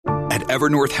At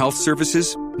Evernorth Health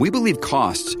Services, we believe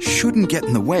costs shouldn't get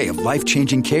in the way of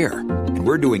life-changing care, and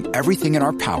we're doing everything in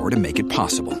our power to make it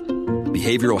possible.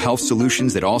 Behavioral health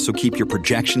solutions that also keep your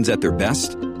projections at their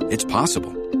best? It's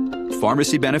possible.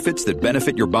 Pharmacy benefits that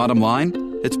benefit your bottom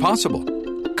line? It's possible.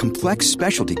 Complex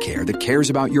specialty care that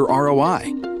cares about your ROI?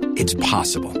 It's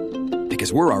possible.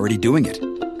 Because we're already doing it.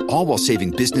 All while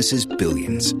saving businesses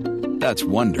billions. That's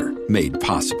Wonder made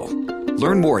possible.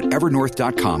 Learn more at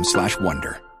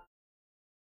evernorth.com/wonder.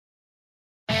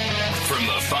 From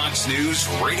the Fox News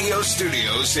radio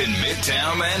studios in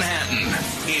Midtown Manhattan,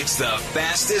 it's the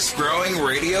fastest growing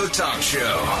radio talk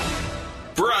show.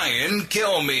 Brian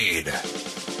Kilmeade.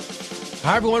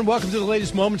 Hi, everyone. Welcome to the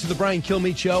latest moments of the Brian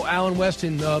Kilmeade Show. Alan West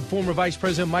and former Vice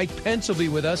President Mike Pence will be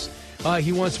with us.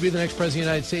 He wants to be the next president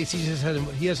of the United States.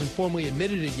 He hasn't formally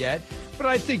admitted it yet, but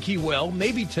I think he will.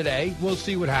 Maybe today. We'll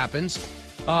see what happens.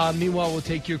 Meanwhile, we'll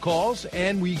take your calls,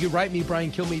 and you can write me,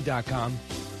 BrianKilmeade.com.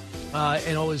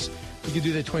 And always, you can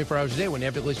do that 24 hours a day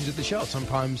whenever you listen to the show.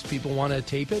 Sometimes people want to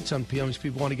tape it. Sometimes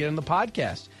people want to get on the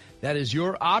podcast. That is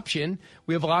your option.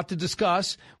 We have a lot to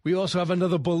discuss. We also have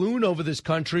another balloon over this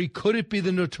country. Could it be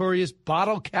the notorious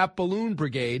bottle cap balloon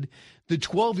brigade? The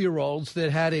 12-year-olds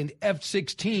that had an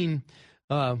F-16,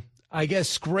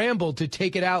 scrambled to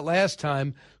take it out last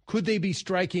time. Could they be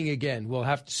striking again? We'll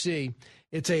have to see.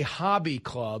 It's a hobby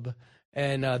club,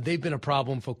 and they've been a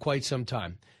problem for quite some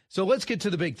time. So let's get to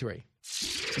the big three.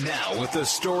 Now, with the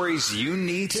stories you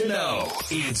need to know,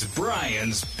 it's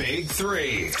Brian's Big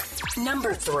Three.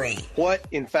 Number 3. What,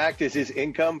 in fact, is his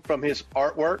income from his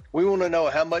artwork? We want to know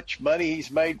how much money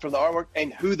he's made from the artwork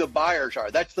and who the buyers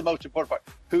are. That's the most important part.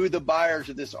 Who the buyers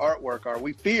of this artwork are.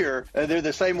 We fear they're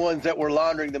the same ones that were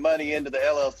laundering the money into the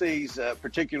LLCs,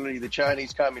 particularly the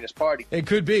Chinese Communist Party. It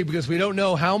could be, because we don't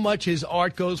know how much his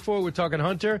art goes for. We're talking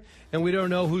Hunter, and we don't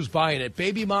know who's buying it.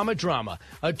 Baby mama drama.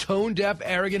 A tone-deaf,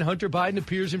 arrogant Hunter Biden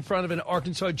appears in front of an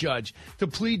Arkansas judge to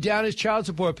plead down his child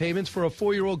support payments for a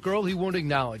 4-year-old girl he won't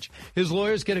acknowledge. His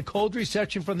lawyers get a cold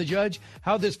reception from the judge,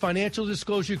 how this financial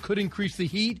disclosure could increase the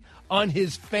heat on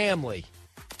his family.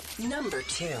 Number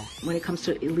 2. When it comes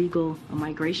to illegal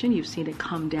migration, you've seen it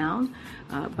come down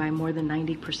by more than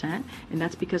 90%, and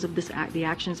that's because of the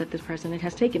actions that the president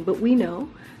has taken. But we know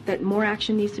that more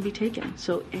action needs to be taken,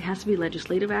 so it has to be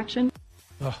legislative action.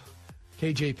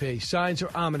 KJP, signs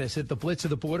are ominous that the blitz of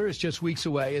the border is just weeks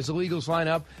away as illegals line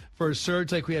up for a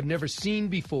surge like we have never seen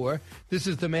before. This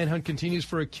is the manhunt continues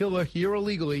for a killer here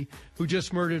illegally who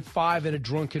just murdered 5 in a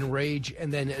drunken rage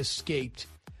and then escaped.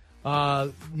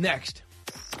 Next.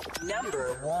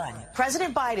 Number 1.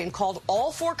 President Biden called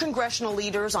all 4 congressional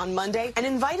leaders on Monday and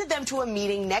invited them to a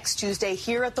meeting next Tuesday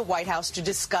here at the White House to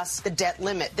discuss the debt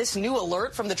limit. This new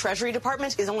alert from the Treasury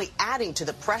Department is only adding to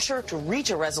the pressure to reach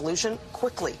a resolution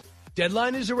quickly.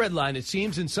 Deadline is a red line, it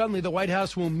seems, and suddenly the White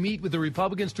House will meet with the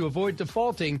Republicans to avoid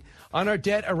defaulting on our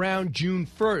debt around June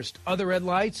 1st. Other red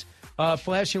lights,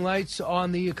 flashing lights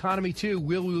on the economy, too.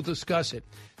 We'll discuss it.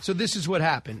 So this is what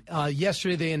happened.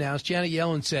 Yesterday they announced, Janet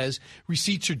Yellen says,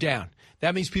 receipts are down.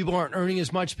 That means people aren't earning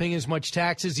as much, paying as much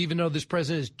taxes, even though this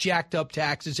president has jacked up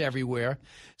taxes everywhere.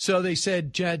 So they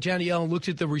said, Janet Yellen looked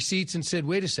at the receipts and said,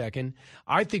 wait a second,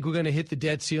 I think we're going to hit the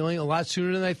debt ceiling a lot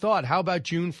sooner than I thought. How about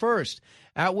June 1st?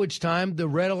 At which time the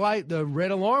red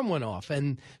alarm went off.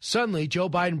 And suddenly Joe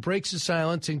Biden breaks the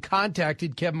silence and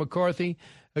contacted Kevin McCarthy,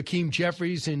 Hakeem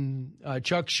Jeffries, and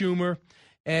Chuck Schumer.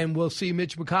 And we'll see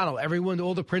Mitch McConnell.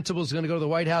 All the principals are going to go to the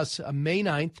White House on May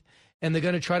 9th, and they're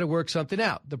going to try to work something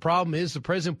out. The problem is the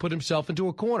president put himself into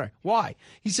a corner. Why?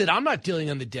 He said, I'm not dealing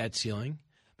on the debt ceiling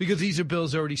because these are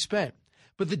bills already spent.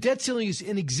 But the debt ceiling is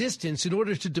in existence in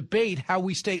order to debate how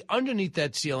we stay underneath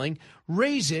that ceiling,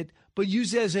 raise it, but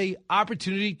use it as an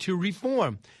opportunity to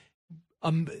reform.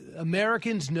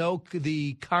 Americans know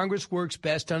the Congress works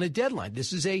best on a deadline.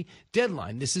 This is a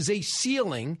deadline. This is a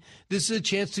ceiling. This is a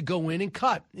chance to go in and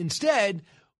cut. Instead,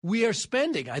 we are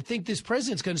spending. I think this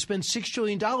president's going to spend $6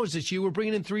 trillion this year. We're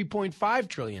bringing in $3.5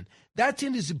 trillion. That's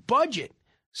in his budget.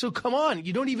 So come on.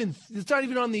 It's not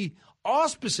even on the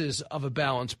auspices of a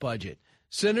balanced budget.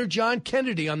 Senator John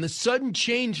Kennedy on the sudden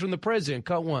change from the president.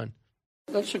 Cut 1.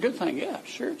 That's a good thing. Yeah,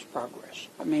 sure, it's progress.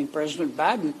 I mean, President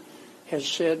Biden has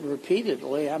said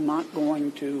repeatedly, I'm not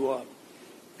going to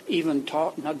even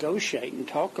negotiate and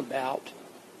talk about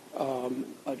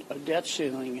a debt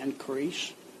ceiling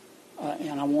increase,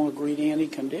 and I won't agree to any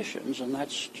conditions, and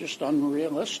that's just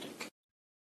unrealistic.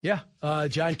 Yeah,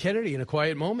 John Kennedy in a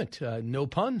quiet moment. No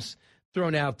puns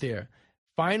thrown out there.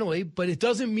 Finally, but it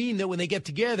doesn't mean that when they get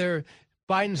together,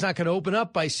 Biden's not going to open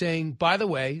up by saying, by the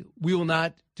way, we will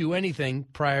not do anything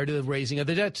prior to the raising of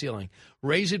the debt ceiling.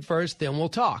 Raise it first, then we'll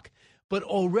talk. But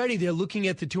already they're looking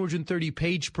at the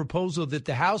 230-page proposal that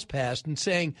the House passed and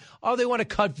saying, oh, they want to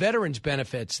cut veterans'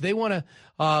 benefits. They want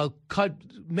to cut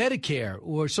Medicare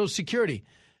or Social Security.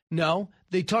 No,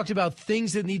 they talked about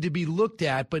things that need to be looked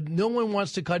at, but no one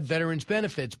wants to cut veterans'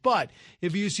 benefits. But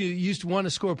if you used to want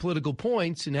to score political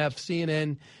points and have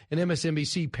CNN and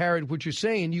MSNBC parrot what you're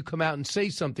saying, you come out and say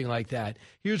something like that.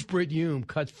 Here's Britt Hume,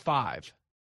 cut 5.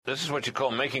 This is what you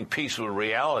call making peace with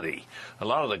reality. A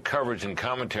lot of the coverage and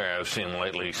commentary I've seen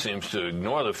lately seems to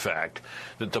ignore the fact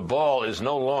that the ball is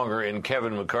no longer in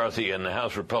Kevin McCarthy and the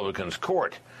House Republicans'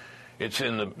 court. It's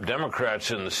in the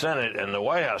Democrats in the Senate and the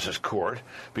White House's court,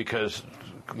 because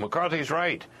McCarthy's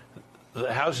right.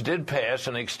 The House did pass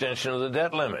an extension of the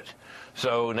debt limit.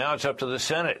 So now it's up to the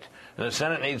Senate. And the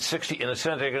Senate needs 60. In the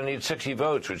Senate, they're going to need 60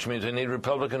 votes, which means they need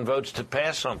Republican votes to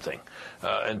pass something.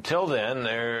 Until then,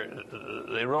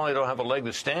 they really don't have a leg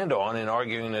to stand on in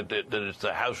arguing that it's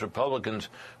the House Republicans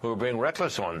who are being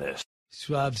reckless on this.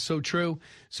 So true.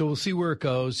 So we'll see where it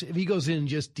goes. If he goes in and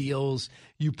just deals,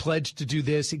 you pledge to do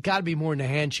this, it got to be more than a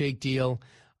handshake deal.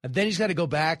 And then he's got to go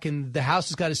back, and the House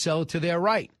has got to sell it to their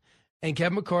right. And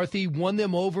Kevin McCarthy won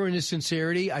them over in his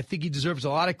sincerity. I think he deserves a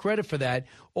lot of credit for that.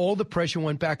 All the pressure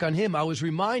went back on him. I was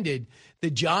reminded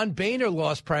that John Boehner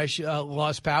lost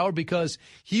power because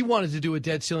he wanted to do a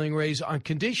debt ceiling raise on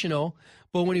conditional.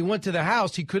 But when he went to the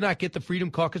House, he could not get the Freedom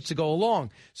Caucus to go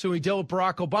along. So when he dealt with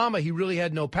Barack Obama, he really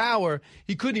had no power.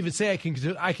 He couldn't even say,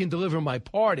 I can deliver my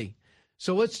party.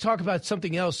 So let's talk about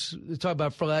something else. Let's talk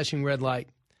about flashing red light.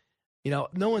 You know,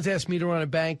 no one's asked me to run a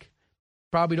bank.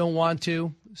 Probably don't want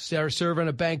to. Serve on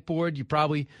a bank board, you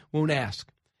probably won't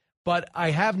ask. But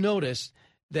I have noticed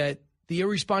that the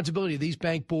irresponsibility of these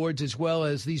bank boards, as well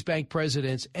as these bank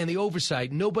presidents, and the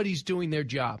oversight, nobody's doing their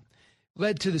job,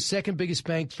 led to the second biggest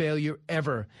bank failure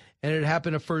ever, and it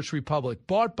happened at First Republic,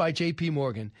 bought by J.P.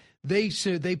 Morgan. They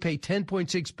pay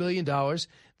 $10.6 billion.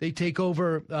 They take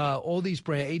over all these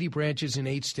 80 branches in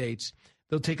 8 states.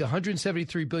 They'll take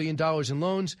 $173 billion in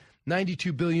loans,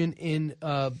 $92 billion in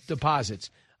deposits.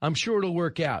 I'm sure it'll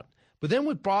work out. But then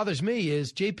what bothers me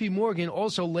is J.P. Morgan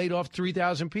also laid off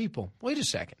 3,000 people. Wait a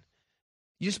second.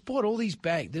 You just bought all these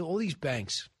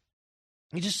banks.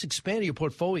 You just expanded your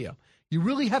portfolio. You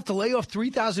really have to lay off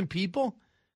 3,000 people?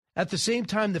 At the same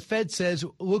time, the Fed says it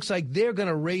looks like they're going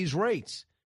to raise rates.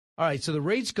 All right, so the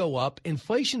rates go up.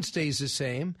 Inflation stays the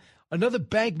same. Another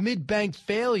mid-bank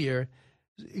failure.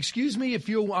 Excuse me if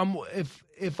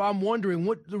I'm wondering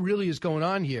what really is going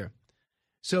on here.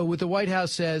 So what the White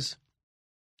House says,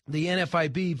 the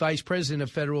NFIB vice president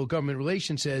of federal government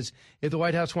relations says, if the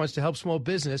White House wants to help small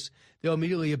business, they'll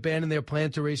immediately abandon their plan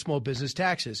to raise small business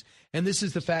taxes. And this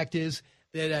is the fact is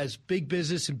that as big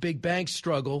business and big banks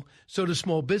struggle, so do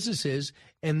small businesses.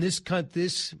 And this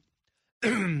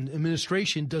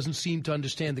administration doesn't seem to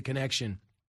understand the connection.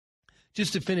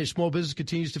 Just to finish, small business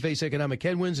continues to face economic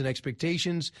headwinds, and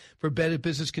expectations for better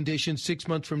business conditions 6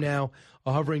 months from now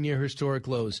are hovering near historic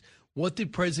lows. What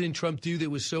did President Trump do that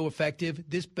was so effective?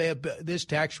 This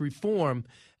tax reform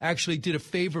actually did a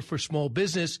favor for small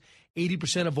business.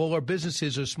 80% of all our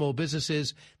businesses are small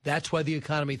businesses. That's why the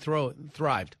economy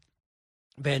thrived.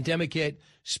 Pandemic hit,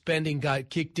 spending got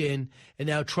kicked in, and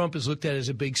now Trump is looked at as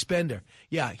a big spender.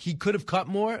 Yeah, he could have cut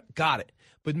more. Got it.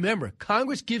 But remember,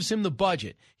 Congress gives him the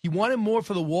budget. He wanted more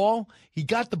for the wall. He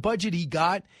got the budget he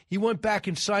got. He went back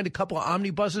and signed a couple of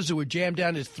omnibuses that were jammed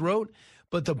down his throat.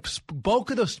 But the bulk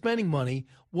of the spending money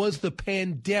was the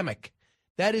pandemic.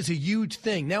 That is a huge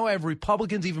thing. Now I have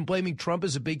Republicans even blaming Trump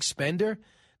as a big spender.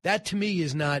 That, to me,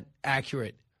 is not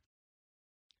accurate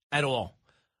at all.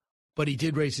 But he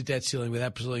did raise the debt ceiling with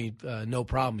absolutely no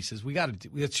problem. He says,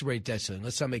 let's raise debt ceiling.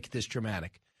 Let's not make it this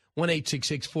dramatic.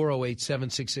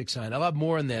 1-866-408-7669. I'll have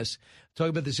more on this, talk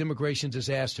about this immigration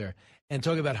disaster, and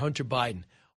talk about Hunter Biden.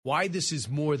 Why this is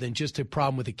more than just a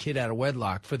problem with a kid out of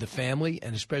wedlock for the family,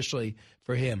 and especially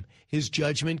for him. His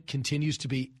judgment continues to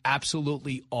be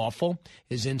absolutely awful.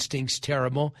 His instincts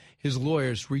terrible. His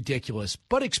lawyers ridiculous,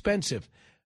 but expensive.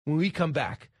 When we come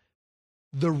back,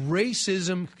 the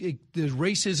racism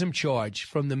charge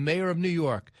from the mayor of New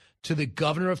York to the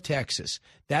governor of Texas.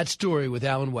 That story with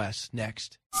Alan West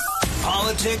next.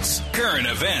 Politics, current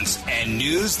events, and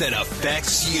news that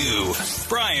affects you.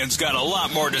 Brian's got a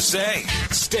lot more to say.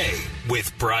 Stay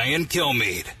with Brian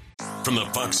Kilmeade. From the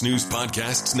Fox News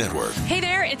Podcasts Network. Hey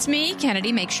there, it's me,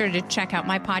 Kennedy. Make sure to check out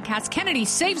my podcast, Kennedy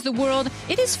Saves the World.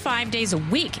 It is 5 days a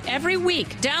week, every week.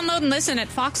 Download and listen at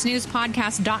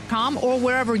foxnewspodcast.com or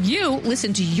wherever you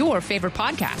listen to your favorite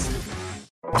podcast.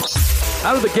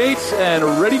 out of the gates and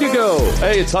ready to go.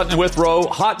 Hey, it's Hutton and Withrow.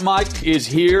 Hot Mike is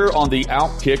here on the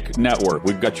Outkick Network.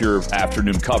 We've got your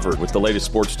afternoon covered with the latest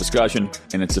sports discussion,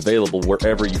 and it's available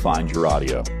wherever you find your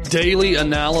audio. Daily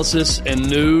analysis and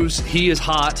news. He is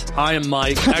hot. I am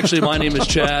Mike. Actually, my name is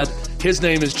Chad. His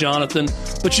name is Jonathan,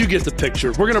 but you get the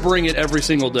picture. We're going to bring it every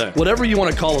single day. Whatever you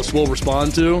want to call us, we'll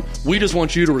respond to. We just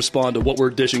want you to respond to what we're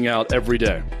dishing out every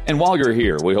day. And while you're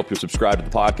here, we hope you'll subscribe to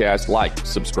the podcast, like,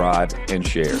 subscribe, and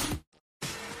share.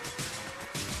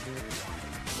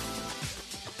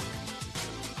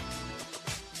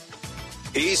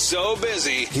 He's so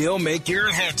busy, he'll make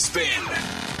your head spin.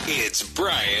 It's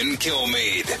Brian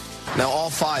Kilmeade. Now, all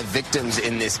 5 victims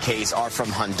in this case are from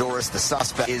Honduras. The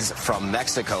suspect is from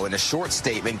Mexico. In a short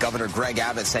statement, Governor Greg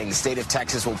Abbott saying the state of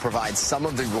Texas will provide some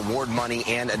of the reward money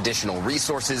and additional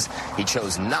resources. He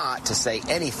chose not to say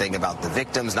anything about the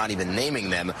victims, not even naming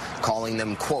them, calling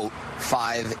them, quote,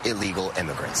 5 illegal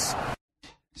immigrants.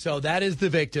 So that is the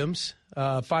victims,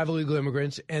 5 illegal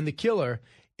immigrants, and the killer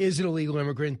is an illegal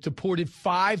immigrant deported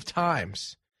 5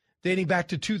 times, dating back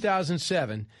to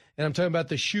 2007. And I'm talking about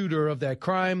the shooter of that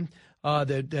crime,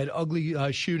 that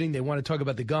ugly shooting. They want to talk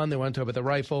about the gun. They want to talk about the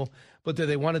rifle. But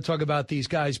they want to talk about these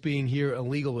guys being here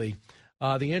illegally.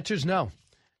 The answer is no.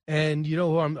 And you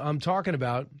know who I'm talking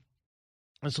about?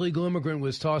 This illegal immigrant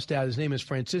was tossed out. His name is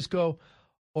Francisco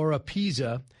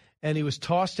Oropeza. And he was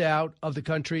tossed out of the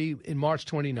country in March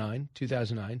 29,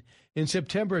 2009, in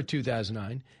September of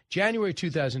 2009, January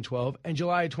 2012, and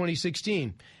July of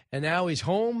 2016. And now he's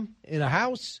home in a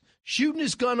house, shooting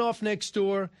his gun off next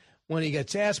door. When he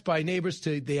gets asked by neighbors,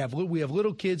 we have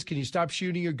little kids, can you stop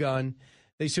shooting your gun?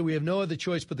 They say, we have no other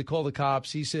choice but to call the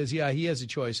cops. He says, yeah, he has a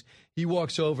choice. He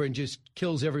walks over and just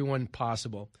kills everyone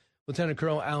possible. Lieutenant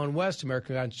Colonel Alan West,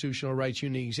 American Constitutional Rights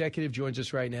Union executive, joins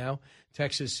us right now.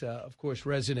 Texas, of course,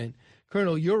 resident.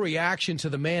 Colonel, your reaction to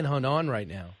the manhunt on right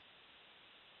now?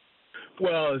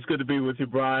 Well, it's good to be with you,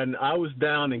 Brian. I was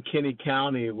down in Kinney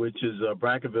County, which is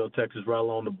Brackettville, Texas, right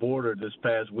along the border this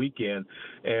past weekend,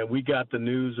 and we got the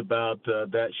news about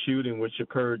that shooting, which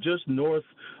occurred just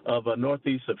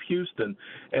northeast of Houston.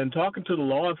 And talking to the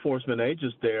law enforcement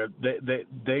agents there,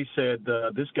 they said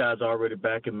this guy's already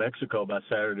back in Mexico by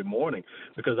Saturday morning,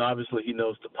 because obviously he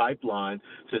knows the pipeline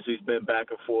since he's been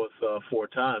back and forth 4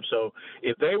 times. So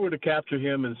if they were to capture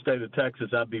him in the state of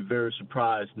Texas, I'd be very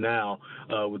surprised now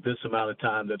with this amount of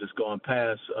time that has gone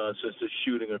past since the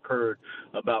shooting occurred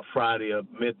about Friday at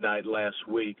midnight last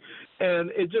week.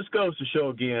 And it just goes to show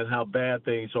again how bad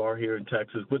things are here in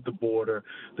Texas with the border,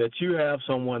 that you have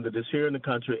someone that is here in the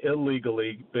country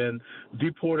illegally, been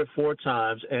deported 4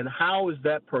 times, and how is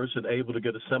that person able to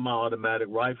get a semi-automatic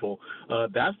rifle?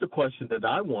 That's the question that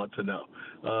I want to know.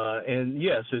 And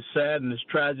yes, it's sad and it's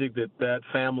tragic that that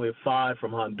family of 5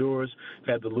 from Honduras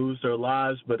had to lose their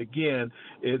lives, but again,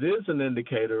 it is an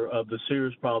indicator of the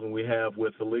serious problem we have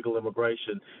with illegal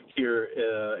immigration here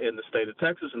in the state of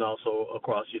Texas and also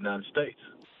across the United States.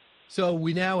 So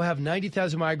we now have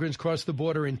 90,000 migrants cross the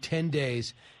border in 10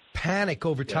 days. Panic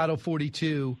over Title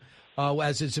 42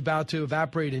 as it's about to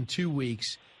evaporate in 2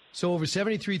 weeks. So over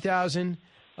 73,000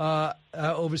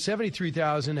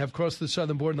 have crossed the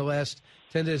southern border in the last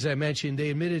 10 days, as I mentioned. They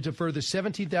admitted to further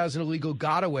 17,000 illegal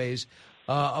gotaways,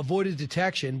 avoided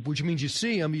detection, which means you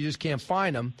see them, you just can't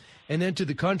find them, and enter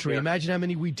the country. Yeah. Imagine how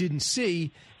many we didn't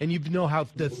see, and you know how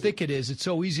the thick it is. It's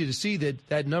so easy to see that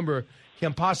that number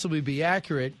can possibly be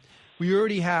accurate. We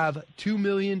already have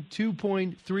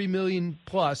 2.3 million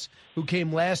plus who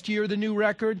came last year, the new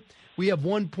record. We have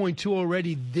 1.2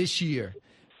 already this year.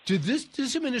 Does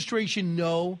this administration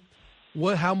know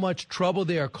how much trouble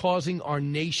they are causing our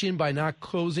nation by not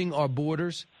closing our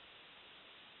borders?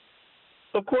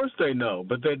 Of course they know,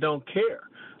 but they don't care.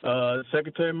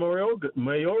 Secretary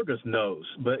Mayorkas knows,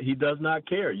 but he does not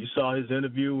care. You saw his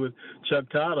interview with Chuck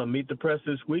Todd on Meet the Press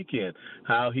this weekend,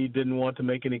 how he didn't want to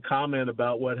make any comment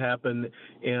about what happened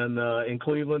in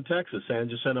Cleveland, Texas, San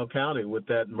Jacinto County, with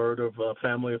that murder of a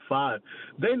family of 5.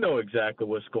 They know exactly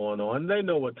what's going on. They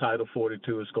know what Title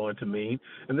 42 is going to mean.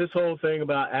 And this whole thing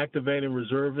about activating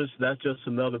reservists, that's just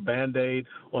another Band-Aid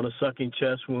on a sucking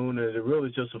chest wound, and it really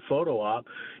is just a photo op.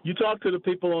 You talk to the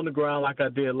people on the ground like I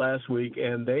did last week,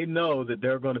 and they know that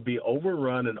they're going to be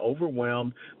overrun and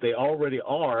overwhelmed. They already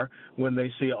are when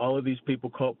they see all of these people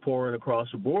pouring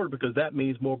across the border, because that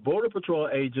means more Border Patrol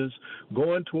agents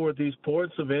going toward these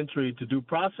ports of entry to do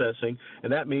processing,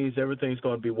 and that means everything's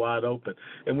going to be wide open.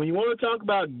 And when you want to talk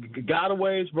about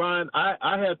gotaways, Brian,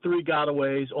 I had 3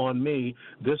 gotaways on me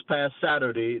this past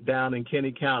Saturday down in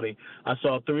Kinney County. I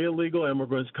saw 3 illegal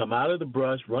immigrants come out of the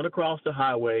brush, run across the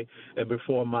highway, and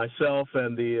before myself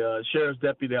and the sheriff's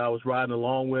deputy I was riding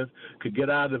along along with could get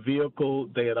out of the vehicle.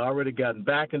 They had already gotten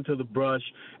back into the brush,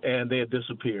 and they had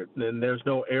disappeared. And there's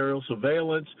no aerial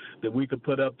surveillance that we could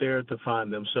put up there to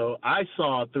find them. So I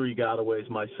saw 3 gotaways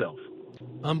myself.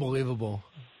 Unbelievable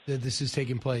that this is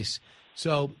taking place.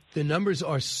 So the numbers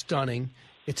are stunning.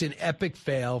 It's an epic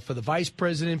fail for the vice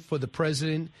president, for the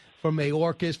president, for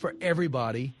Mayorkas, for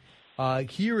everybody.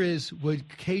 Here is what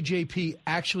KJP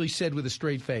actually said with a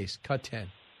straight face. Cut 10.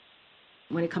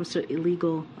 When it comes to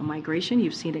illegal migration,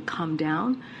 you've seen it come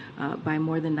down by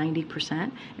more than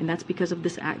 90%, and that's because of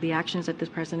the actions that this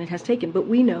president has taken. But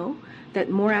we know that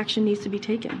more action needs to be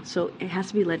taken. So it has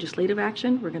to be legislative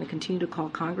action. We're going to continue to call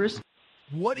Congress.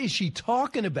 What is she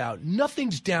talking about?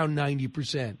 Nothing's down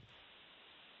 90%.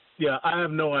 Yeah, I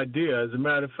have no idea. As a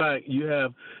matter of fact, you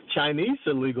have Chinese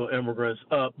illegal immigrants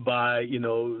up by,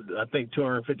 I think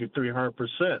 250,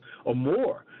 300% or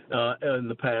more in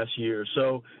the past year.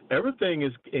 So everything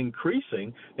is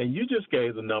increasing, and you just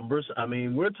gave the numbers. I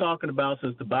mean, we're talking about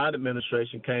since the Biden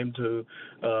administration came to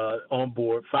on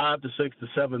board, 5 to 6 to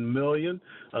 7 million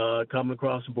coming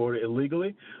across the border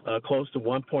illegally, close to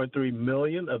 1.3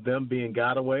 million of them being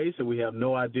gotaways, and we have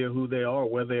no idea who they are or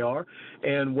where they are.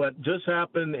 And what just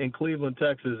happened in Cleveland,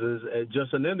 Texas is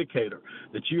just an indicator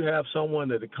that you have someone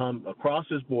that had come across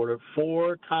this border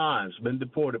 4 times, been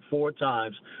deported 4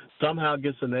 times, somehow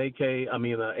gets an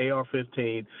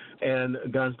AR-15 and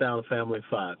guns down a family of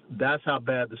 5. That's how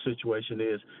bad the situation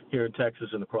is here in Texas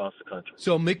and across the country.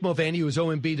 So Mick Mulvaney, who is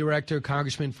OMB director,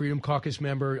 Congressman, Freedom Caucus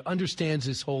member, understands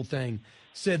this whole thing,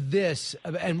 said this,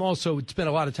 and also spent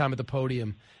a lot of time at the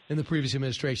podium in the previous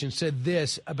administration, said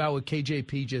this about what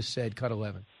KJP just said, cut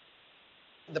 11.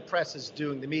 The press is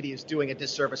doing, the media is doing a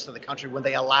disservice to the country when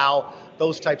they allow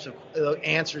those types of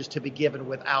answers to be given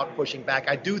without pushing back.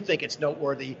 I do think it's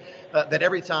noteworthy that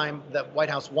every time the White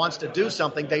House wants to do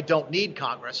something, they don't need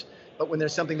Congress. But when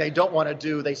there's something they don't want to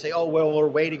do, they say, oh, well, we're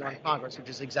waiting on Congress, which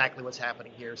is exactly what's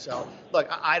happening here. So, look,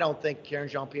 I don't think Karine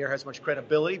Jean-Pierre has much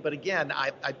credibility. But again,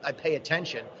 I pay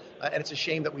attention. And it's a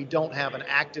shame that we don't have an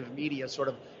active media sort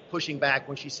of pushing back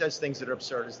when she says things that are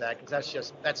absurd as that, because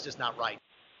that's just not right.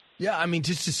 Yeah, I mean,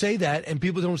 just to say that, and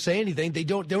people don't say anything. They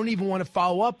don't even want to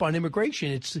follow up on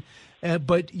immigration.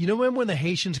 But you know when the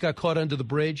Haitians got caught under the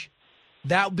bridge,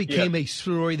 that became a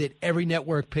story that every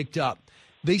network picked up.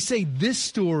 They say this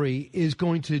story is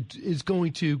going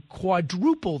to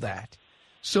quadruple that.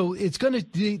 So it's going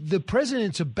to the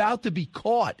president's about to be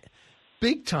caught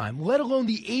big time. Let alone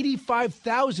the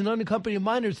 85,000 unaccompanied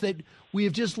minors that we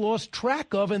have just lost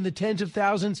track of, and the tens of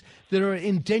thousands that are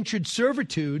indentured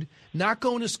servitude, not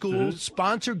going to school,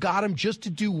 sponsor got them just to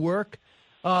do work,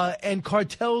 and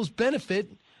cartels benefit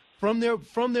from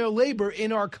their labor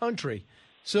in our country.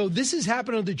 So this is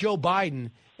happening under Joe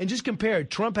Biden. And just compare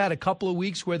it. Trump had a couple of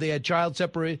weeks where they had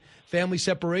family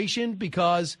separation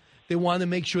because they wanted to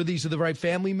make sure these are the right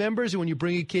family members. And when you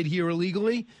bring a kid here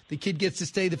illegally, the kid gets to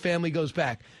stay, the family goes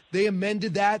back. They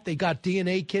amended that. They got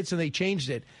DNA kits and they changed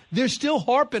it. They're still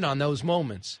harping on those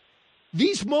moments.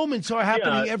 These moments are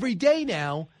happening every day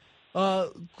now,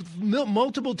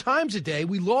 multiple times a day.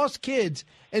 We lost kids,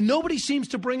 and nobody seems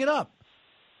to bring it up.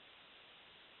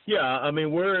 Yeah, I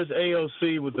mean, where is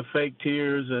AOC with the fake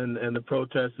tears and the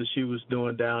protests that she was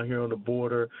doing down here on the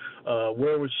border?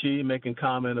 Where was she making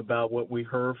comment about what we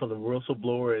heard from the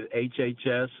whistleblower at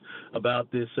HHS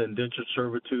about this indentured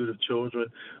servitude of children?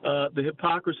 The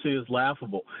hypocrisy is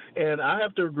laughable. And I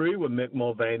have to agree with Mick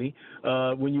Mulvaney.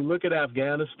 When you look at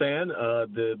Afghanistan,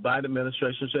 the Biden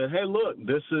administration said, hey, look,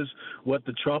 this is what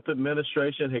the Trump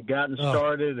administration had gotten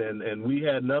started, and we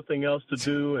had nothing else to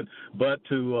do but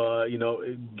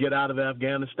to, get out of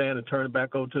Afghanistan and turn it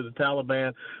back over to the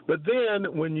Taliban. But then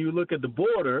when you look at the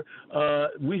border,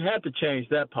 we had to change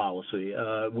that policy.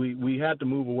 We had to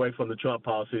move away from the Trump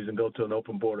policies and go to an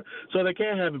open border. So they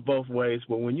can't have it both ways.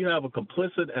 But when you have a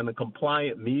complicit and a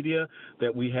compliant media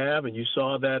that we have, and you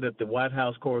saw that at the White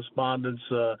House Correspondents'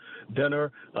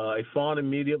 Dinner, a fawning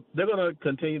media, they're going to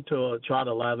continue to try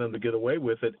to allow them to get away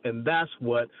with it. And that's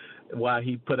why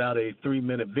he put out a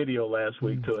 3-minute video last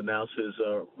week to announce his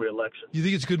reelection. You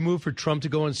think it's a good move for Trump to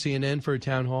go on CNN for a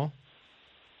town hall?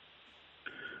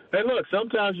 Hey, look,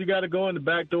 sometimes you got to go in the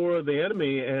back door of the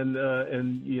enemy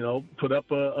and put up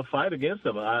a fight against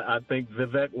them. I think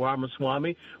Vivek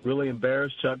Ramaswamy really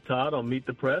embarrassed Chuck Todd on Meet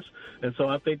the Press, and so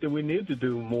I think that we need to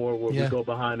do more where we go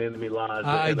behind enemy lines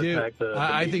and attack the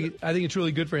I think it's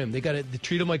really good for him. They got to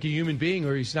treat him like a human being,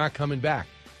 or he's not coming back.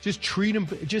 Just treat him.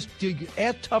 Just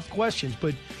ask tough questions,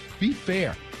 but be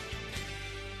fair.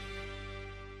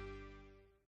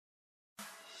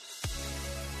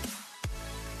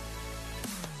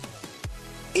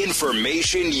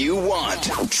 Information you want.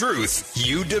 Truth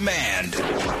you demand.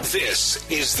 This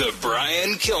is the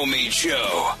Brian Kilmeade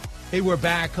Show. Hey, we're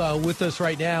back. With us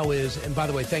right now is, and by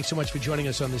the way, thanks so much for joining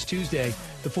us on this Tuesday,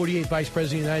 the 48th Vice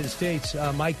President of the United States,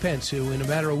 Mike Pence, who in a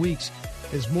matter of weeks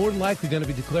is more than likely going to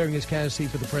be declaring his candidacy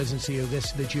for the presidency of the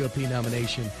GOP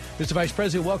nomination. Mr. Vice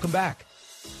President, welcome back.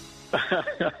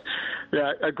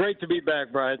 Yeah, great to be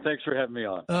back, Brian. Thanks for having me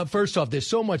on. First off, there's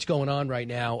so much going on right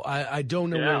now. I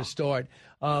don't know where to start.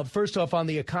 First off, on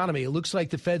the economy, it looks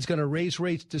like the Fed's going to raise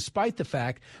rates despite the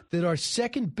fact that our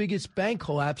second biggest bank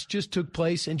collapse just took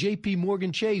place and J.P.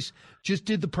 Morgan Chase just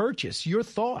did the purchase. Your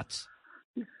thoughts?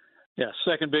 Yeah,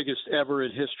 second biggest ever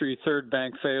in history, third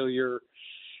bank failure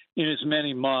in as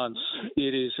many months.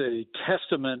 It is a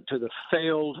testament to the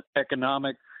failed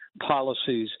economic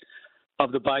policies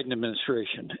of the Biden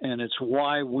administration, and it's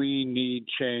why we need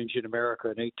change in America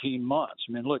in 18 months.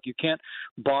 I mean, look, you can't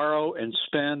borrow and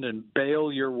spend and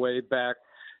bail your way back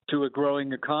to a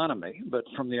growing economy, but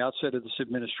from the outset of this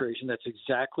administration, that's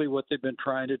exactly what they've been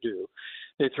trying to do.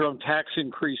 They've thrown tax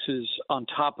increases on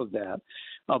top of that.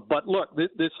 But look,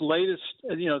 this latest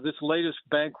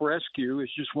bank rescue is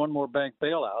just one more bank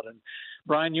bailout. And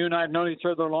Brian, you and I have known each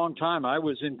other a long time. I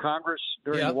was in Congress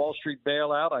during the Wall Street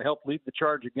bailout. I helped lead the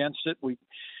charge against it.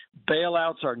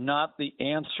 Bailouts are not the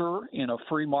answer in a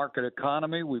free market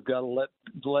economy. We've got to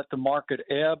let the market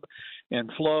ebb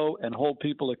and flow and hold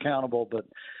people accountable. But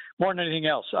more than anything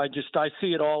else, I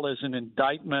see it all as an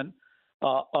indictment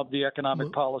of the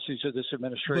economic policies of this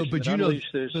administration. But you know,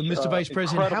 Mr. Vice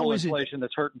President, how is it inflation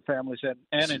that's hurting families and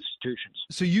institutions?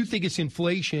 So you think it's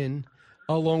inflation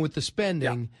along with the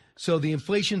spending? Yeah. So the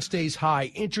inflation stays high,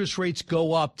 interest rates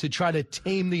go up to try to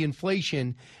tame the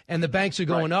inflation, and the banks are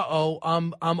going, "Uh-oh,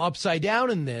 I'm upside down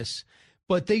in this."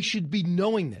 But they should be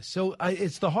knowing this. So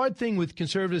it's the hard thing with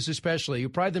conservatives especially, who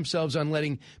pride themselves on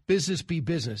letting business be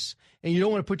business. And you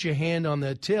don't want to put your hand on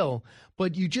the till,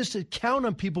 but you just count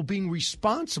on people being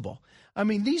responsible. I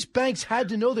mean, these banks had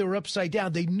to know they were upside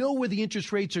down. They know where the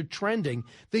interest rates are trending.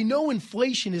 They know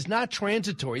inflation is not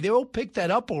transitory. They all picked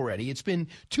that up already. It's been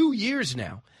 2 years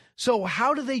now. So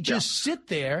how do they just sit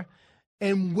there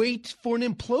and wait for an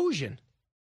implosion?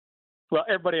 Well,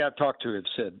 everybody I've talked to have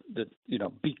said that,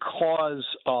 because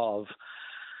of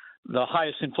the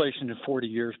highest inflation in 40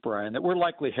 years, Brian, that we're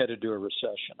likely headed to a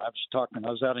recession. I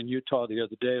was out in Utah the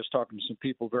other day. I was talking to some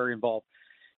people very involved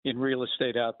in real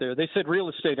estate out there. They said real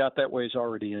estate out that way is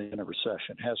already in a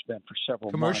recession, has been for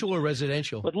several Commercial months. Or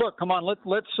residential? But look, come on,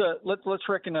 let's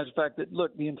recognize the fact that,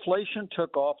 look, the inflation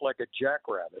took off like a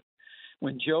jackrabbit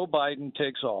when Joe Biden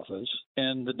takes office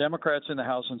and the Democrats in the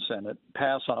House and Senate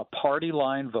pass on a party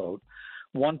line vote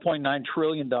 $1.9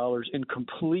 trillion in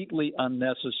completely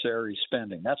unnecessary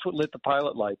spending. That's what lit the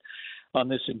pilot light on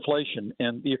this inflation.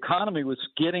 And the economy was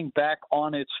getting back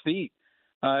on its feet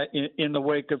in the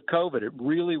wake of COVID. It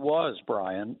really was,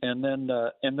 Brian. And then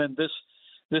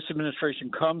this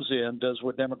administration comes in, does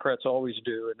what Democrats always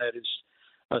do, and that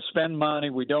is spend money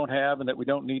we don't have and that we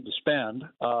don't need to spend.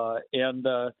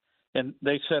 And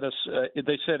they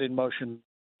set in motion,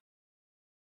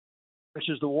 which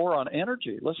is the war on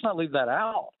energy. Let's not leave that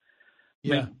out.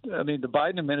 Yeah. I mean, the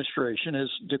Biden administration has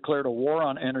declared a war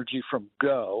on energy from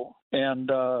go, and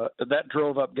that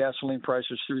drove up gasoline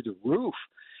prices through the roof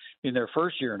in their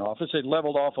first year in office. They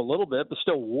leveled off a little bit, but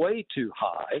still way too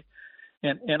high.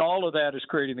 And all of that is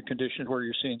creating the conditions where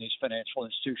you're seeing these financial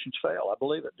institutions fail. I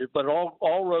believe it. But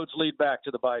all roads lead back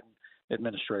to the Biden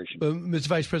administration. Mr.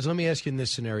 Vice President, let me ask you in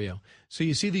this scenario. So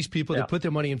you see these people that put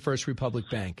their money in First Republic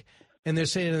Bank, and they're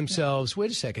saying to themselves, wait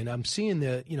a second, I'm seeing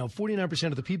 49%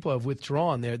 of the people have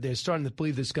withdrawn. They're starting to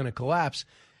believe this is going to collapse.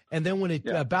 And then when it's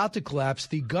about to collapse,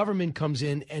 the government comes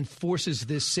in and forces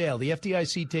this sale. The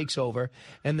FDIC takes over,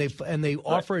 and they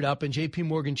offer it up, and J.P.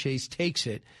 Morgan Chase takes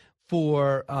it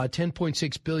for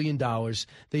 $10.6 billion.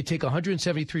 They take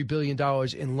 $173 billion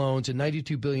in loans and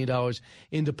 $92 billion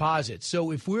in deposits.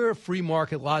 So if we're a free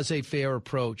market, laissez-faire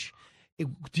approach,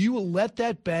 do you let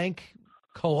that bank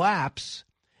collapse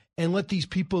and let these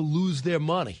people lose their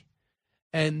money?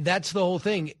 And that's the whole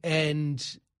thing.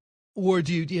 Or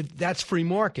do you, if that's free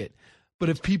market, but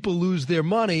if people lose their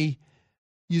money,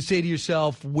 you say to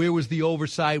yourself, where was the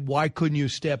oversight? Why couldn't you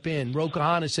step in? Ro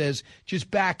Khanna says, just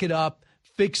back it up,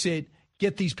 fix it,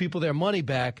 get these people their money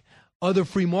back. Other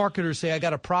free marketers say, I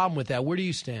got a problem with that. Where do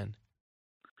you stand?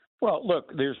 Well,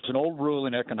 look, there's an old rule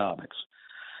in economics.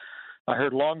 I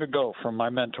heard long ago from my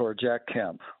mentor, Jack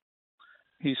Kemp.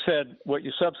 He said, what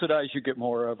you subsidize, you get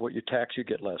more of. What you tax, you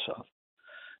get less of.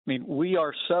 I mean, we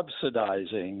are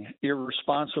subsidizing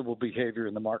irresponsible behavior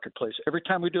in the marketplace every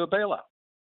time we do a bailout.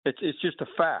 It's just a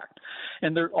fact.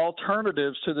 And there are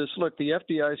alternatives to this. Look, the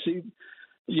FDIC,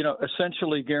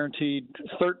 essentially guaranteed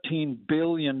 $13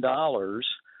 billion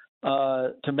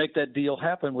to make that deal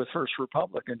happen with First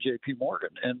Republic and J.P.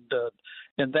 Morgan.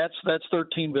 And that's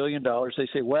 $13 billion. They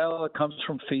say, well, it comes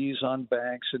from fees on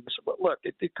banks. And but look,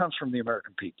 it comes from the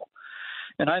American people.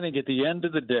 And I think at the end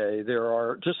of the day, there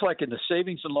are, just like in the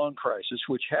savings and loan crisis,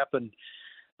 which happened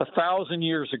 1,000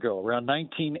 years ago, around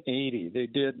 1980,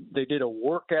 they did a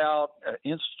workout,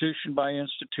 institution by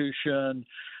institution.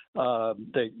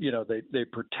 They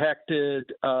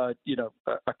protected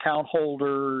account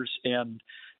holders and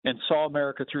saw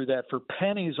America through that for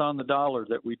pennies on the dollar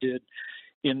that we did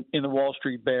in the Wall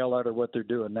Street bailout or what they're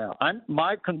doing now.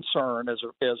 My concern as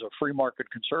a free market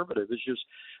conservative is just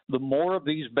the more of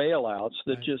these bailouts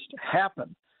that just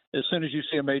happen as soon as you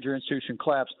see a major institution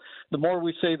collapse, the more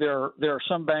we say there are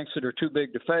some banks that are too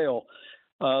big to fail,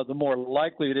 the more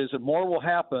likely it is that more will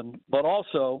happen. But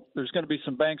also, there's going to be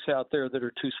some banks out there that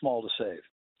are too small to save.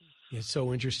 It's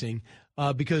so interesting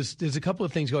because there's a couple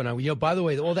of things going on. By the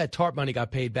way, all that TARP money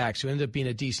got paid back, so it ended up being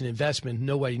a decent investment.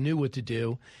 Nobody knew what to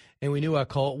do, and we knew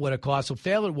what a colossal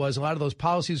failure was. A lot of those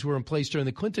policies were in place during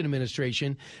the Clinton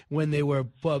administration when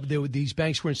these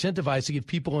banks were incentivized to give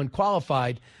people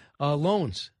unqualified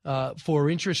loans for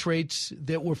interest rates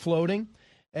that were floating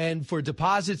and for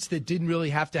deposits that didn't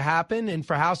really have to happen and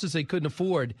for houses they couldn't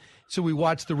afford. So we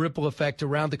watched the ripple effect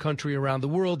around the country, around the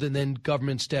world, and then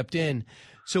government stepped in.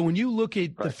 So when you look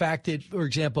at the fact that, for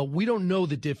example, we don't know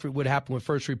what happened with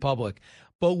First Republic,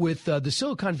 but with the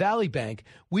Silicon Valley Bank,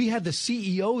 we had the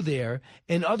CEO there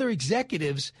and other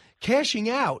executives cashing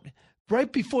out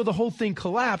right before the whole thing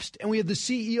collapsed, and we had the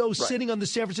CEO sitting on the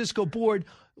San Francisco board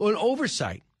on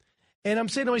oversight. And I'm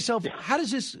saying to myself, how does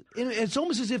this – it's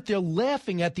almost as if they're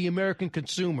laughing at the American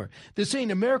consumer. They're saying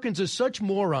Americans are such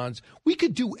morons. We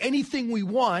could do anything we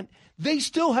want. They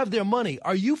still have their money.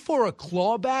 Are you for a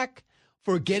clawback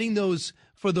for getting those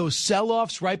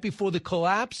sell-offs right before the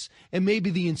collapse and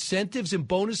maybe the incentives and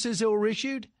bonuses that were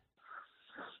issued?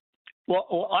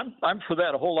 Well, I'm for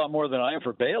that a whole lot more than I am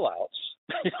for bailouts.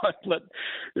 Let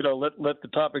the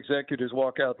top executives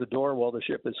walk out the door while the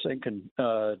ship is sinking,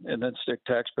 and then stick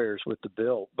taxpayers with the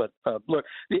bill. But look,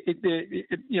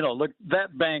 look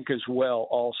that bank as well.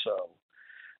 Also,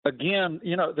 again,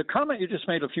 the comment you just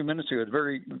made a few minutes ago is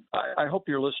very. I hope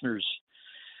your listeners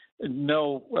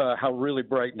know how really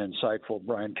bright and insightful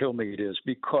Brian Kilmeade is,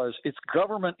 because it's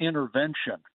government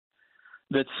intervention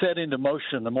that set into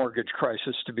motion the mortgage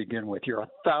crisis to begin with. You're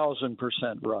 1,000%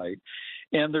 right.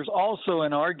 And there's also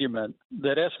an argument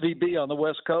that SVB on the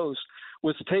West Coast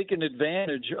was taking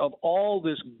advantage of all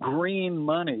this green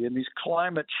money and these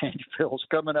climate change bills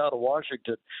coming out of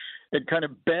Washington and kind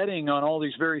of betting on all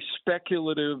these very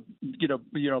speculative,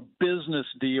 business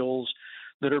deals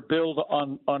that are built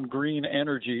on green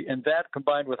energy, and that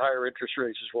combined with higher interest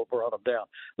rates is what brought them down.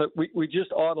 But we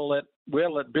just ought to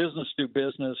let business do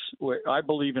business. I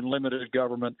believe in limited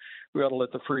government. We ought to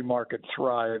let the free market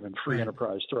thrive and free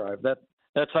enterprise thrive.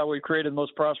 That's how we created the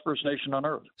most prosperous nation on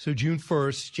earth. So June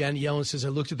 1st, Janet Yellen says, I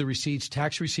looked at the receipts.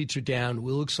 Tax receipts are down. It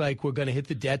looks like we're going to hit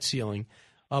the debt ceiling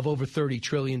of over $30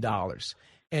 trillion.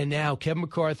 And now Kevin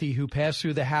McCarthy, who passed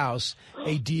through the House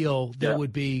a deal that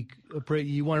would be,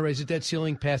 you want to raise the debt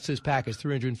ceiling, pass this package,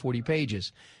 340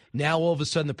 pages. Now all of a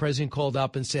sudden the president called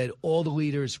up and said, all the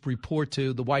leaders report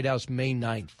to the White House May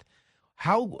 9th.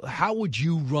 How would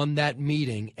you run that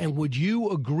meeting? And would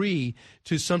you agree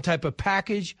to some type of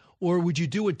package, or would you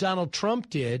do what Donald Trump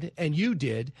did and you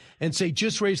did and say,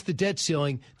 just raise the debt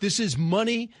ceiling? This is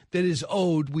money that is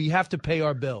owed. We have to pay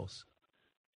our bills.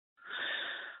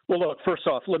 Well, look, first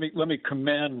off, let me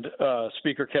commend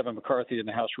Speaker Kevin McCarthy and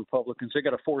the House Republicans. They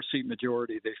got a 4-seat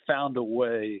majority. They found a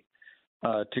way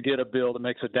to get a bill that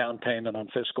makes a down payment on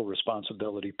fiscal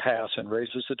responsibility pass and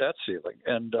raises the debt ceiling.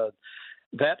 And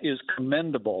that is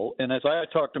commendable. And as I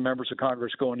talked to members of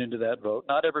Congress going into that vote,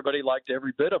 not everybody liked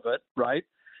every bit of it, right?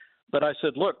 But I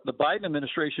said, look, the Biden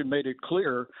administration made it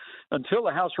clear until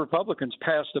the House Republicans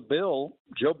passed a bill,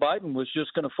 Joe Biden was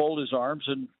just going to fold his arms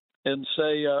and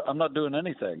say, I'm not doing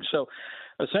anything. So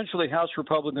essentially, House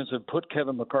Republicans have put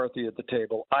Kevin McCarthy at the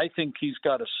table. I think he's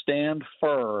got to stand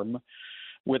firm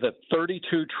with a $32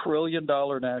 trillion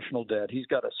national debt. He's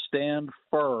got to stand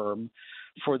firm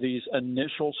for these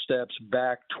initial steps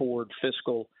back toward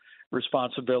fiscal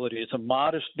responsibility. It's a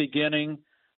modest beginning,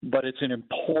 but it's an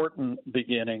important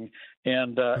beginning.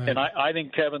 And I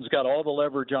think Kevin's got all the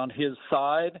leverage on his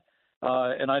side.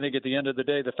 And I think at the end of the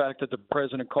day, the fact that the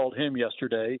president called him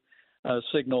yesterday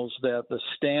signals that the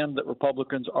stand that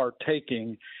Republicans are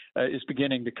taking is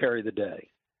beginning to carry the day.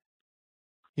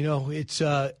 You know, it's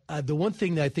the one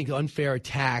thing that I think unfair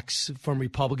attacks from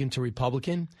Republican to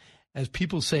Republican, as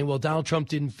people saying, well, Donald Trump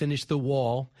didn't finish the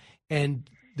wall and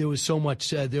there was so much,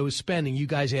 there was spending, you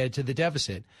guys added to the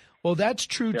deficit. Well, that's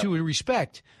true to a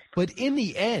respect. But in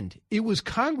the end, it was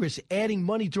Congress adding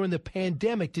money during the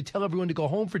pandemic to tell everyone to go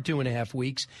home for 2.5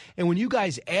 weeks. And when you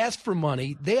guys asked for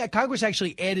money, Congress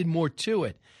actually added more to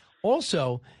it.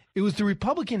 Also, it was the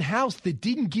Republican House that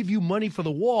didn't give you money for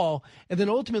the wall, and then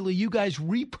ultimately you guys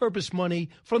repurposed money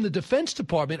from the Defense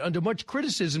Department under much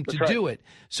criticism to do it.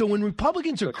 So when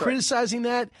Republicans are criticizing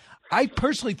that, I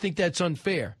personally think that's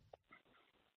unfair.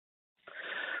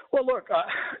 Well, look,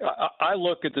 I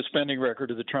look at the spending record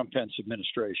of the Trump-Pence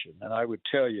administration, and I would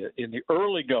tell you in the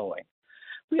early going,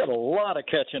 we had a lot of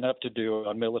catching up to do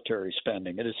on military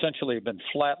spending. It essentially had been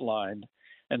flatlined,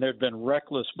 and there had been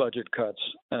reckless budget cuts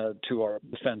to our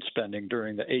defense spending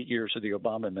during the 8 years of the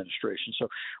Obama administration. So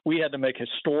we had to make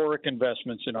historic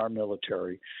investments in our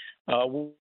military,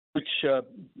 which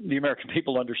the American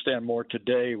people understand more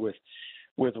today with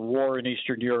war in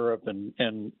Eastern Europe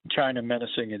and China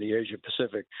menacing in the Asia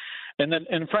Pacific.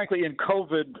 And frankly, in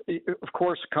COVID, of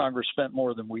course, Congress spent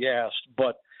more than we asked,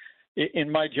 but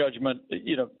in my judgment,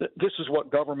 this is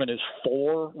what government is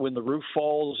for. When the roof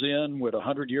falls in, when a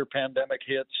 100-year pandemic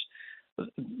hits,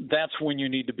 that's when you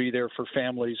need to be there for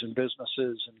families and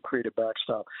businesses and create a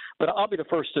backstop. But I'll be the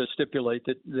first to stipulate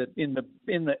that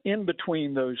in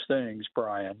between those things,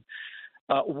 Brian,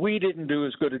 we didn't do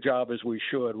as good a job as we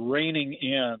should reining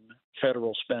in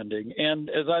federal spending. And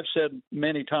as I've said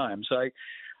many times,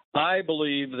 I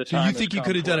believe the time. So you think you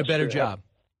could have done a better job?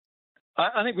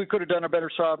 I think we could have done a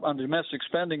better job on domestic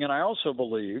spending, and I also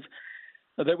believe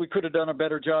that we could have done a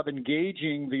better job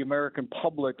engaging the American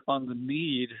public on the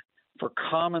need for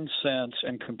common sense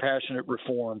and compassionate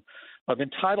reform of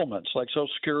entitlements like Social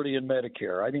Security and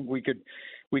Medicare. I think we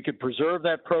could preserve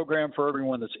that program for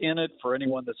everyone that's in it, for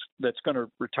anyone that's going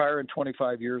to retire in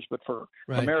 25 years, but for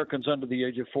Americans under the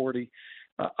age of 40.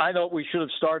 I thought we should have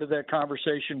started that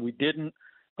conversation. We didn't.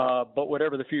 But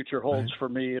whatever the future holds for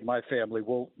me and my family,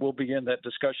 we'll begin that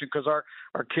discussion because our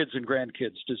kids and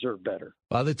grandkids deserve better.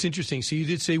 Well, that's interesting. So you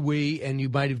did say we, and you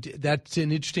might have. That's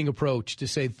an interesting approach to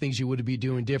say things you would be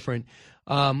doing different.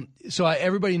 So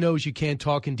everybody knows you can't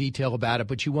talk in detail about it,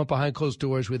 but you went behind closed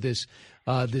doors with this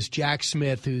Jack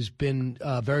Smith, who's been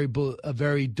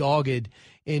very dogged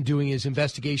in doing his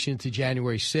investigation into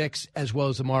January 6th, as well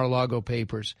as the Mar-a-Lago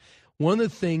papers. One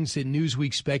of the things that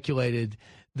Newsweek speculated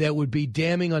that would be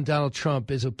damning on Donald Trump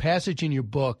is a passage in your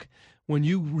book when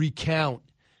you recount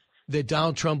that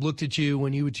Donald Trump looked at you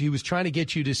when he was trying to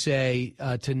get you to say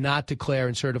to not declare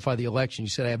and certify the election. You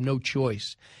said, I have no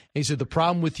choice. And he said, the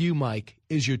problem with you, Mike,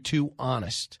 is you're too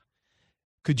honest.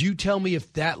 Could you tell me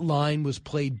if that line was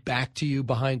played back to you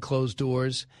behind closed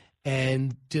doors?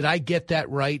 And did I get that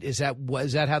right? Is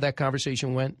that how that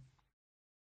conversation went?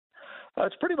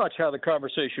 It's pretty much how the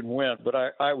conversation went, but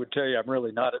I would tell you I'm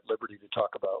really not at liberty to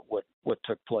talk about what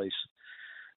took place,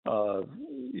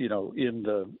 in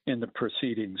the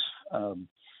proceedings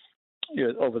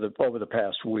over the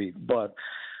past week. But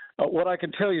what I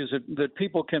can tell you is that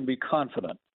people can be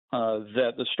confident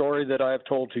that the story that I have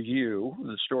told to you,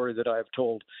 the story that I have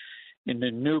told in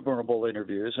innumerable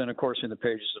interviews, and of course in the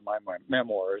pages of my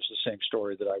memoir, is the same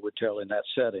story that I would tell in that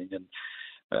setting. And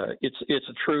it's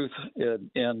a truth,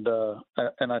 and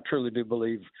I truly do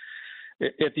believe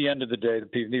at the end of the day,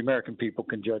 the American people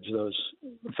can judge those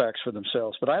facts for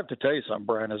themselves. But I have to tell you something,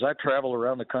 Brian. As I travel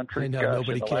around the country,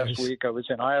 last week I was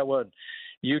in Iowa, and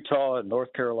Utah, and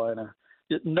North Carolina.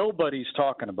 Nobody's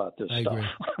talking about this stuff. Agree.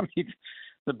 I mean,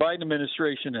 the Biden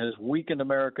administration has weakened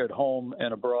America at home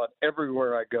and abroad.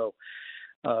 Everywhere I go,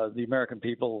 the American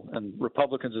people and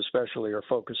Republicans especially are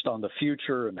focused on the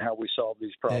future and how we solve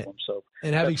these problems.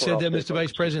 And having said that, Mr.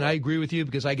 Vice President, I agree with you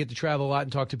because I get to travel a lot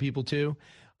and talk to people too.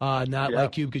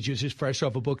 Like you because you're just fresh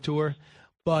off a book tour.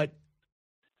 But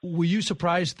were you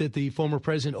surprised that the former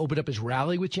president opened up his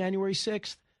rally with January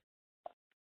 6th?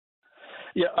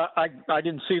 Yeah, I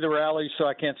didn't see the rally, so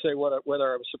I can't say whether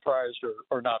I was surprised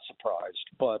or not surprised.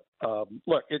 But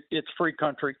look, it's free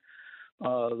country.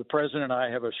 The president and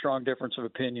I have a strong difference of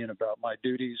opinion about my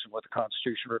duties and what the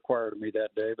Constitution required of me that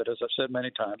day. But as I've said many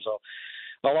times,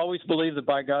 I'll always believe that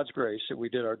by God's grace that we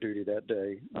did our duty that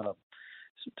day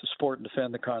to support and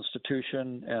defend the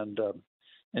Constitution and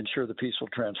ensure the peaceful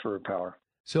transfer of power.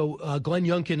 So Glenn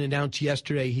Youngkin announced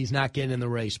yesterday he's not getting in the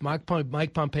race. Mike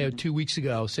Pompeo 2 weeks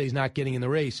ago said he's not getting in the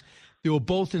race. They were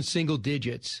both in single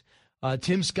digits.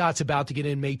 Tim Scott's about to get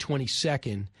in May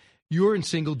 22nd. You're in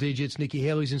single digits. Nikki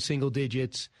Haley's in single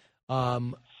digits.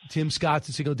 Tim Scott's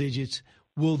in single digits.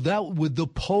 would the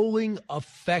polling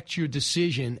affect your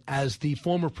decision as the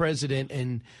former president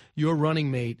and your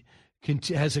running mate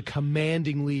has a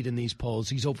commanding lead in these polls?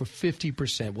 He's over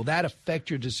 50%. Will that affect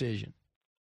your decision?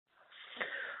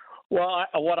 Well,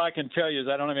 what I can tell you is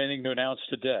I don't have anything to announce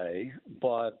today,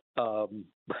 but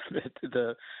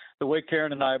the way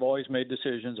Karen and I have always made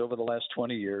decisions over the last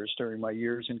 20 years, during my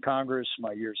years in Congress,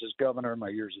 my years as governor, my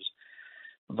years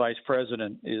as vice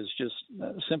president, is just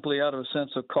simply out of a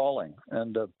sense of calling.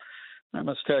 And I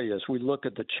must tell you, as we look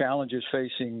at the challenges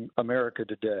facing America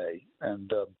today and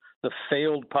the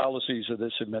failed policies of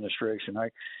this administration,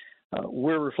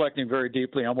 we're reflecting very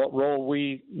deeply on what role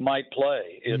we might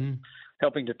play in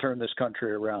helping to turn this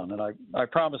country around. And I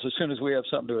promise as soon as we have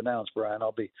something to announce, Brian,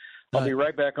 I'll be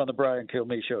right back on the Brian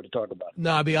Kilmeade Show to talk about it.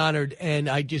 No, I'd be honored. And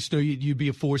I just know you'd be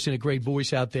a force and a great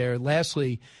voice out there.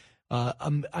 Lastly,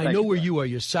 I know where you are.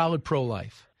 You're solid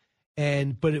pro-life.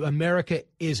 But America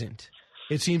isn't.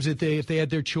 It seems that if they had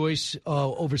their choice,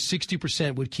 over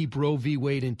 60% would keep Roe v.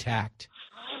 Wade intact.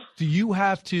 Do you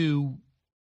have to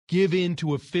give in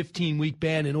to a 15-week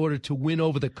ban in order to win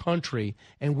over the country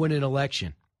and win an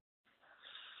election?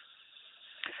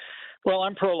 Well,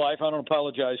 I'm pro-life. I don't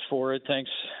apologize for it.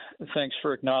 Thanks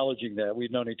for acknowledging that.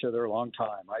 We've known each other a long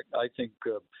time. I think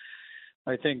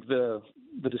the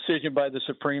decision by the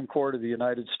Supreme Court of the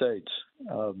United States,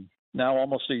 now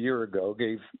almost a year ago,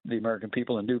 gave the American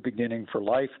people a new beginning for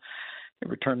life. It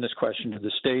returned this question to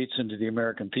the states and to the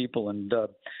American people. And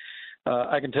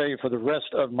I can tell you, for the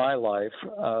rest of my life,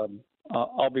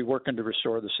 I'll be working to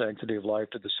restore the sanctity of life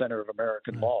to the center of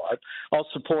American law. I'll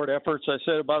support efforts. I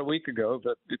said about a week ago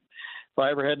that if I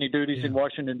ever had any duties in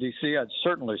Washington, D.C., I'd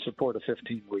certainly support a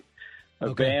 15-week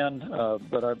ban.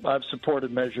 But I've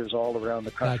supported measures all around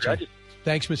the country. Gotcha.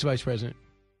 Thanks, Mr. Vice President.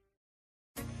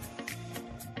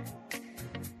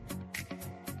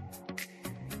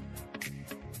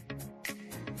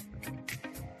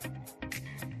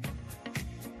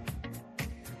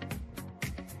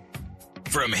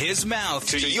 From his mouth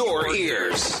to your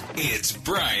ears, it's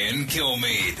Brian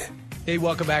Kilmeade. Hey,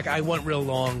 welcome back. I went real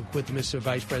long with Mr.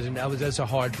 Vice President. That's a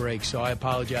hard break, so I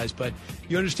apologize. But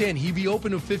you understand, he'd be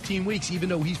open to 15 weeks, even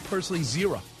though he's personally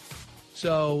zero.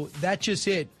 So that's just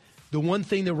it. The one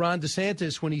thing that Ron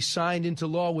DeSantis, when he signed into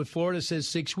law with Florida, says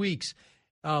 6 weeks.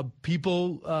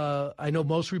 People, I know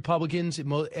most Republicans,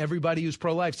 everybody who's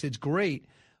pro-life says it's great.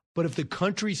 But if the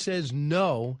country says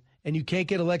no and you can't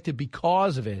get elected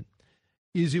because of it,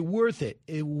 is it worth it?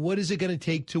 What is it going to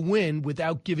take to win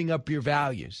without giving up your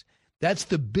values? That's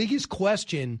the biggest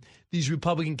question these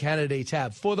Republican candidates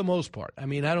have, for the most part. I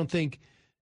mean, I don't think,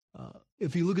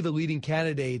 if you look at the leading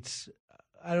candidates,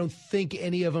 I don't think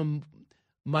any of them,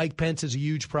 Mike Pence has a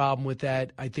huge problem with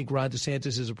that. I think Ron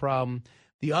DeSantis is a problem.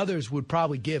 The others would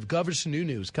probably give. Governor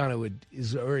Sununu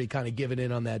is already kind of giving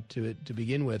in on that to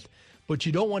begin with. But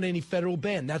you don't want any federal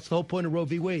ban. That's the whole point of Roe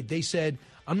v. Wade. They said,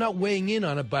 I'm not weighing in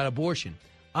on about abortion.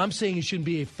 I'm saying it shouldn't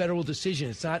be a federal decision.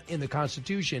 It's not in the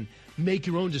Constitution. Make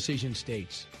your own decision,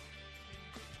 states.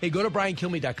 Hey, go to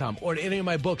BrianKilmeade.com or to any of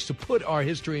my books to put our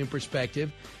history in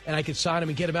perspective, and I can sign them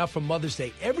and get them out for Mother's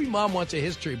Day. Every mom wants a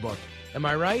history book. Am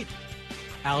I right?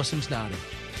 Allison's nodding.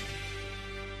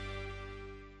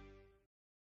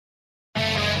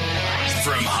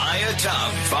 From high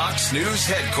atop Fox News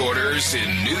headquarters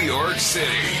in New York City,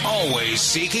 always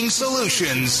seeking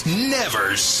solutions,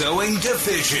 never sowing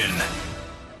division.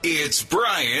 It's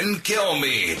Brian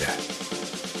Kilmeade.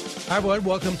 Hi, everyone.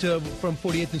 Welcome to From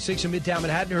 48th and 6th in Midtown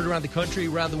Manhattan. Heard around the country,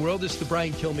 around the world. This is the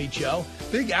Brian Kilmeade Show.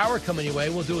 Big hour coming your way.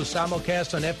 We'll do a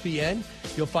simulcast on FBN.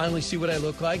 You'll finally see what I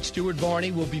look like. Stuart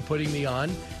Varney will be putting me on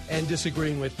and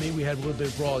disagreeing with me. We had a little bit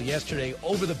of brawl yesterday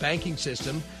over the banking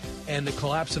system and the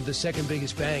collapse of the second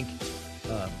biggest bank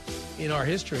in our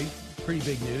history. Pretty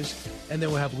big news. And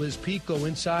then we'll have Liz Peek go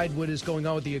inside what is going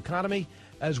on with the economy,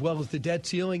 as well as the debt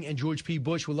ceiling, and George P.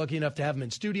 Bush. We're lucky enough to have him in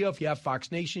studio. If you have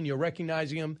Fox Nation, you're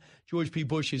recognizing him. George P.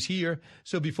 Bush is here.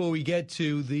 So before we get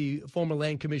to the former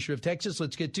land commissioner of Texas,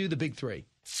 let's get to the big three.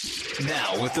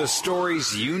 Now, with the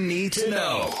stories you need to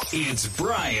know, it's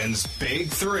Brian's Big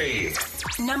Three.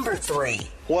 Number 3.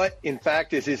 What, in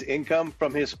fact, is his income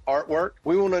from his artwork?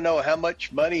 We want to know how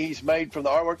much money he's made from the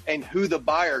artwork and who the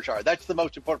buyers are. That's the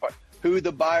most important part. Who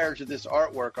the buyers of this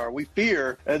artwork are. We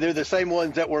fear they're the same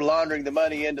ones that were laundering the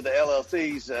money into the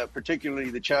LLCs,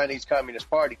 particularly the Chinese Communist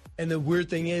Party. And the weird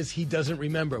thing is he doesn't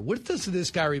remember. What does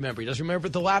this guy remember? He doesn't remember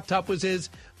if the laptop was his,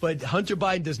 but Hunter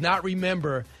Biden does not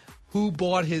remember who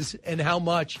bought his and how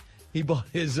much he bought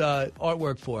his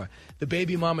artwork for. The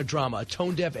baby mama drama. A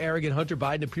tone-deaf, arrogant Hunter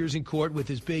Biden appears in court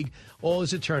with all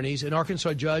his attorneys. An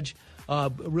Arkansas judge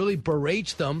really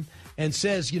berates them and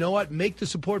says, you know what, make the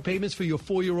support payments for your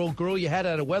 4-year-old girl you had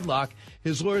out of wedlock.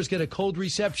 His lawyers get a cold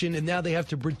reception, and now they have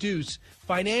to produce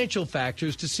financial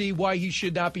factors to see why he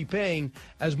should not be paying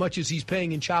as much as he's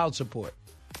paying in child support.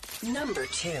 Number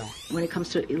 2. When it comes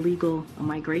to illegal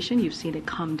migration, you've seen it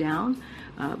come down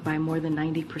by more than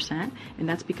 90%, and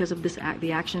that's because of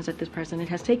the actions that this president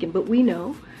has taken. But we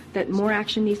know that more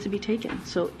action needs to be taken,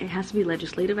 so it has to be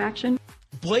legislative action.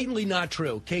 Blatantly not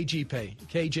true.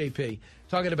 KJP.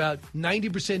 Talking about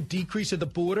 90% decrease at the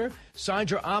border.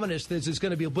 Signs are ominous. There's going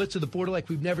to be a blitz at the border like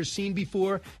we've never seen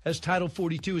before as Title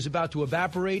 42 is about to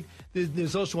evaporate.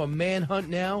 There's also a manhunt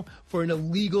now for an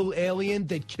illegal alien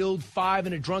that killed 5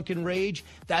 in a drunken rage.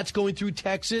 That's going through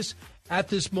Texas at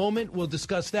this moment. We'll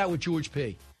discuss that with George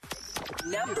P.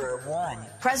 Number 1.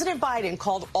 President Biden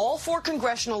called all 4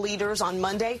 congressional leaders on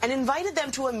Monday and invited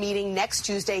them to a meeting next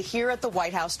Tuesday here at the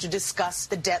White House to discuss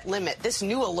the debt limit. This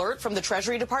new alert from the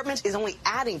Treasury Department is only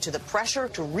adding to the pressure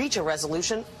to reach a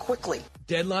resolution quickly.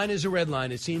 Deadline is a red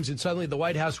line, it seems, and suddenly the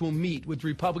White House will meet with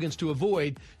Republicans to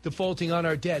avoid defaulting on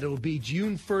our debt. It'll be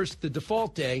June 1st, the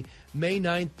default day, May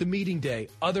 9th, the meeting day.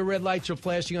 Other red lights are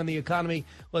flashing on the economy.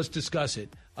 Let's discuss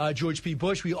it. George P.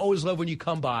 Bush, we always love when you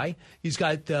come by. You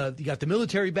got the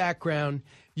military background.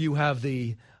 You have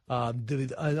the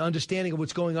understanding of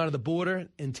what's going on at the border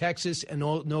in Texas and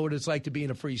know what it's like to be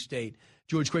in a free state.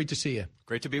 George, great to see you.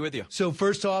 Great to be with you. So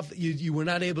first off, you were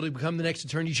not able to become the next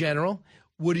Attorney General.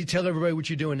 What do you tell everybody what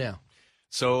you're doing now?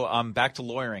 So I'm back to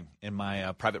lawyering in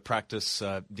my private practice,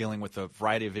 dealing with a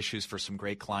variety of issues for some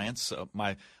great clients.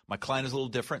 My client is a little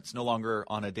different. It's no longer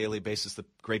on a daily basis the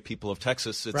great people of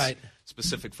Texas. It's right.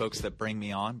 Specific folks that bring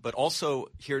me on. But also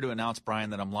here to announce, Brian,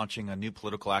 that I'm launching a new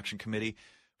political action committee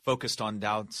focused on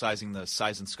downsizing the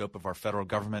size and scope of our federal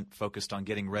government, focused on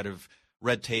getting rid of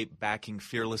red tape, backing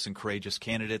fearless and courageous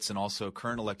candidates, and also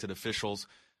current elected officials,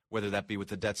 whether that be with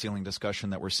the debt ceiling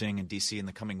discussion that we're seeing in D.C. in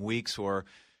the coming weeks or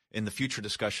in the future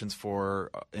discussions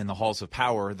in the halls of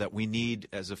power, that we need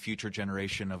as a future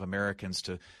generation of Americans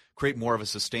to create more of a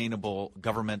sustainable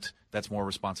government that's more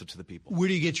responsive to the people. Where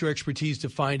do you get your expertise to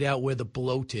find out where the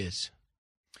bloat is?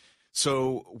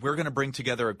 So we're going to bring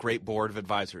together a great board of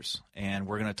advisors, and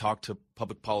we're going to talk to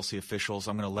public policy officials.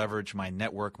 I'm going to leverage my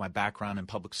network, my background in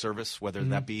public service, whether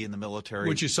that be in the military.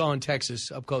 Which you saw in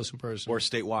Texas, up close and personal. Or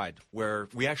statewide, where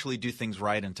we actually do things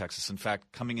right in Texas. In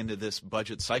fact, coming into this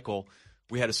budget cycle,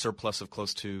 we had a surplus of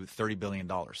close to $30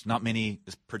 billion. Not many,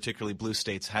 particularly blue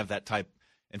states, have that type.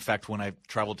 In fact, when I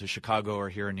traveled to Chicago or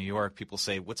here in New York, people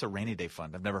say, what's a rainy day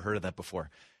fund? I've never heard of that before.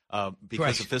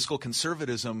 Because of fiscal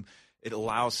conservatism, it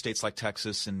allows states like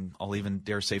Texas, and I'll even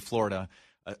dare say Florida,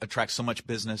 attract so much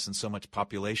business and so much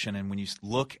population. And when you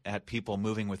look at people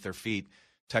moving with their feet,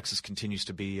 Texas continues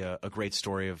to be a great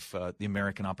story of the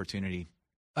American opportunity.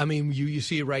 I mean, you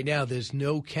see it right now. There's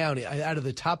no county. Out of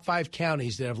the top 5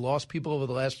 counties that have lost people over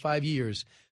the last 5 years,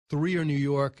 3 are New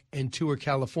York and 2 are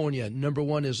California. Number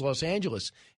 1 is Los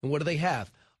Angeles. And what do they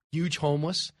have? Huge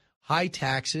homeless, high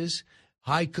taxes,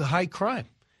 high crime.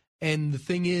 And the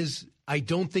thing is, I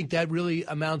don't think that really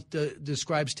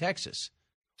describes Texas.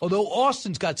 Although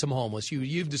Austin's got some homeless,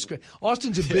 you've described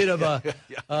Austin's a bit of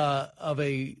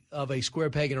a square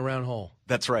peg in a round hole.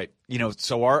 That's right.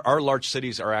 So our large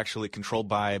cities are actually controlled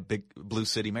by big blue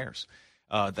city mayors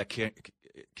that can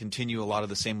continue a lot of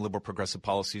the same liberal progressive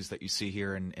policies that you see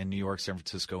here in New York, San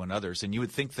Francisco, and others. And you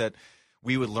would think that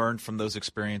we would learn from those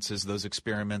experiences, those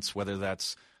experiments, whether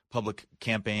that's public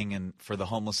camping and for the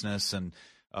homelessness and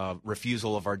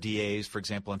refusal of our DAs, for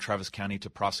example, in Travis County to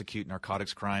prosecute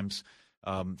narcotics crimes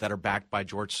that are backed by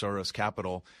George Soros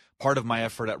Capital. Part of my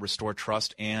effort at Restore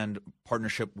Trust and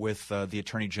partnership with the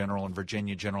Attorney General in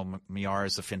Virginia, General Miar,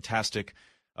 is a fantastic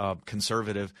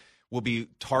conservative. We'll be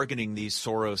targeting these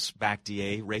Soros-backed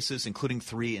DA races, including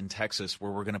 3 in Texas,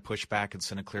 where we're going to push back and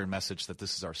send a clear message that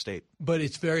this is our state. But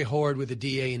it's very hard with the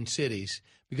DA in cities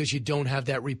because you don't have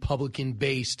that Republican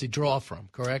base to draw from,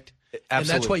 correct? Absolutely. And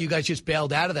that's why you guys just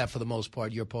bailed out of that for the most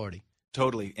part, your party.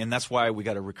 Totally. And that's why we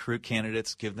got to recruit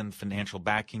candidates, give them financial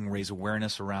backing, raise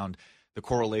awareness around the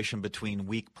correlation between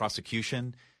weak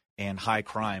prosecution and high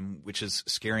crime, which is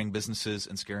scaring businesses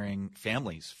and scaring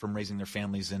families from raising their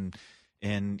families in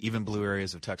even blue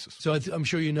areas of Texas. So I'm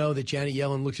sure you know that Janet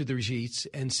Yellen looked at the receipts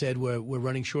and said we're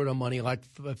running short on money a lot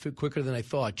quicker than I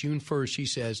thought. June 1st, she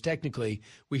says, technically,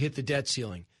 we hit the debt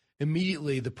ceiling.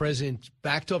 Immediately, the president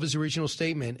backed off his original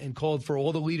statement and called for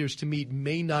all the leaders to meet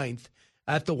May 9th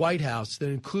at the White House that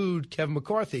include Kevin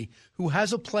McCarthy, who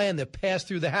has a plan that passed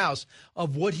through the House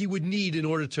of what he would need in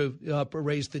order to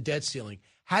raise the debt ceiling.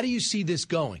 How do you see this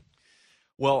going?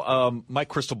 Well, my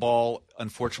crystal ball,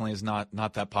 unfortunately, is not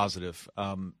that positive.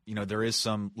 There is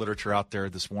some literature out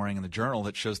there this morning in the Journal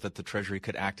that shows that the Treasury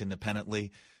could act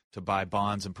independently to buy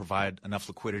bonds and provide enough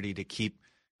liquidity to keep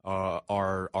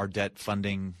our debt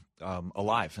funding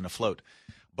alive and afloat.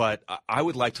 But I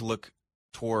would like to look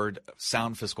toward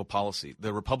sound fiscal policy.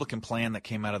 The Republican plan that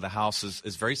came out of the House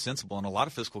is very sensible, and a lot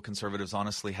of fiscal conservatives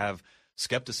honestly have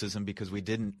skepticism because we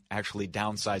didn't actually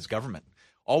downsize government.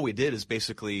 All we did is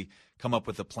basically come up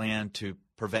with a plan to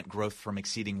prevent growth from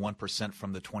exceeding 1%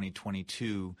 from the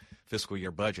 2022 fiscal year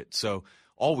budget. So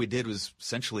all we did was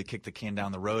essentially kick the can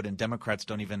down the road, and Democrats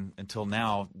don't even, until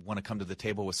now, want to come to the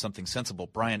table with something sensible.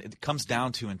 Brian, it comes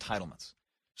down to entitlements.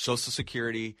 Social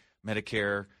Security,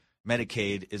 Medicare,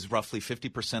 Medicaid is roughly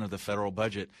 50% of the federal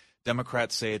budget.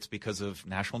 Democrats say it's because of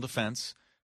national defense,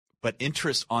 but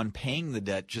interest on paying the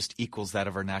debt just equals that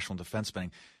of our national defense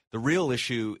spending. The real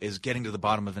issue is getting to the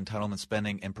bottom of entitlement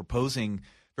spending and proposing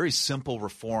very simple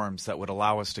reforms that would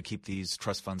allow us to keep these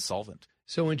trust funds solvent.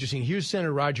 So interesting. Here's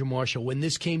Senator Roger Marshall. When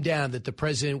this came down that the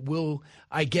president will,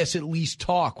 I guess, at least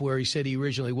talk where he said he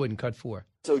originally wouldn't cut for.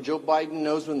 So Joe Biden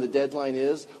knows when the deadline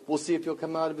is. We'll see if he'll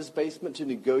come out of his basement to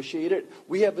negotiate it.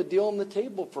 We have a deal on the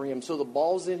table for him. So the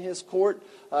ball's in his court.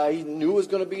 He knew it was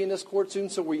going to be in his court soon,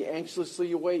 so we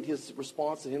anxiously await his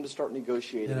response and him to start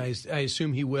negotiating. And I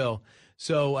assume he will.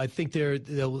 So I think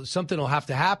something will have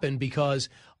to happen because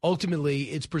ultimately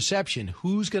it's perception.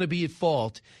 Who's going to be at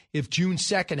fault if June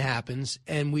 2nd happens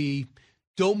and we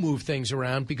don't move things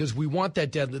around because we want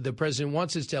that deadline, the president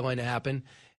wants his deadline to happen,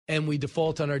 and we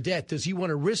default on our debt? Does he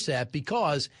want to risk that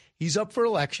because he's up for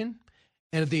election?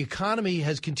 And if the economy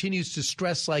continues to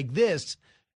stress like this,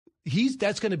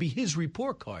 that's going to be his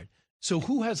report card. So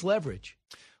who has leverage?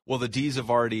 Well, the Ds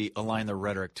have already aligned their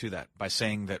rhetoric to that by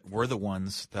saying that we're the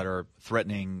ones that are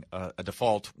threatening a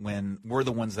default when we're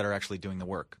the ones that are actually doing the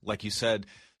work. Like you said,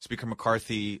 Speaker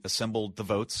McCarthy assembled the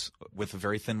votes with a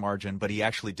very thin margin, but he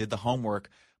actually did the homework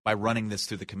by running this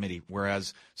through the committee,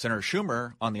 whereas Senator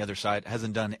Schumer, on the other side,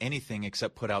 hasn't done anything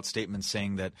except put out statements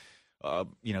saying that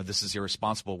this is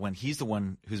irresponsible, when he's the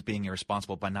one who's being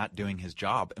irresponsible by not doing his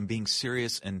job and being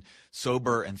serious and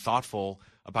sober and thoughtful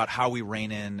about how we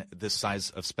rein in this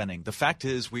size of spending. The fact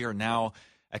is we are now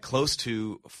at close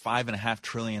to $5.5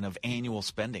 trillion of annual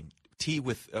spending, trillion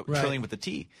with a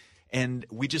T, and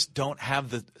we just don't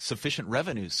have the sufficient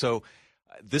revenues. So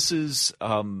this is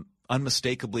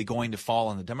unmistakably going to fall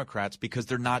on the Democrats because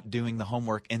they're not doing the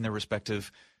homework in their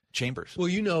respective chambers.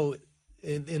 Well,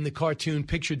 in the cartoon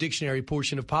picture dictionary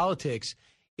portion of politics,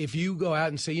 if you go out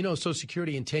and say, Social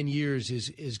Security in 10 years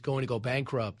is going to go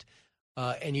bankrupt,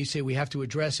 and you say we have to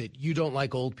address it, you don't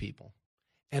like old people.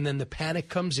 And then the panic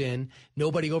comes in,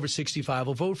 nobody over 65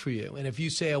 will vote for you. And if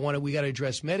you say we got to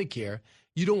address Medicare,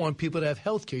 you don't want people to have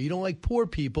health care. You don't like poor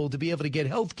people to be able to get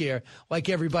health care like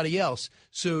everybody else.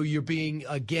 So you're being,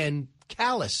 again,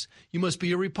 callous. You must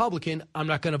be a Republican. I'm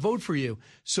not going to vote for you.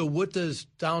 So what does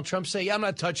Donald Trump say? I'm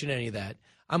not touching any of that.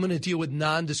 I'm going to deal with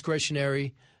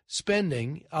non-discretionary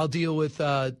spending. I'll deal with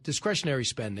discretionary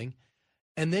spending.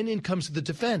 And then in comes the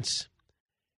defense.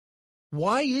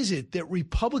 Why is it that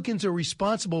Republicans are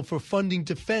responsible for funding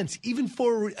defense, even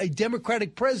for a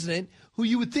Democratic president who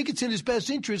you would think it's in his best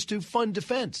interest to fund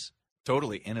defense?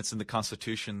 Totally. And it's in the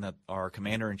Constitution that our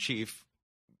commander-in-chief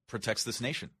protects this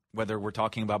nation, whether we're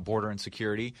talking about border and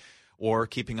security or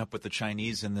keeping up with the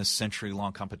Chinese in this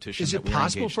century-long competition. Is it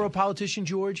possible for a politician,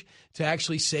 George, to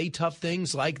actually say tough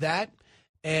things like that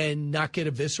and not get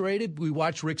eviscerated? We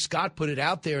watched Rick Scott put it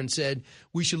out there and said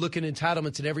we should look at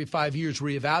entitlements and every 5 years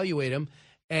reevaluate them.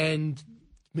 And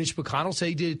Mitch McConnell said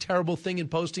he did a terrible thing in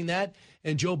posting that,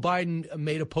 and Joe Biden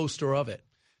made a poster of it.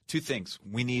 Two things.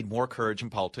 We need more courage in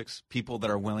politics, people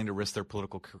that are willing to risk their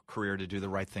political career to do the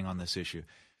right thing on this issue.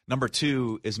 Number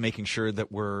two is making sure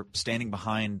that we're standing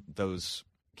behind those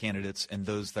candidates and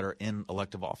those that are in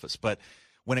elective office. But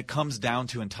when it comes down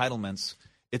to entitlements,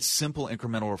 it's simple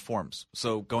incremental reforms.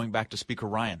 So going back to Speaker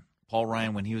Ryan, Paul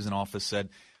Ryan, when he was in office, said,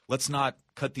 let's not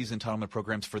cut these entitlement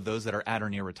programs for those that are at or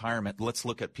near retirement. Let's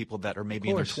look at people that are maybe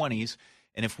in their 20s.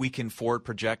 And if we can forward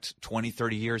project 20,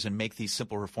 30 years and make these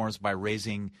simple reforms by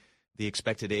raising the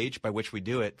expected age by which we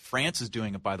do it. France is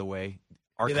doing it, by the way.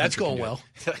 That's going well.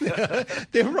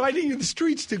 They're riding in the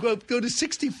streets to go to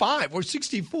 65 or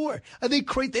 64. Are they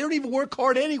crazy? They don't even work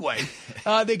hard anyway.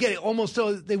 They get almost.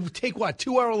 They take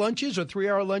 2-hour lunches or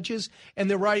 3-hour lunches, and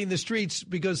they're riding the streets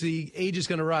because the age is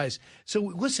going to rise. So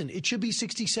listen, it should be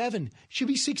 67. It should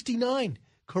be 69.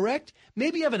 Correct?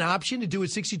 Maybe you have an option to do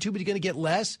it 62, but you're going to get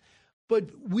less. But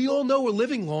we all know we're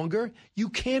living longer. You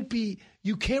can't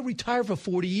retire for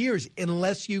 40 years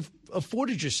unless you've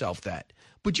afforded yourself that.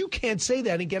 But you can't say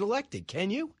that and get elected,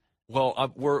 can you?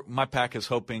 Well, my PAC is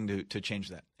hoping to change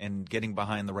that and getting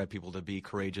behind the right people to be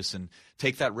courageous and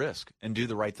take that risk and do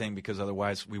the right thing, because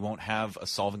otherwise we won't have a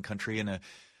solvent country and a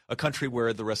country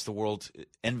where the rest of the world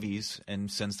envies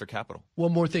and sends their capital.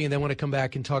 One more thing, and then I want to come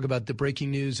back and talk about the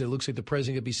breaking news. It looks like the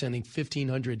president will be sending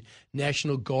 1,500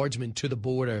 National Guardsmen to the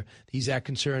border. He's that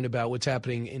concerned about what's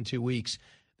happening in 2 weeks.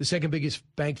 The second biggest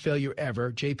bank failure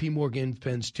ever. J.P. Morgan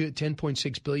spends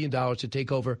 $10.6 billion to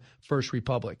take over First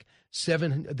Republic.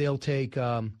 They'll take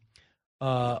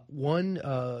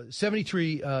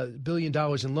 $73 billion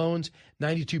in loans,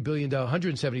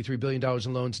 $173 billion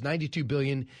in loans, $92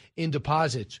 billion in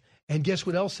deposits. And guess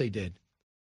what else they did?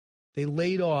 They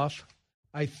laid off,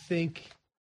 I think,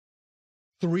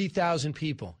 3,000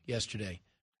 people yesterday.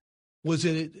 Was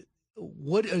it?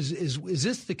 What is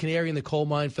this the canary in the coal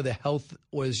mine for the health,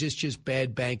 or is this just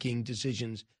bad banking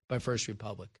decisions by First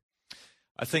Republic?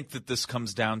 I think that this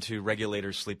comes down to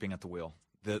regulators sleeping at the wheel.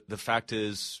 The fact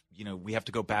is, we have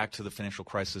to go back to the financial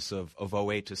crisis of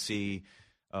 2008 to see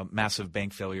massive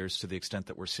bank failures to the extent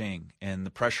that we're seeing. And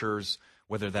the pressures,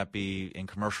 whether that be in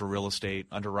commercial real estate,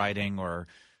 underwriting, or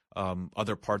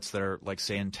other parts that are, like,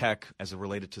 say, in tech as it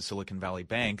related to Silicon Valley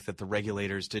Bank, that the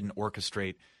regulators didn't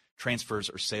orchestrate transfers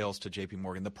or sales to J.P.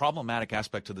 Morgan. The problematic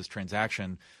aspect of this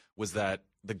transaction was that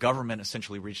the government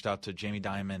essentially reached out to Jamie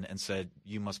Dimon and said,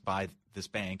 you must buy this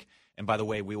bank. And by the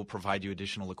way, we will provide you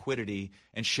additional liquidity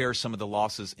and share some of the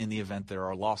losses in the event there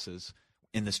are losses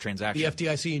in this transaction. The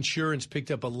FDIC insurance picked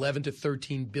up $11 to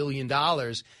 $13 billion.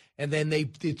 And then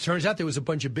it turns out there was a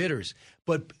bunch of bidders.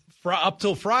 But up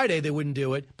till Friday, they wouldn't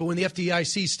do it. But when the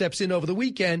FDIC steps in over the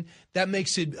weekend, that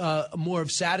makes it more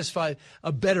of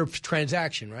a better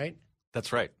transaction, right?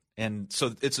 That's right. And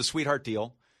so it's a sweetheart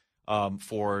deal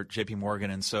for J.P. Morgan.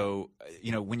 And so,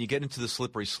 when you get into the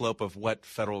slippery slope of what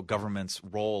federal government's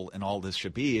role in all this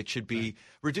should be, it should be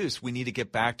reduced. We need to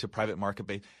get back to private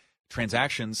market-based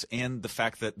transactions, and the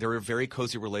fact that there are very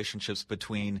cozy relationships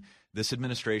between this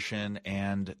administration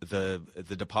and the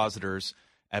depositors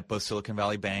at both Silicon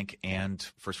Valley Bank and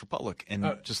First Republic.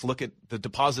 And just look at the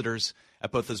depositors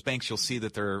at both those banks. You'll see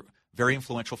that they're very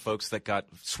influential folks that got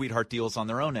sweetheart deals on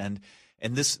their own end.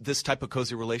 And this type of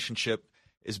cozy relationship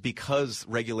is because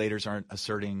regulators aren't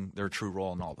asserting their true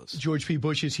role in all this. George P.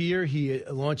 Bush is here. He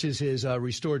launches his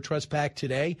Restored Trust PAC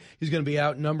today. He's going to be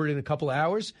outnumbered in a couple of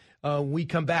hours. We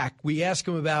come back. We ask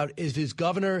him about, is his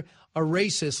governor a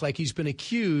racist like he's been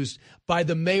accused by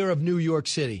the mayor of New York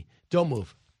City? Don't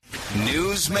move.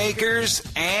 Newsmakers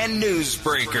and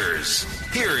newsbreakers.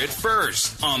 Hear it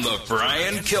first on the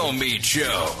Brian Kilmeade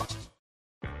Show.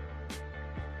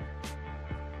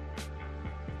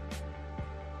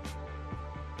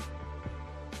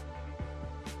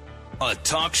 A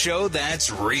talk show that's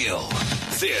real.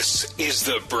 This is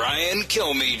the Brian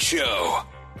Kilmeade Show.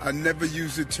 I never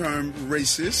used the term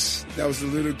racist. That was a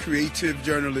little creative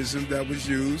journalism that was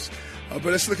used. But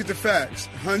let's look at the facts.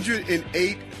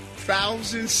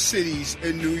 108,000 cities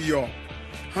in New York.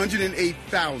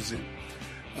 108,000.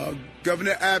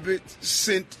 Governor Abbott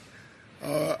sent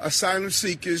asylum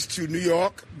seekers to New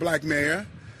York, black mayor,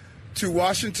 to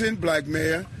Washington, black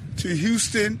mayor, to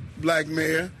Houston, black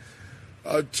mayor,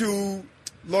 to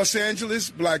Los Angeles,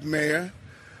 black mayor,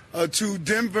 to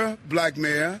Denver, black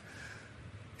mayor.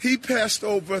 He passed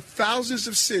over thousands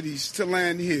of cities to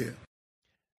land here.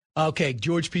 Okay,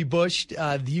 George P. Bush,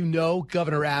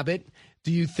 Governor Abbott.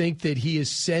 Do you think that he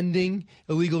is sending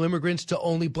illegal immigrants to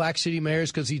only black city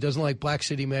mayors because he doesn't like black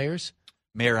city mayors?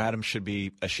 Mayor Adams should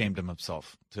be ashamed of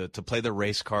himself to play the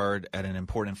race card at an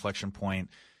important inflection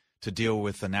point. To deal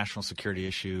with a national security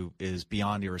issue is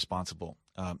beyond irresponsible.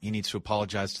 He needs to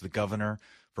apologize to the governor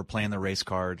for playing the race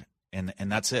card, and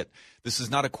that's it. This is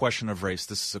not a question of race.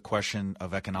 This is a question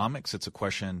of economics. It's a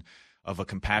question of a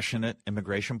compassionate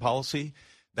immigration policy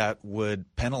that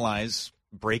would penalize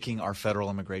breaking our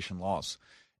federal immigration laws.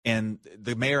 And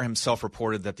the mayor himself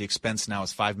reported that the expense now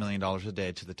is $5 million a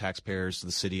day to the taxpayers of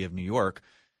the city of New York.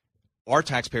 Our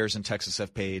taxpayers in Texas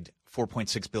have paid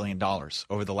 $4.6 billion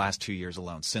over the last 2 years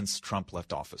alone since Trump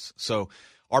left office. So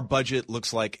our budget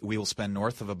looks like we will spend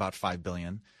north of about $5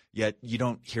 billion, yet you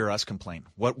don't hear us complain.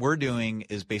 What we're doing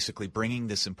is basically bringing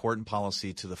this important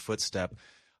policy to the footstep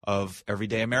of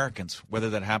everyday Americans, whether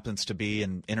that happens to be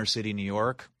in inner city New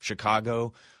York,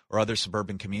 Chicago, or other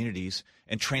suburban communities,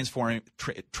 and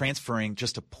transferring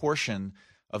just a portion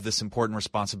of this important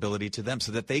responsibility to them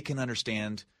so that they can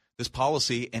understand this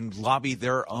policy and lobby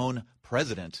their own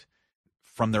president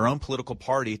from their own political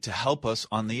party to help us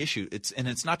on the issue.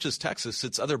 It's not just Texas,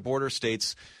 it's other border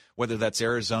states, whether that's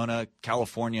Arizona,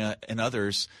 California, and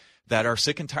others, that are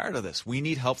sick and tired of this. We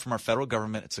need help from our federal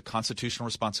government. It's a constitutional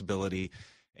responsibility,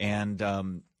 and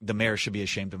the mayor should be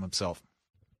ashamed of himself.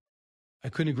 I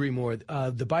couldn't agree more.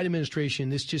 The Biden administration,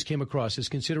 this just came across, is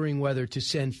considering whether to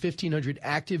send 1,500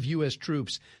 active U.S.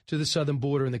 troops to the southern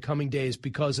border in the coming days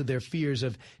because of their fears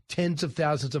of tens of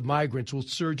thousands of migrants will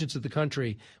surge into the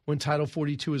country when Title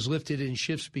 42 is lifted and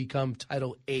shifts become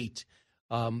Title 8.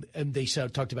 And they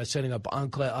talked about setting up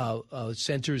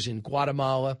centers in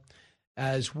Guatemala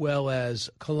as well as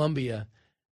Colombia.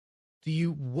 Do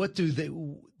you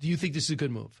think this is a good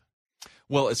move?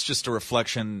 Well, it's just a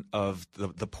reflection of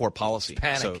the poor policy.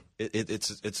 Panic. So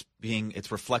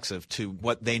it's reflexive to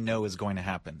what they know is going to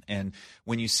happen. And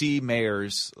when you see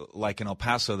mayors like in El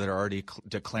Paso that are already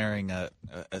declaring a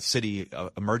city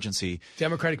emergency,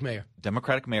 Democratic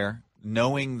mayor,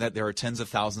 knowing that there are tens of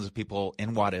thousands of people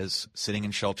in Juarez sitting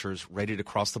in shelters ready to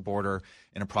cross the border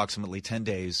in approximately 10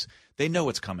 days, they know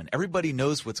what's coming. Everybody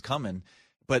knows what's coming.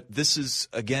 But this is,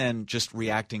 again, just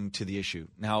reacting to the issue.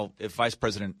 Now, if Vice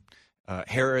President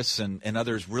Harris and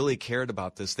others really cared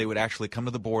about this, they would actually come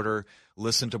to the border,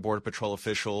 listen to Border Patrol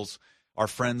officials, our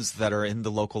friends that are in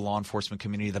the local law enforcement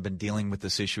community that have been dealing with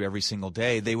this issue every single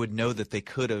day. They would know that they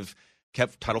could have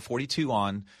kept Title 42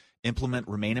 on, implement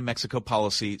Remain in Mexico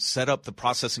policy, set up the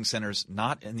processing centers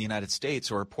not in the United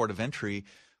States or a port of entry,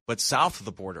 but south of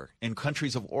the border in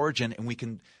countries of origin, and we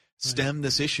can stem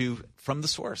this issue from the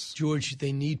source. George,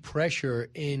 they need pressure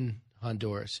in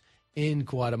Honduras, in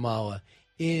Guatemala,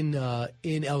 in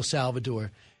El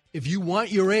Salvador. If you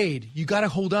want your aid, you got to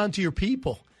hold on to your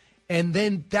people. And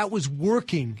then that was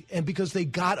working. And because they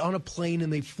got on a plane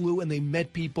and they flew and they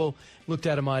met people, looked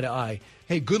at them eye to eye.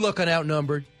 Hey, good luck on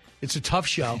Outnumbered. It's a tough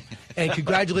show. And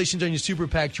congratulations on your super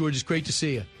PAC, George. It's great to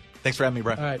see you. Thanks for having me,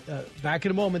 Brian. All right, back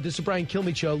in a moment. This is Brian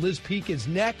Kilmeade Show. Liz Peek is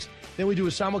next. Then we do a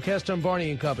simulcast on Varney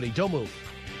and Company. Don't move.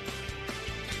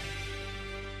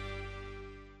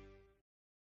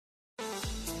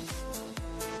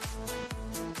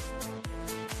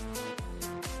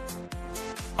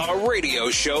 A radio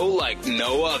show like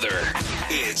no other.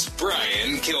 It's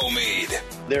Brian Kilmeade.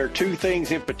 There are two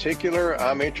things in particular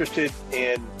I'm interested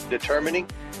in determining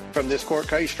from this court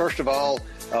case. First of all,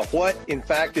 what, in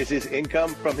fact, is his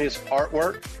income from his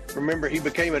artwork? Remember, he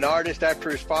became an artist after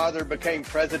his father became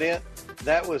president.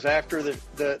 That was after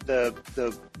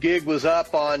the gig was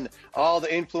up on all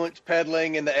the influence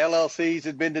peddling and the LLCs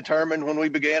had been determined when we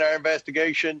began our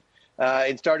investigation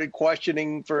and started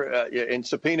questioning and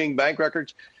subpoenaing bank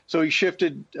records. So he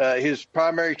shifted his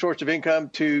primary source of income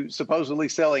to supposedly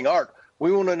selling art.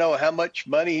 We want to know how much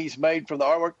money he's made from the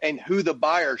artwork and who the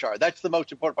buyers are. That's the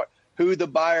most important part. Who the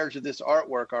buyers of this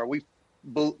artwork are.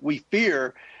 We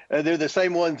fear they're the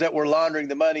same ones that were laundering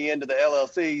the money into the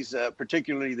LLCs,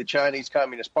 particularly the Chinese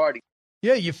Communist Party.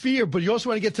 Yeah, you fear, but you also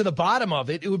want to get to the bottom of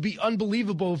it. It would be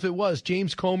unbelievable if it was.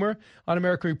 James Comer on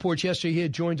American Reports yesterday, he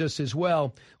had joined us as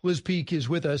well. Liz Peek is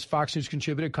with us, Fox News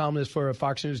contributor, columnist for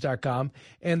FoxNews.com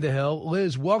and The Hill.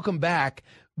 Liz, welcome back.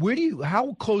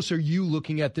 How close are you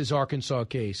looking at this Arkansas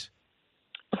case?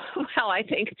 Well, I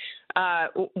think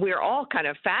we're all kind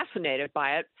of fascinated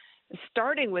by it,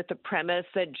 starting with the premise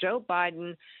that Joe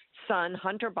Biden's son,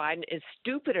 Hunter Biden, is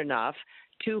stupid enough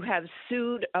to have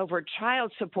sued over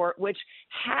child support, which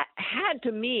had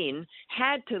to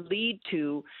lead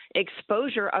to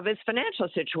exposure of his financial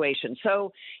situation.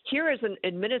 So here is an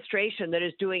administration that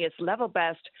is doing its level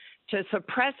best to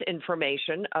suppress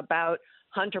information about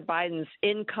Hunter Biden's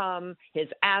income, his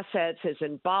assets, his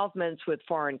involvements with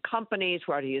foreign companies,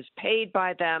 what he is paid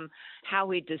by them, how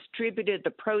he distributed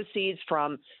the proceeds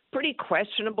from pretty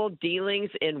questionable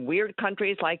dealings in weird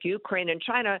countries like Ukraine and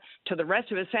China to the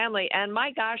rest of his family. And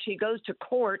my gosh, he goes to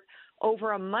court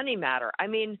over a money matter. I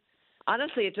mean,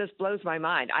 honestly, it just blows my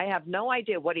mind. I have no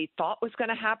idea what he thought was going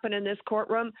to happen in this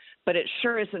courtroom, but it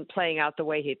sure isn't playing out the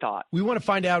way he thought. We want to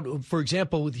find out, for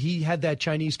example, he had that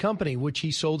Chinese company, which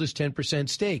he sold his 10%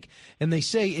 stake. And they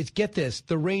say, get this,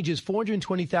 the range is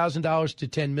 $420,000 to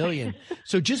 $10 million.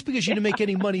 So just because you didn't make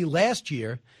any money last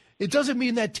year, it doesn't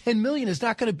mean that $10 million is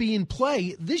not going to be in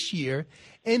play this year.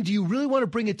 And do you really want to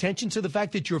bring attention to the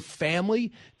fact that your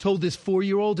family told this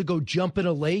 4-year-old to go jump in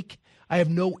a lake? I have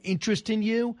no interest in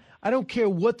you. I don't care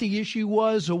what the issue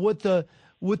was or what the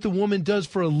woman does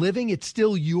for a living. It's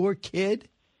still your kid.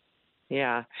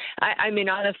 Yeah. I mean,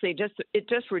 honestly, it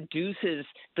just reduces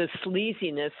the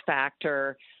sleaziness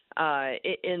factor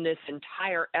in this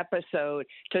entire episode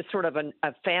to sort of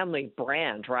a family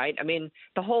brand, right? I mean,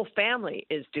 the whole family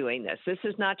is doing this. This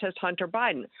is not just Hunter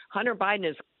Biden. Hunter Biden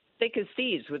is thick as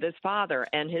thieves with his father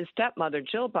and his stepmother,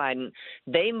 Jill Biden.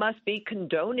 They must be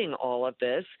condoning all of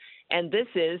this. And this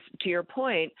is, to your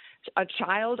point, a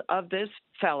child of this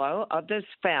fellow, of this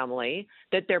family,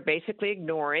 that they're basically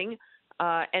ignoring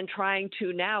and trying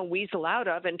to now weasel out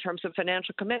of in terms of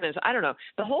financial commitments. I don't know.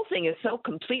 The whole thing is so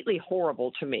completely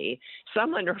horrible to me.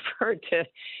 Someone referred to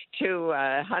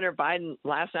Hunter Biden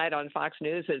last night on Fox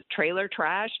News as trailer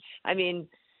trash. I mean,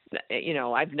 you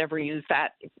know, I've never used that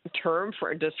term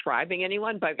for describing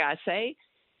anyone, but I gotta say,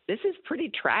 this is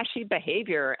pretty trashy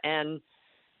behavior. And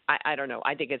I don't know.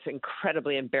 I think it's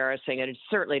incredibly embarrassing, and it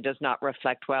certainly does not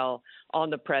reflect well on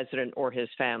the president or his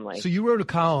family. So you wrote a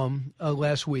column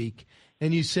last week,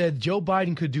 and you said Joe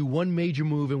Biden could do one major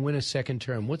move and win a second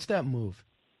term. What's that move?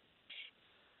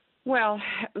 Well,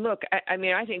 look, I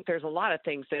mean, I think there's a lot of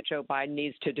things that Joe Biden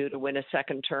needs to do to win a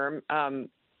second term.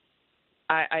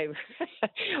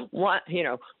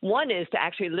 One is to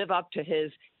actually live up to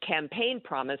his campaign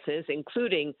promises,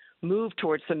 including move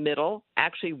towards the middle,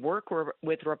 actually work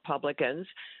with Republicans,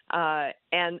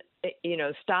 and, you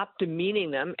know, stop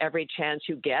demeaning them every chance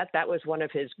you get. That was one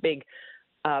of his big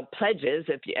pledges,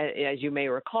 as you may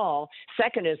recall.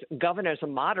 Second is govern as a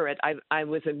moderate. I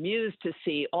was amused to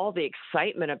see all the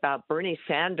excitement about Bernie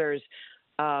Sanders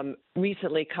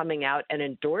recently coming out and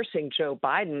endorsing Joe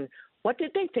Biden. What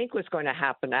did they think was going to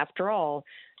happen? After all,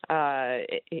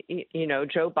 you know,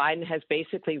 Joe Biden has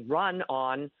basically run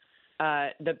on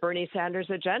the Bernie Sanders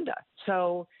agenda.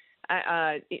 So,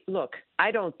 look, I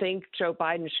don't think Joe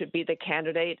Biden should be the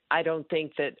candidate. I don't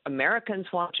think that Americans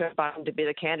want Joe Biden to be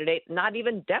the candidate. Not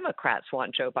even Democrats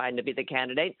want Joe Biden to be the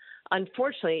candidate.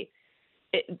 Unfortunately,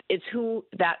 it's who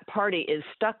that party is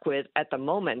stuck with at the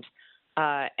moment.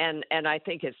 And I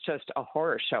think it's just a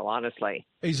horror show, honestly.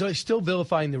 He's still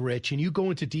vilifying the rich, and you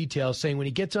go into detail saying when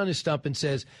he gets on his stump and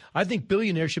says, I think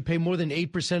billionaires should pay more than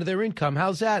 8% of their income.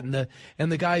 How's that?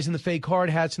 And the guys in the fake hard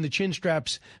hats and the chin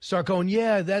straps start going,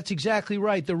 yeah, that's exactly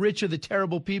right. The rich are the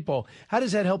terrible people. How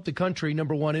does that help the country,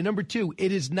 number one? And number two,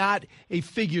 it is not a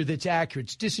figure that's accurate.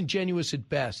 It's disingenuous at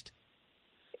best.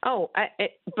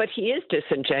 But he is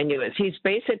disingenuous. He's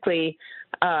basically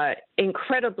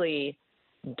incredibly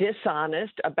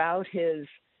dishonest about his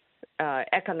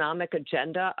economic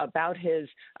agenda, about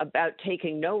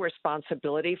taking no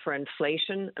responsibility for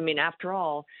inflation. I mean, after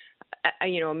all,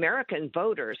 you know, American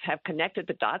voters have connected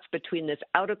the dots between this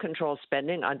out of control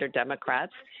spending under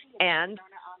Democrats and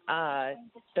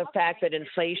the fact that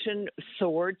inflation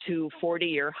soared to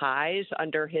 40-year highs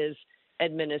under his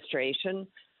administration.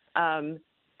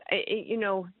 You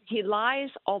know, he lies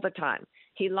all the time.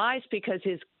 He lies because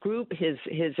his group, his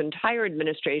entire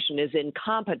administration is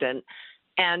incompetent,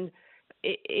 and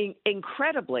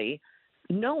incredibly,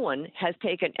 no one has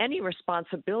taken any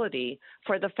responsibility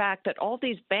for the fact that all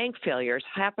these bank failures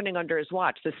happening under his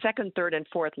watch, the second, third, and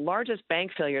fourth largest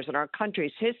bank failures in our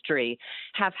country's history,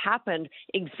 have happened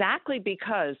exactly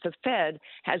because the Fed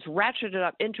has ratcheted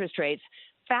up interest rates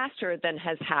faster than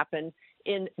has happened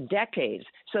in decades.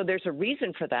 So there's a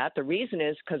reason for that. The reason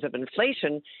is because of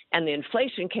inflation, and the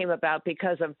inflation came about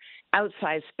because of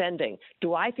outsized spending.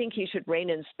 Do I think he should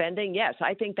rein in spending? Yes,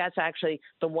 I think that's actually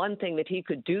the one thing that he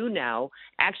could do now,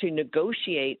 actually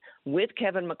negotiate with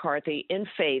Kevin McCarthy in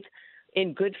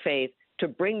good faith, to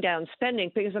bring down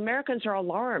spending, because Americans are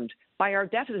alarmed by our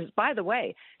deficits. By the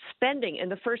way, spending in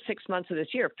the first 6 months of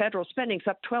this year, federal spending's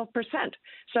up 12%.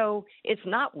 So it's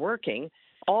not working.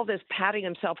 All this patting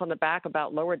himself on the back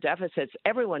about lower deficits,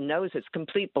 everyone knows it's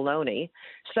complete baloney.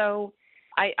 So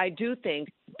I do think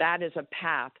that is a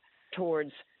path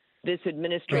towards this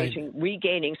administration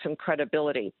regaining some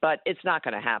credibility, but it's not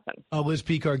going to happen. Liz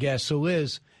Peek, our guest. So,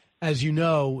 Liz, as you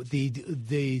know,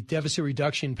 the deficit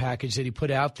reduction package that he put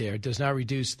out there does not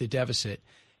reduce the deficit.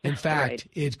 In fact,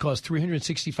 it cost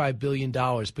 $365 billion.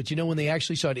 But, you know, when they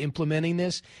actually start implementing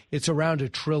this, it's around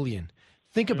 $1 trillion.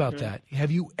 Think about that. Have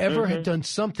you ever done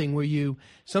something where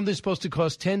something's supposed to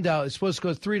cost $10, it's supposed to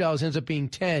cost $3, ends up being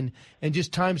 10, and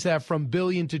just times that from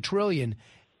billion to trillion?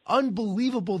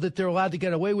 Unbelievable that they're allowed to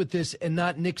get away with this and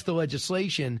not nix the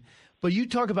legislation. But you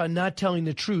talk about not telling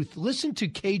the truth. Listen to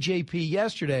KJP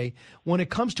yesterday when it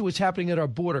comes to what's happening at our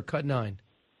border, cut 9.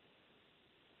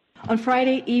 On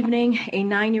Friday evening, a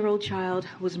 9-year-old child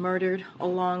was murdered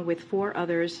along with 4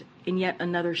 others in yet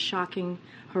another shocking,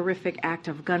 horrific act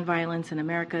of gun violence in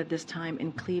America, this time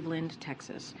in Cleveland,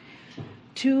 Texas.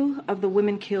 2 of the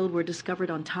women killed were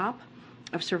discovered on top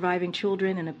of surviving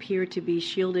children and appeared to be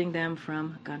shielding them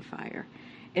from gunfire.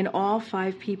 and all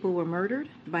 5 people were murdered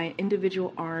by an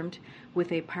individual armed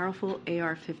with a powerful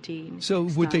AR-15. So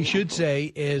what they should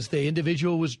say is the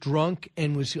individual was drunk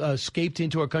and was escaped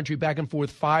into our country back and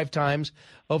forth 5 times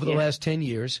over the last 10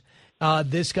 years.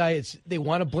 This guy, they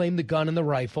want to blame the gun and the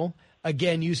rifle,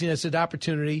 again, using this as an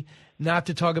opportunity not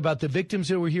to talk about the victims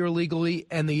that were here illegally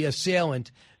and the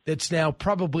assailant that's now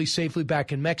probably safely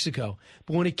back in Mexico.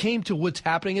 But when it came to what's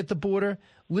happening at the border,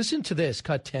 listen to this,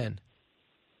 cut 10.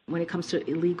 When it comes to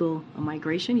illegal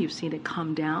migration, you've seen it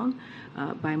come down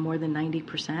by more than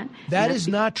 90%. That is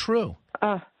not true.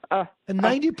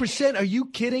 90%? Are you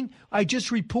kidding? I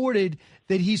just reported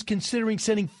that he's considering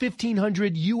sending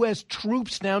 1,500 U.S.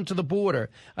 troops down to the border.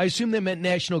 I assume they meant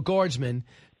National Guardsmen,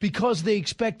 because they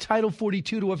expect Title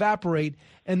 42 to evaporate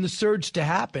and the surge to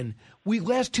happen.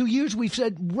 Last 2 years, we've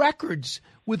set records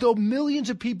with millions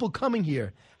of people coming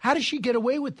here. How does she get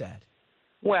away with that?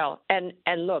 Well, and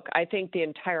look, I think the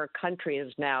entire country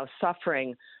is now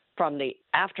suffering from the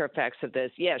after effects of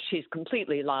this. Yes, she's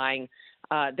completely lying.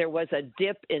 There was a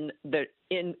dip in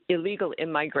illegal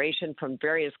immigration from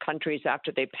various countries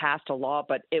after they passed a law,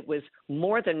 but it was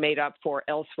more than made up for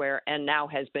elsewhere and now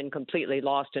has been completely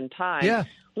lost in time. Yeah.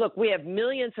 Look, we have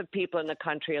millions of people in the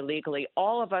country illegally.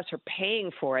 All of us are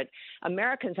paying for it.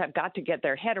 Americans have got to get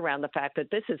their head around the fact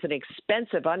that this is an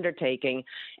expensive undertaking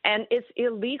and it's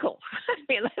illegal. I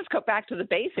mean, let's go back to the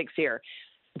basics here.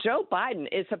 Joe Biden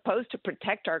is supposed to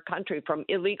protect our country from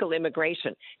illegal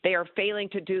immigration. They are failing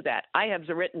to do that. I have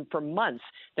written for months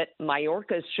that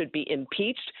Mayorkas should be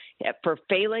impeached for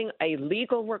failing a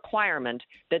legal requirement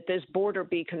that this border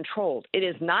be controlled. It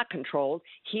is not controlled.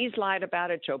 He's lied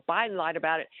about it. Joe Biden lied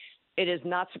about it. It is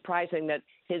not surprising that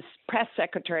his press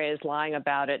secretary is lying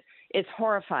about it. It's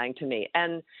horrifying to me.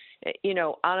 And, you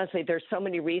know, honestly, there's so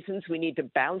many reasons we need to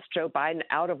bounce Joe Biden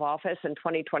out of office in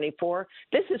 2024.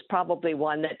 This is probably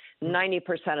one that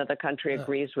 90% of the country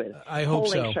agrees with. I hope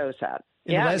so. Polling shows that.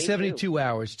 In the last 72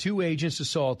 hours, 2 agents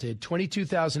assaulted,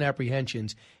 22,000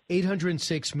 apprehensions,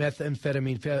 806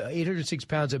 methamphetamine, 806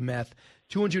 pounds of meth,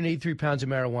 283 pounds of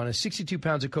marijuana, 62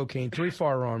 pounds of cocaine, 3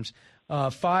 firearms,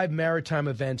 5 maritime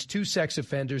events, 2 sex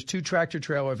offenders, 2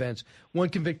 tractor-trailer events, 1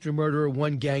 convicted murderer,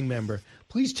 1 gang member.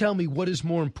 Please tell me what is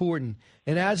more important.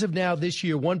 And as of now, this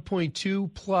year,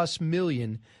 1.2+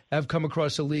 million have come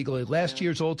across illegally. Last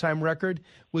year's all-time record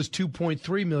was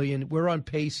 2.3 million. We're on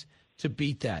pace to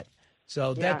beat that.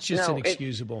 So that's just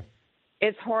inexcusable.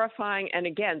 It's horrifying. And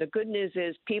again, the good news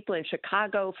is people in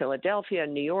Chicago, Philadelphia,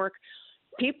 New York,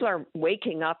 people are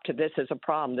waking up to this as a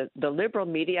problem. The liberal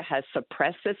media has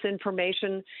suppressed this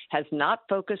information, has not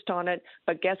focused on it.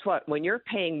 But guess what? When you're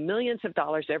paying millions of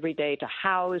dollars every day to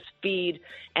house, feed,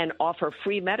 and offer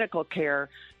free medical care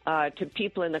to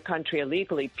people in the country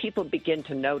illegally, people begin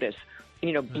to notice.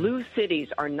 You know, blue cities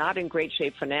are not in great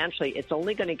shape financially. It's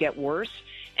only going to get worse.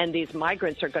 And these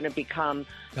migrants are going to become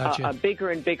a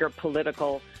bigger and bigger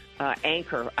political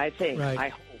anchor, I think. Right. I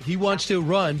hope. He wants to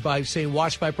run by saying,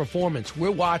 watch my performance.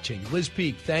 We're watching. Liz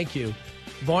Peek, thank you.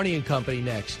 Varney and Company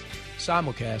next.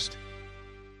 Simulcast.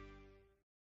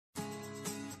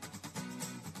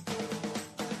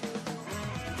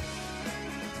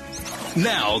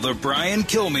 Now, the Brian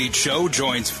Kilmeade Show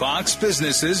joins Fox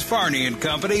Business's Varney and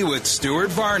Company with Stuart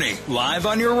Varney, live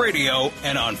on your radio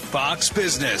and on Fox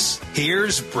Business.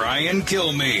 Here's Brian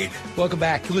Kilmeade. Welcome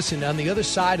back. Listen, on the other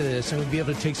side of this, I'm going to be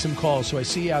able to take some calls. So I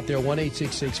see you out there,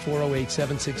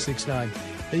 1-866-408-7669. And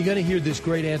you're going to hear this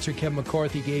great answer Kevin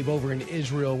McCarthy gave over in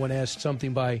Israel when asked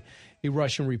something by a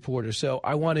Russian reporter. So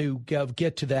I want to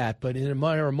get to that. But in a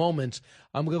matter of moments,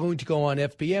 I'm going to go on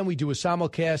FBN. We do a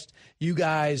simulcast. You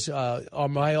guys are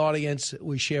my audience.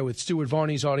 We share with Stuart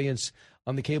Varney's audience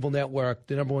on the cable network,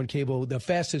 the number one cable, the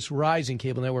fastest rising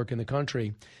cable network in the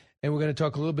country. And we're going to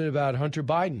talk a little bit about Hunter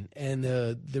Biden and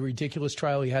the ridiculous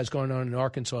trial he has going on in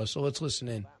Arkansas. So let's listen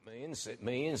in. It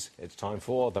means it's time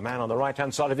for the man on the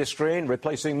right-hand side of your screen,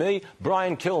 replacing me,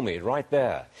 Brian Kilmeade, right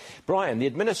there. Brian, the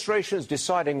administration is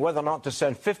deciding whether or not to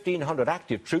send 1,500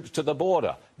 active troops to the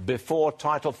border before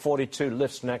Title 42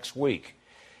 lifts next week.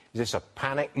 Is this a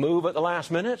panic move at the last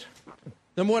minute?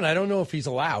 Number one, I don't know if he's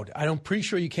allowed. I'm pretty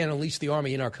sure you can't unleash the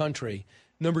Army in our country.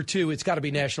 Number two, it's got to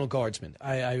be National Guardsmen,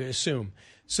 I assume.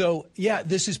 So, yeah,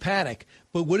 this is panic.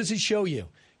 But what does it show you? You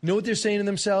know what they're saying to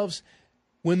themselves?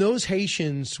 When those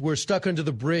Haitians were stuck under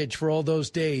the bridge for all those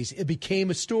days, it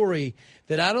became a story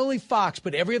that not only Fox,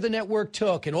 but every other network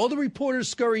took, and all the reporters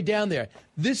scurried down there.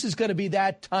 This is going to be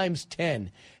that times 10.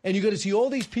 And you're going to see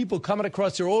all these people coming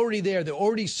across. They're already there. They're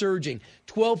already surging.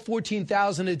 12,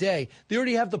 14,000 a day. They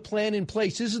already have the plan in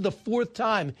place. This is the 4th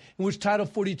time in which Title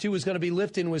 42 was going to be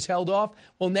lifted and was held off.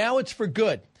 Well, now it's for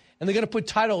good. and they're going to put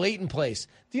Title VIII in place.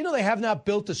 Do you know they have not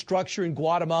built the structure in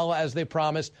Guatemala as they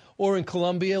promised, or in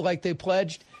Colombia like they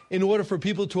pledged, in order for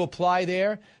people to apply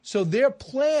there? So their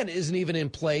plan isn't even in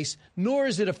place, nor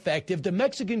is it effective. The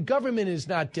Mexican government is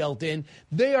not dealt in.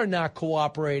 They are not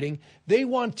cooperating. They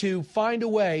want to find a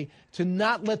way to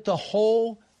not let the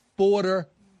whole border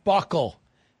buckle.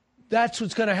 That's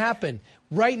what's going to happen.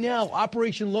 Right now,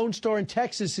 Operation Lone Star in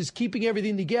Texas is keeping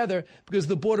everything together because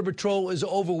the Border Patrol is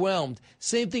overwhelmed.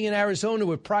 Same thing in Arizona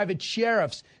with private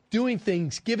sheriffs doing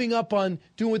things, giving up on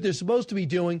doing what they're supposed to be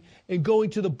doing and going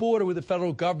to the border with the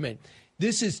federal government.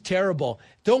 This is terrible.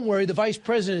 Don't worry, the vice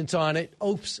president's on it.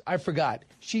 Oops, I forgot.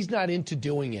 She's not into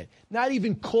doing it. Not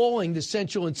even calling the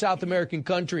Central and South American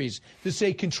countries to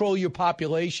say control your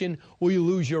population or you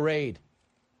lose your aid.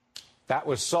 That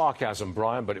was sarcasm,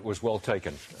 Brian, but it was well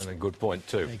taken, and a good point,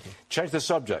 too. Thank you. Change the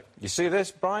subject. You see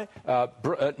this, Brian?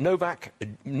 Novak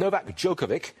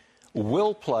Djokovic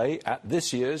will play at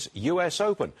this year's U.S.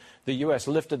 Open. The U.S.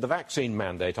 lifted the vaccine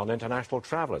mandate on international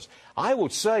travelers. I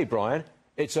would say, Brian,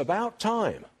 it's about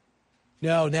time.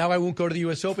 No, now I won't go to the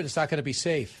U.S. Open. It's not going to be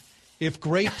safe. If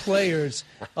great players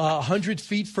 100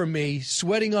 feet from me,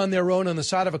 sweating on their own on the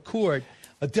side of a court,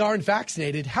 darn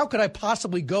vaccinated, how could I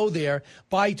possibly go there,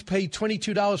 pay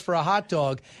 $22 for a hot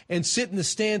dog, and sit in the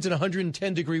stands in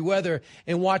 110-degree weather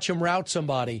and watch them rout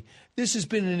somebody? This has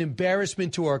been an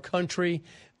embarrassment to our country.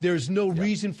 There's no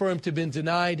reason for him to have been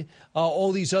denied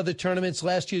all these other tournaments,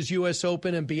 last year's U.S.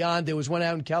 Open and beyond. There was one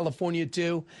out in California,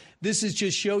 too. This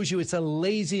just shows you it's a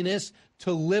laziness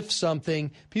to lift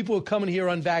something. People are coming here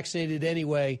unvaccinated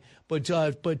anyway, but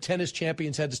tennis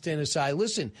champions had to stand aside.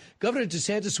 Listen, Governor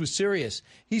DeSantis was serious.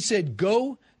 He said,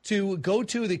 go to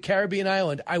the Caribbean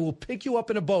island. I will pick you up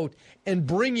in a boat and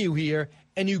bring you here,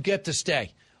 and you get to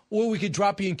stay. Or we could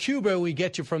drop you in Cuba and we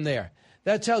get you from there.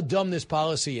 That's how dumb this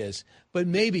policy is. But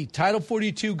maybe Title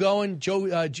 42 going,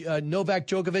 Novak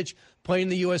Djokovic playing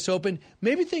the U.S. Open,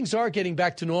 maybe things are getting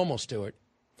back to normal, Stuart.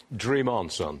 Dream on,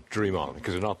 son. Dream on,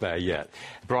 because we're not there yet.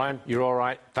 Brian, you're all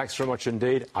right. Thanks very much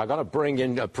indeed. I've got to bring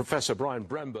in Professor Brian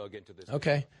Bremberg into this.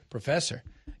 Okay, professor.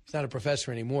 He's not a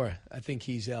professor anymore. I think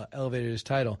he's elevated his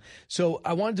title. So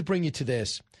I wanted to bring you to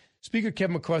this. Speaker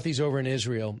Kevin McCarthy's over in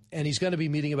Israel, and he's going to be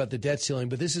meeting about the debt ceiling,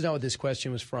 but this is not what this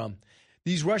question was from.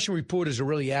 These Russian reporters are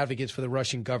really advocates for the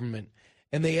Russian government,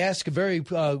 and they ask a very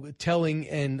telling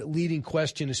and leading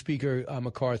question to Speaker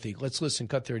McCarthy. Let's listen,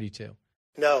 cut 32.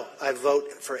 No, I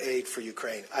vote for aid for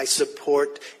Ukraine. I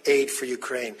support aid for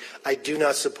Ukraine. I do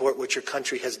not support what your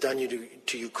country has done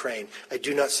to Ukraine. I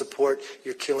do not support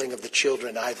your killing of the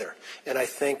children either. And I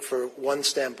think for one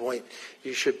standpoint,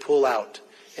 you should pull out,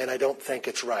 and I don't think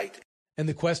it's right. And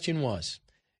the question was,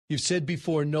 you've said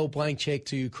before, no blank check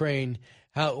to Ukraine.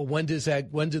 When does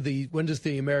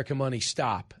the American money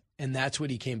stop? And that's what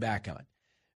he came back on.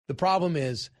 The problem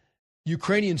is,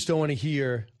 Ukrainians don't want to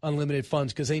hear unlimited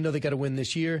funds because they know they got to win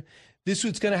this year. This is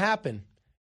what's going to happen.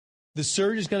 The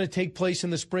surge is going to take place in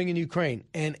the spring in Ukraine,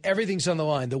 and everything's on the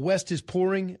line. The West is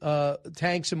pouring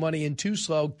tanks and money in too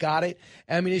slow. Got it.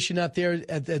 Ammunition not there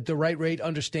at the right rate.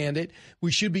 Understand it.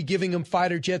 We should be giving them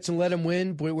fighter jets and let them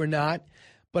win, but we're not.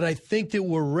 But I think that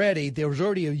we're ready. There was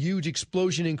already a huge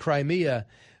explosion in Crimea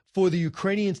for the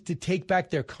Ukrainians to take back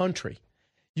their country.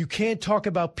 You can't talk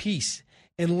about peace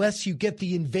unless you get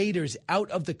the invaders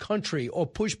out of the country or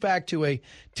push back to a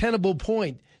tenable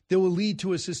point that will lead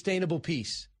to a sustainable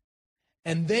peace.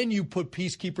 And then you put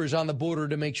peacekeepers on the border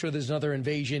to make sure there's another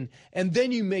invasion. And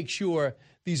then you make sure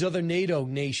these other NATO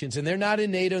nations, and they're not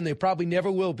in NATO and they probably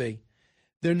never will be.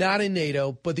 They're not in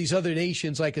NATO, but these other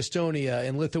nations like Estonia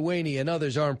and Lithuania and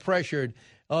others aren't pressured,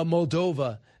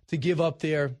 Moldova, to give up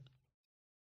their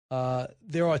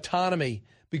autonomy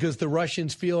because the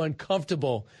Russians feel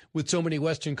uncomfortable with so many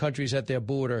Western countries at their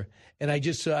border. And I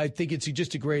think it's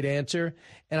just a great answer.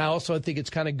 And I also think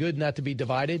it's kind of good not to be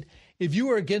divided. If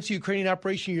you are against the Ukrainian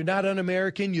operation, you're not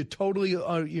un-American.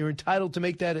 You're entitled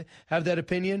to have that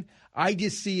opinion. I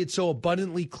just see it so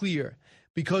abundantly clear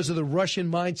because of the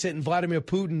Russian mindset and Vladimir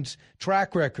Putin's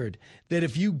track record that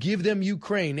if you give them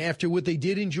Ukraine after what they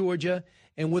did in Georgia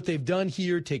and what they've done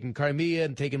here, taking Crimea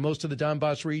and taking most of the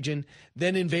Donbass region,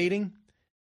 then invading,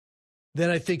 then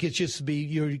I think it's just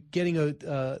you're getting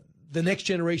the next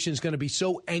generation is going to be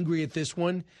so angry at this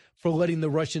one for letting the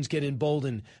Russians get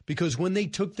emboldened. Because when they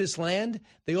took this land,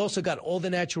 they also got all the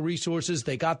natural resources.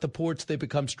 They got the ports. They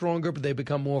become stronger, but they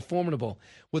become more formidable.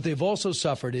 What they've also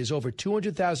suffered is over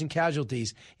 200,000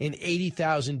 casualties and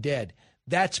 80,000 dead.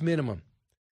 That's minimum.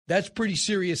 That's pretty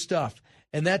serious stuff.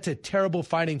 And that's a terrible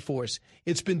fighting force.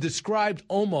 It's been described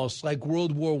almost like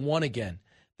World War I again.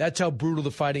 That's how brutal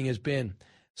the fighting has been.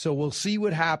 So we'll see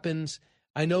what happens.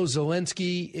 I know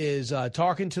Zelensky is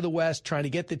talking to the West, trying to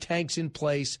get the tanks in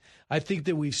place. I think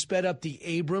that we've sped up the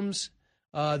Abrams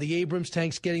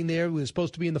tanks getting there. We were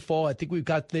supposed to be in the fall. I think we've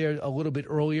got there a little bit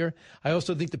earlier. I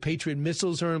also think the Patriot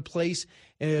missiles are in place.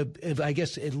 I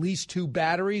guess at least 2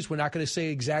 batteries. We're not going to say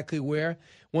exactly where.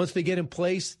 Once they get in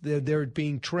place, they're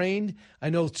being trained. I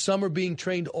know some are being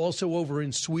trained also over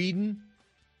in Sweden.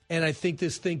 And I think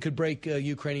this thing could break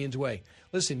Ukrainians' way.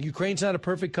 Listen, Ukraine's not a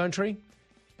perfect country,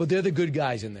 but they're the good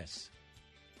guys in this.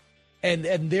 And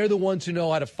they're the ones who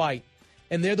know how to fight.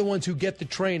 And they're the ones who get the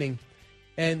training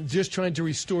and just trying to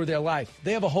restore their life.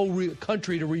 They have a whole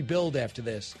country to rebuild after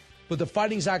this. But the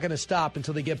fighting's not going to stop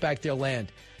until they get back their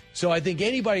land. So I think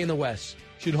anybody in the West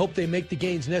should hope they make the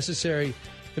gains necessary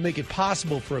to make it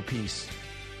possible for a peace.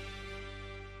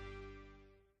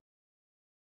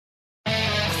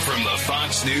 From the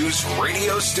Fox News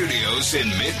radio studios in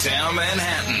Midtown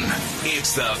Manhattan,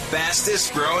 it's the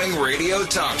fastest growing radio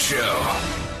talk show.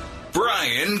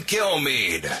 Brian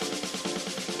Kilmeade.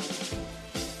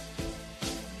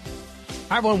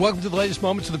 Hi, everyone. Welcome to the latest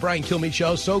moments of the Brian Kilmeade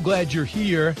Show. So glad you're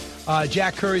here.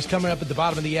 Jack Curry's coming up at the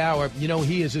bottom of the hour. You know,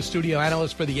 he is a studio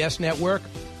analyst for the Yes Network,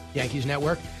 Yankees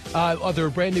Network. Author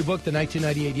of a brand new book, The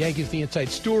 1998 Yankees, The Inside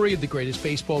Story of the Greatest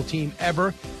Baseball Team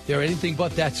Ever. They're anything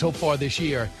but that so far this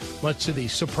year, much to the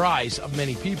surprise of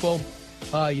many people.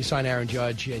 You signed Aaron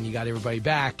Judge, and you got everybody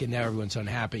back, and now everyone's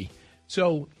unhappy.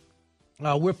 So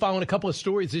we're following a couple of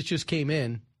stories that just came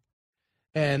in,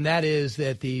 and that is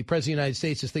that the President of the United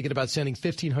States is thinking about sending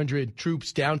 1,500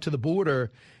 troops down to the border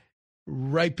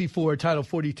right before Title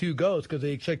 42 goes because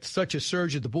they expect such a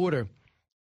surge at the border.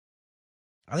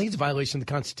 I think it's a violation of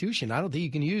the Constitution. I don't think you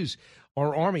can use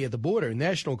our Army at the border.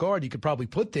 National Guard you could probably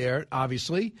put there,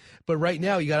 obviously. But right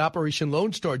now you got Operation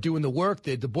Lone Star doing the work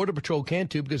that the Border Patrol can't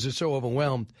do because they're so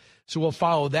overwhelmed. So we'll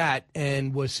follow that,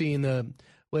 and we're seeing the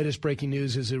latest breaking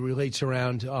news as it relates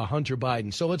around Hunter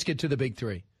Biden. So let's get to the big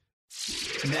three.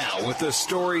 Now with the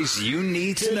stories you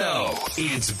need to know,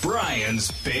 it's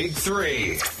Brian's Big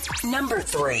Three. Number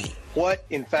 3. What,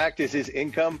 in fact, is his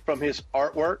income from his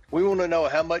artwork? We want to know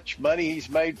how much money he's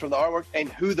made from the artwork and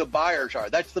who the buyers are.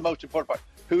 That's the most important part.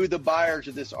 Who the buyers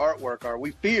of this artwork are.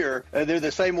 We fear they're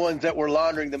the same ones that were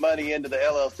laundering the money into the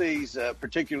LLCs,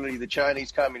 particularly the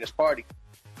Chinese Communist Party.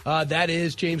 That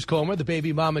is James Comer, the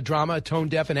baby mama drama.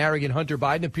 Tone-deaf and arrogant Hunter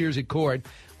Biden appears at court.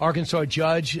 Arkansas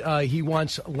judge, he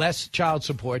wants less child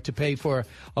support to pay for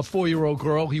a 4-year-old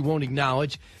girl he won't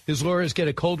acknowledge. His lawyers get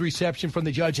a cold reception from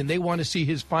the judge, and they want to see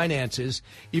his finances,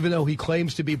 even though he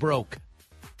claims to be broke.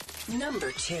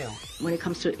 Number 2. When it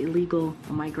comes to illegal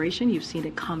migration, you've seen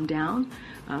it come down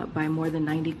by more than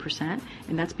 90%,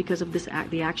 and that's because of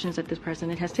the actions that this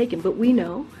president has taken. But we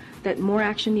know that more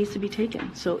action needs to be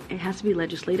taken, so it has to be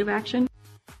legislative action.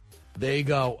 There you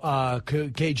go.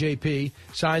 KJP.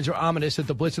 Signs are ominous that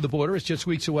the blitz of the border is just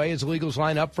weeks away as illegals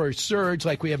line up for a surge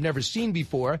like we have never seen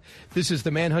before. This is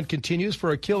the manhunt continues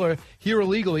for a killer here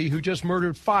illegally who just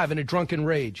murdered 5 in a drunken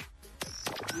rage.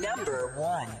 Number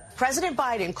 1. President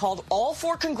Biden called all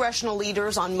 4 congressional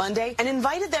leaders on Monday and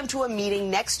invited them to a meeting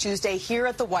next Tuesday here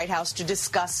at the White House to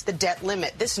discuss the debt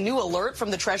limit. This new alert from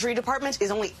the Treasury Department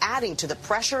is only adding to the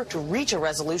pressure to reach a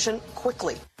resolution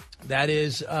quickly. That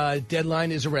is,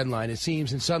 deadline is a red line, it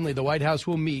seems, and suddenly the White House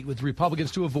will meet with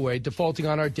Republicans to avoid defaulting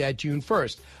on our debt June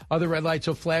 1st. Other red lights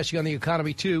are flashing on the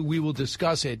economy, too. We will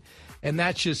discuss it. And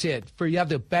that's just it. You have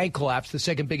the bank collapse, the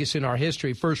second biggest in our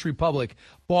history, First Republic,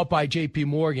 bought by J.P.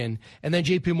 Morgan, and then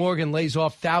J.P. Morgan lays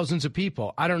off thousands of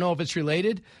people. I don't know if it's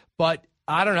related, but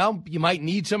I don't know. You might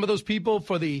need some of those people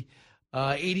for the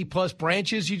 80-plus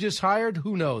branches you just hired.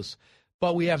 Who knows?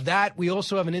 But we have that. We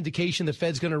also have an indication the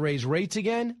Fed's going to raise rates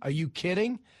again. Are you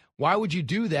kidding? Why would you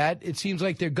do that? It seems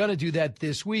like they're going to do that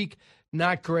this week.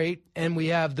 Not great. And we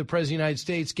have the President of the United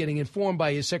States getting informed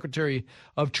by his Secretary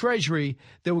of Treasury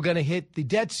that we're going to hit the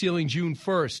debt ceiling June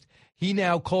 1st. He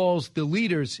now calls the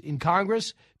leaders in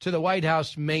Congress to the White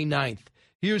House May 9th.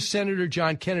 Here's Senator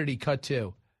John Kennedy, cut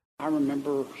 2. I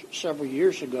remember several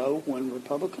years ago when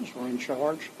Republicans were in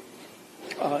charge,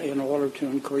 in order to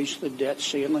increase the debt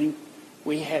ceiling,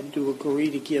 we had to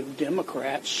agree to give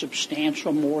Democrats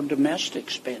substantial more domestic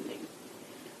spending.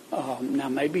 Now,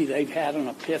 maybe they've had an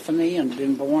epiphany and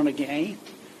been born again,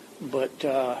 but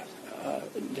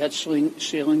debt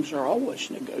ceilings are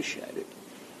always negotiated.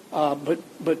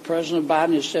 But President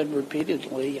Biden has said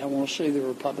repeatedly, I want to see the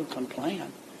Republican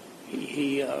plan.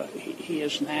 He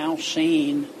has now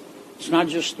seen it's not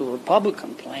just the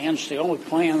Republican plan, it's the only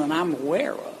plan that I'm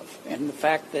aware of. And the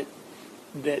fact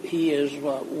that he is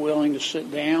willing to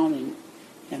sit down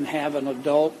and have an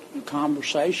adult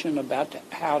conversation about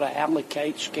how to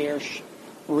allocate scarce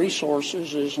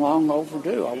resources is long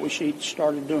overdue. I wish he'd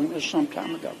started doing this some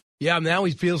time ago. Yeah, now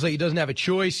he feels like he doesn't have a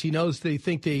choice. He knows they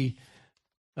think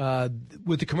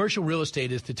with the commercial real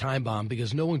estate is the time bomb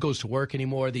because no one goes to work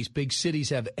anymore. These big cities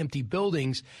have empty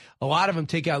buildings. A lot of them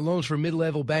take out loans from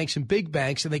mid-level banks and big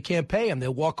banks, and they can't pay them.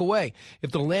 They'll walk away.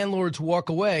 If the landlords walk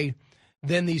away,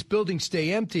 then these buildings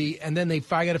stay empty, and then they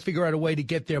got to figure out a way to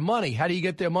get their money. How do you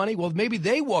get their money? Well, maybe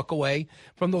they walk away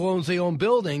from the loans they own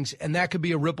buildings, and that could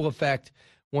be a ripple effect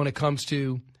when it comes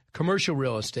to commercial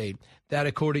real estate. That,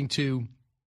 according to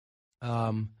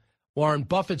Warren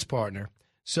Buffett's partner.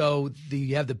 So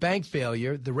you have the bank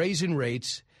failure, the raising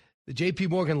rates, the J.P.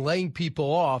 Morgan laying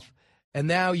people off, and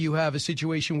now you have a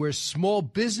situation where small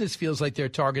business feels like they're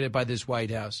targeted by this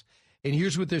White House. And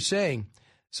here's what they're saying.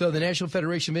 So the National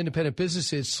Federation of Independent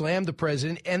Businesses slammed the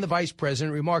president and the vice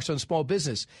president remarks on small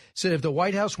business. Said if the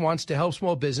White House wants to help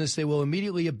small business, they will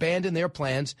immediately abandon their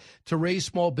plans to raise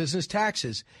small business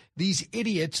taxes. These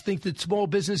idiots think that small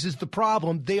business is the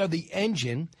problem. They are the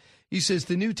engine. He says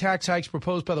the new tax hikes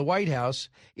proposed by the White House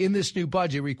in this new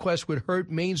budget request would hurt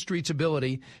Main Street's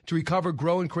ability to recover,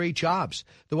 grow, and create jobs.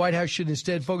 The White House should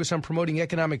instead focus on promoting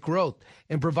economic growth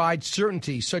and provide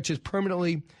certainty, such as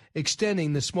permanently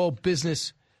extending the small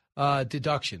business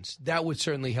deductions. That would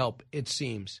certainly help, it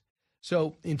seems.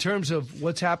 So in terms of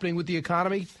what's happening with the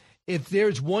economy, if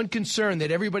there's one concern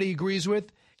that everybody agrees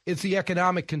with, it's the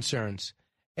economic concerns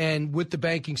and with the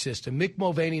banking system. Mick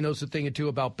Mulvaney knows a thing or two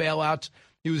about bailouts.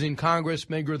 He was in Congress,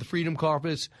 member of the Freedom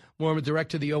Caucus, former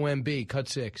director of the OMB. Cut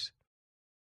 6.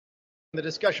 The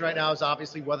discussion right now is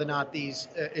obviously whether or not these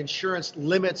insurance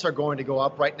limits are going to go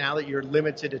up. Right now that you're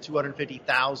limited to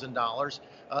 $250,000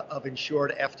 of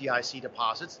insured FDIC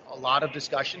deposits. A lot of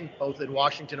discussion, both in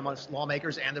Washington amongst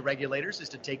lawmakers and the regulators, is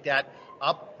to take that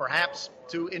up perhaps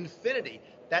to infinity.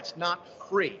 That's not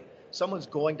free. Someone's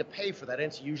going to pay for that, and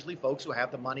it's usually folks who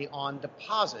have the money on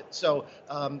deposit. So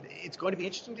it's going to be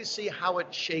interesting to see how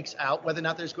it shakes out, whether or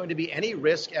not there's going to be any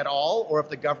risk at all, or if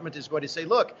the government is going to say,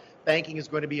 look, banking is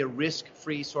going to be a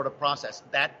risk-free sort of process.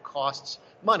 That costs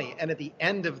money, and at the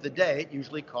end of the day, it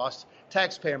usually costs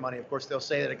taxpayer money. Of course, they'll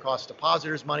say that it costs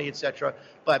depositors money, et cetera,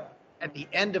 but at the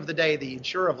end of the day, the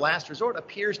insurer of last resort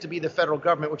appears to be the federal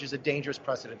government, which is a dangerous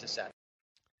precedent to set.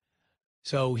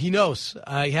 So he knows.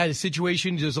 I had a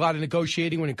situation, there's a lot of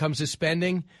negotiating when it comes to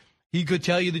spending. He could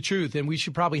tell you the truth, and we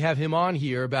should probably have him on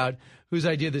here about whose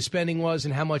idea the spending was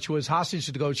and how much was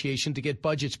hostage negotiation to get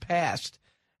budgets passed.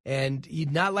 And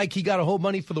not like he got a whole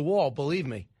money for the wall, believe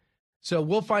me. So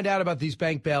we'll find out about these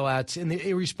bank bailouts and the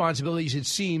irresponsibilities, it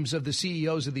seems, of the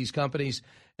CEOs of these companies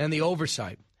and the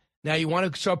oversight. Now, you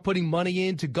want to start putting money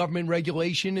into government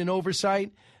regulation and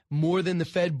oversight more than the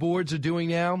Fed boards are doing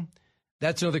now?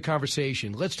 That's another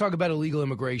conversation. Let's talk about illegal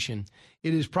immigration.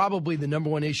 It is probably the number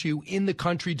one issue in the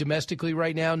country domestically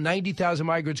right now. 90,000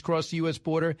 migrants crossed the U.S.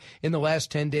 border in the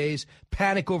last 10 days.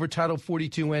 Panic over Title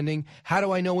 42 ending. How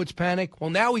do I know it's panic?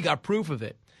 Well, now we got proof of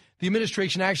it. The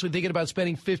administration actually thinking about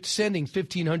sending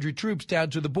 1,500 troops down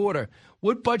to the border.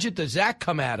 What budget does that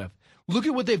come out of? Look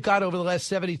at what they've got over the last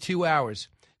 72 hours.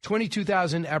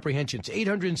 22,000 apprehensions,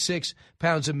 806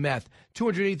 pounds of meth,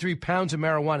 283 pounds of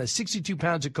marijuana, 62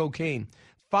 pounds of cocaine,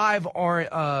 5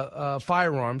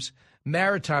 firearms,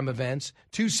 maritime events,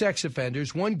 2 sex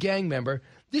offenders, 1 gang member.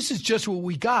 This is just what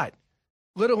we got,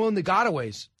 let alone the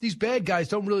gotaways. These bad guys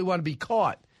don't really want to be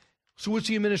caught. So what's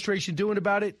the administration doing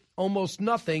about it? Almost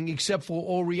nothing, except for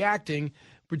all reacting,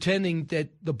 pretending that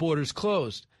the border's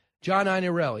closed. John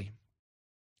Iannarelli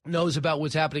knows about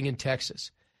what's happening in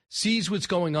Texas. Sees what's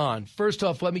going on. First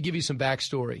off, let me give you some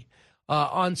backstory.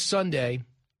 On Sunday,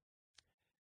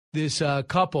 this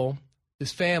couple,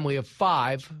 this family of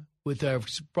 5 with their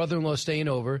brother-in-law staying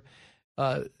over,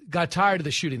 got tired of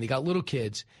the shooting. They got little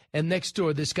kids. And next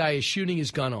door, this guy is shooting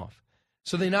his gun off.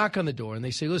 So they knock on the door and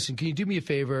they say, listen, can you do me a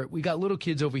favor? We got little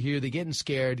kids over here. They're getting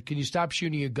scared. Can you stop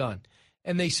shooting your gun?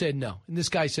 And they said no. And this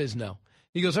guy says no.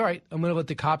 He goes, all right, I'm going to let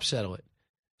the cops settle it.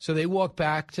 So they walk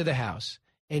back to the house.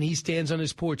 And he stands on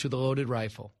his porch with a loaded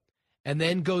rifle and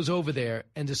then goes over there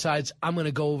and decides, I'm going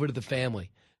to go over to the family.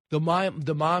 The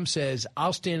mom says,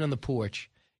 I'll stand on the porch.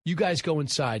 You guys go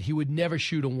inside. He would never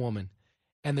shoot a woman.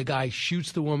 And the guy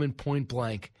shoots the woman point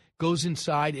blank, goes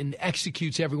inside and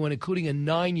executes everyone, including a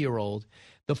 9-year-old.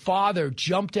 The father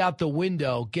jumped out the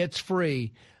window, gets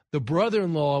free. The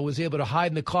brother-in-law was able to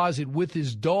hide in the closet with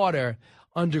his daughter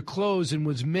under clothes and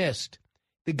was missed.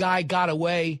 The guy got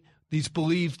away. He's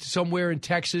believed somewhere in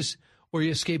Texas, or he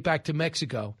escaped back to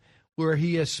Mexico, where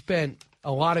he has spent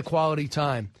a lot of quality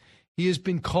time. He has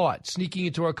been caught sneaking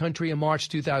into our country in March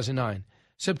 2009,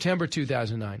 September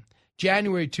 2009,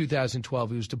 January 2012,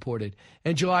 he was deported.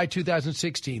 And July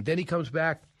 2016. Then he comes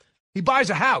back. He buys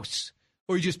a house,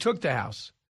 or he just took the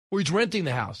house, or he's renting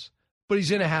the house, but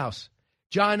he's in a house.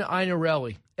 John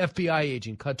Iannarelli, FBI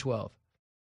agent, cut 12.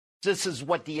 This is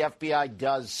what the FBI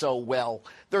does so well.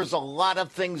 There's a lot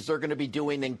of things they're going to be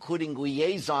doing, including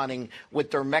liaisoning with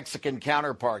their Mexican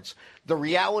counterparts. The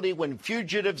reality, when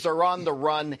fugitives are on the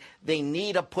run, they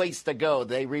need a place to go.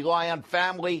 They rely on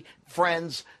family,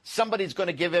 friends. Somebody's going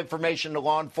to give information to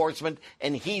law enforcement,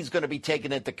 and he's going to be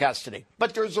taken into custody.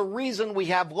 But there's a reason we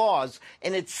have laws,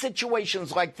 and it's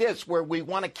situations like this where we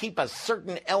want to keep a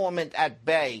certain element at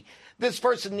bay. This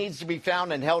person needs to be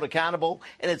found and held accountable,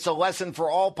 and it's a lesson for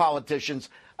all politicians.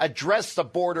 Address the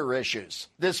border issues.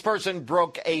 This person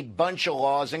broke a bunch of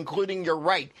laws, including your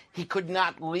right. He could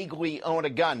not legally own a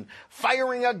gun.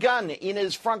 Firing a gun in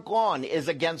his front lawn is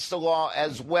against the law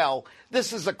as well.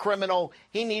 This is a criminal.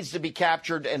 He needs to be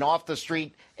captured and off the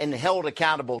street and held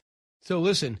accountable. So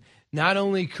listen, not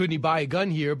only couldn't he buy a gun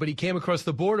here, but he came across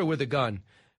the border with a gun.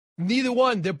 Neither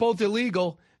one. They're both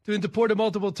illegal. They've been deported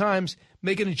multiple times,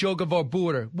 making a joke of our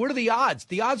border. What are the odds?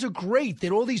 The odds are great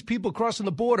that all these people crossing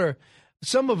the border,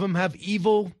 some of them have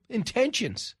evil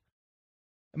intentions.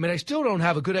 I mean, I still don't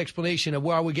have a good explanation of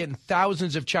why we're getting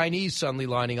thousands of Chinese suddenly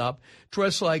lining up,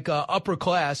 dressed like upper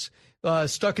class,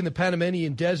 stuck in the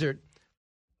Panamanian desert.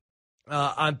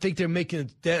 I think they're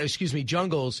making,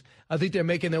 jungles. I think they're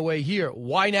making their way here.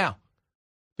 Why now?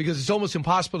 Because it's almost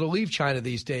impossible to leave China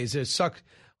these days. They're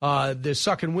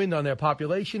sucking wind on their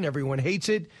population. Everyone hates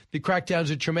it. The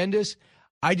crackdowns are tremendous.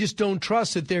 I just don't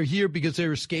trust that they're here because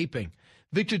they're escaping.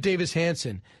 Victor Davis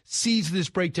Hanson sees this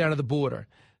breakdown of the border,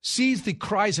 sees the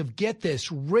cries of, get this,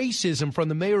 racism from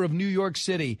the mayor of New York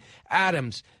City.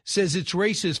 Adams says it's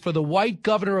racist for the white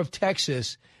governor of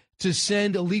Texas to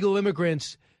send illegal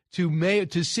immigrants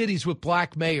to cities with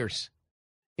black mayors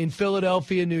in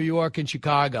Philadelphia, New York, and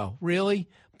Chicago. Really?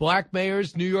 Black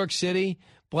mayors, New York City,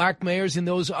 black mayors in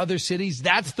those other cities?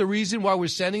 That's the reason why we're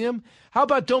sending them? How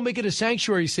about don't make it a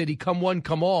sanctuary city, come one,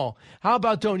 come all? How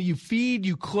about don't you feed,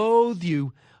 you clothe,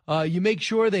 you make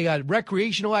sure they got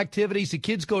recreational activities, the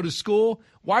kids go to school?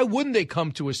 Why wouldn't they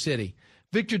come to a city?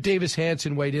 Victor Davis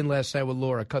Hanson weighed in last night with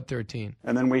Laura, cut 13.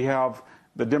 And then we have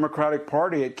the Democratic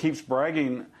Party. It keeps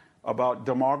bragging about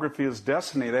demography is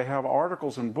destiny. They have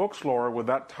articles and books, Laura, with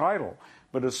that title.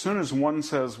 But as soon as one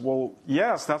says, well,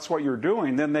 yes, that's what you're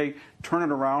doing, then they turn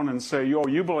it around and say, oh,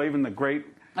 you believe in the great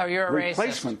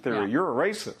replacement theory. Yeah. You're a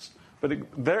racist. But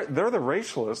they're the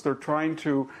racialists. They're trying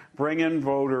to bring in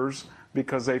voters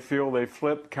because they feel they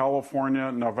flipped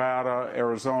California, Nevada,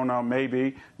 Arizona,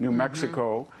 maybe New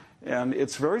Mexico. And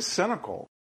it's very cynical.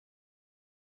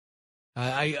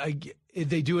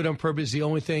 They do it on purpose. The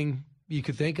only thing you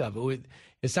could think of.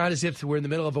 It's not as if we're in the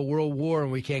middle of a world war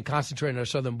and we can't concentrate on our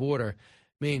southern border.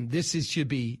 I mean,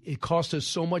 it costs us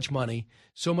so much money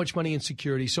in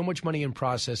security, so much money in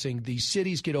processing. These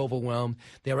cities get overwhelmed.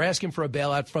 They're asking for a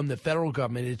bailout from the federal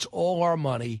government. It's all our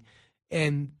money.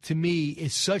 And to me,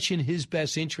 it's such in his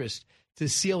best interest to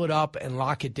seal it up and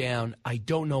lock it down. I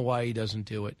don't know why he doesn't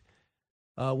do it.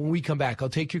 When we come back, I'll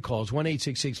take your calls,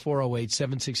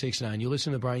 1-866-408-7669. You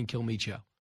listen to the Brian Kilmeade Show.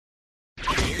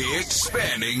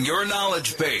 Expanding your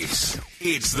knowledge base.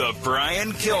 It's the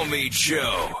Brian Kilmeade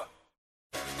Show.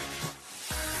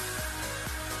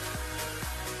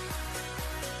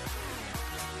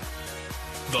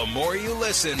 The more you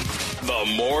listen, the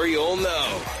more you'll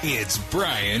know. It's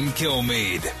Brian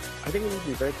Kilmeade. I think we need to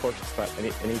be very cautious about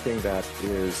anything that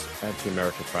is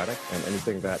anti-meritocratic and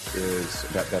anything that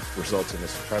results in the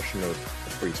suppression of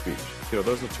free speech. You know,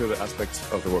 those are two of the aspects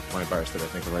of the work-client bias that I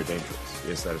think are very dangerous,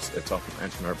 is that it's often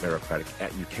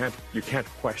anti-meritocratic. You can't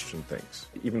question things.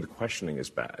 Even the questioning is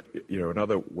bad. You know,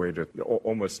 another way to,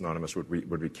 almost synonymous would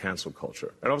be cancel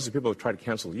culture. And obviously people have tried to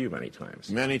cancel you many times.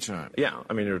 Many times. Yeah.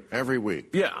 I mean, every week.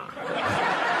 Yeah.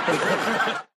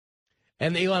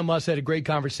 And Elon Musk had a great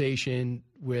conversation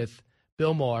with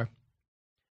Bill Maher,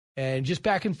 and just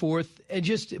back and forth. And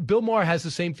just Bill Maher has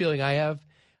the same feeling I have.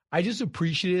 I just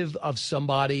appreciative of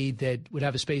somebody that would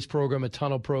have a space program, a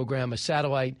tunnel program, a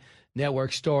satellite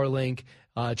network, Starlink,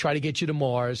 try to get you to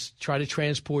Mars, try to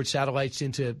transport satellites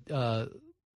into,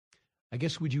 I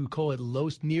guess, would you call it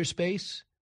near space?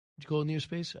 Would you call it near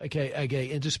space?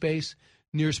 Okay, into space,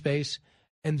 near space.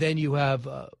 And then you have,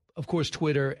 of course,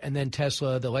 Twitter, and then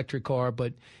Tesla, the electric car.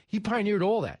 But he pioneered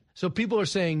all that. So people are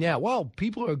saying now, well,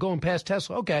 people are going past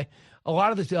Tesla. Okay, a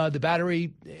lot of the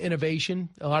battery innovation,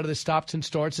 a lot of the stops and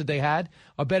starts that they had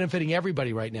are benefiting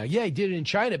everybody right now. Yeah, he did it in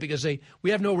China because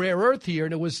we have no rare earth here,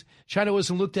 and China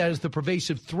wasn't looked at as the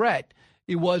pervasive threat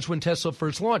it was when Tesla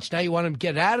first launched. Now you want to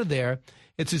get out of there.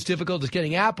 It's as difficult as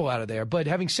getting Apple out of there. But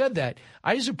having said that,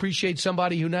 I just appreciate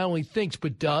somebody who not only thinks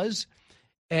but does.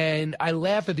 And I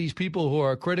laugh at these people who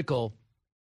are critical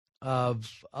of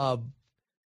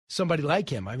somebody like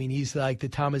him. I mean, he's like the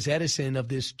Thomas Edison of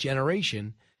this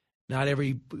generation. Not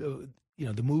every,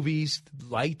 the movies,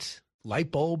 light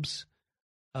bulbs,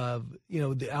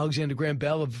 the Alexander Graham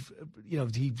Bell of,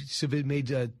 he made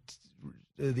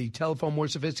the telephone more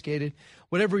sophisticated,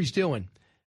 whatever he's doing.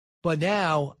 But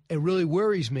now it really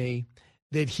worries me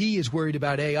that he is worried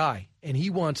about AI and he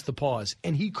wants the pause.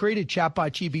 And he created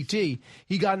chatbot GPT.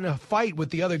 He got in a fight with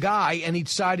the other guy and he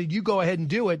decided, you go ahead and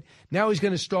do it. Now he's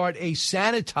going to start a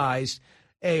sanitized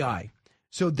AI.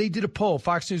 So they did a poll.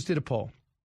 Fox News did a poll.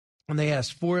 And they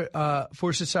asked,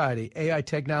 for society, AI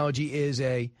technology is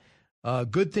a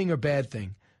good thing or bad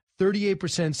thing?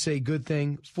 38% say good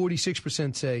thing.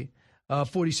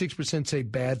 46% say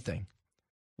bad thing.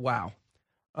 Wow.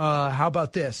 How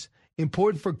about this?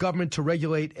 Important for government to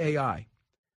regulate AI.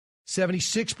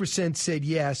 76% said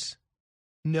yes.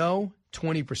 No,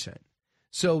 20%.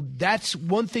 So that's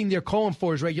one thing they're calling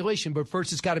for is regulation, but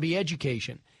first it's got to be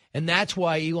education. And that's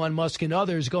why Elon Musk and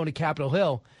others going to Capitol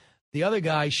Hill. The other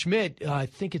guy, Schmidt, I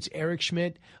think it's Eric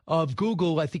Schmidt of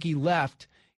Google, I think he left.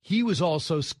 He was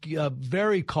also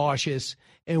very cautious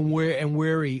and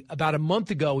wary. About a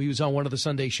month ago, he was on one of the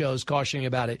Sunday shows cautioning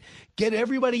about it. Get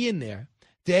everybody in there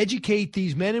to educate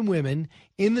these men and women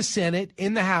in the Senate,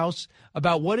 in the House,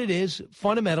 about what it is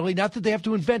fundamentally. Not that they have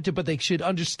to invent it, but they should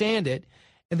understand it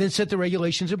and then set the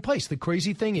regulations in place. The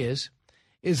crazy thing is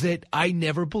that I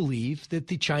never believe that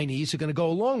the Chinese are going to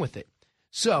go along with it.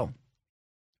 So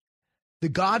the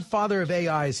godfather of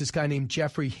AI is this guy named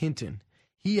Jeffrey Hinton.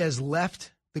 He has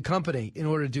left the company in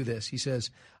order to do this. He says,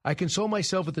 I console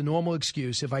myself with the normal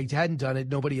excuse. If I hadn't done it,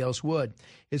 nobody else would.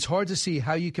 It's hard to see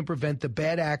how you can prevent the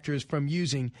bad actors from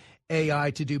using AI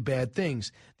to do bad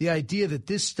things. The idea that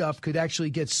this stuff could actually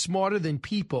get smarter than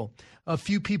people, a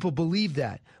few people believe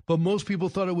that, but most people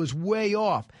thought it was way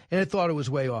off, and I thought it was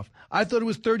way off. I thought it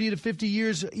was 30 to 50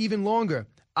 years, even longer.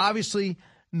 Obviously,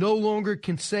 no longer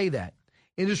can say that.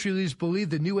 Industry leaders believe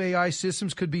the new AI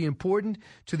systems could be important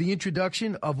to the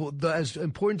introduction of as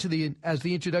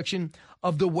the introduction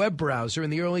of the web browser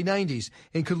in the early 90s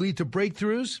and could lead to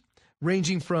breakthroughs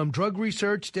ranging from drug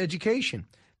research to education.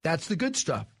 That's the good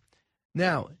stuff.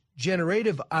 Now,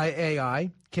 generative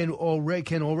AI can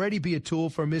already be a tool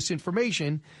for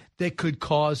misinformation that could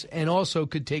cause and also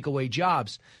could take away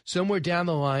jobs. Somewhere down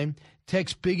the line,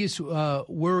 tech's biggest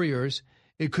worriers,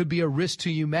 it could be a risk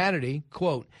to humanity.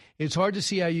 Quote, it's hard to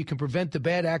see how you can prevent the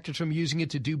bad actors from using it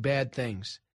to do bad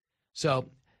things. So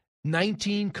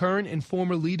 19 current and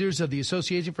former leaders of the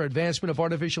Association for Advancement of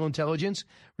Artificial Intelligence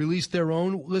released their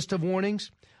own list of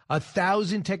warnings.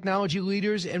 1,000 technology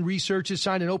leaders and researchers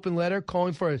signed an open letter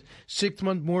calling for a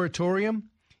 6-month moratorium.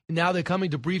 And now they're coming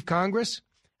to brief Congress.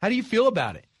 How do you feel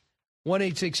about it?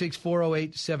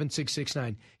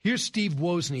 1-866-408-7669. Here's Steve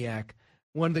Wozniak,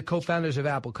 one of the co-founders of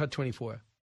Apple, Cut 24.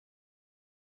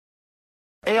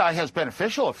 AI has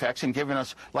beneficial effects in giving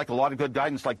us, like, a lot of good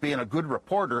guidance, like being a good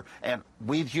reporter, and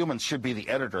we humans should be the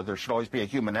editor. There should always be a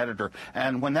human editor.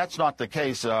 And when that's not the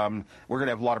case, we're going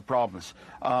to have a lot of problems.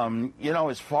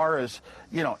 As far as,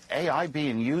 AI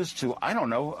being used to,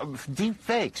 deep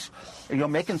fakes,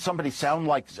 making somebody sound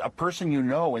like a person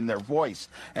in their voice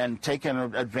and taking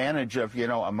advantage of,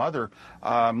 a mother.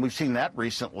 We've seen that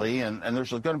recently, and there's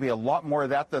going to be a lot more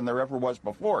of that than there ever was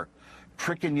before.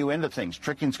 Tricking you into things.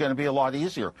 Tricking's going to be a lot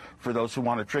easier for those who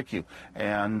want to trick you.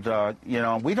 And,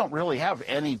 we don't really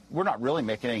we're not really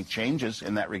making any changes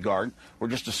in that regard. We're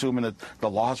just assuming that the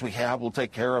laws we have will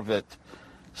take care of it.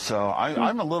 So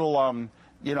I'm a little,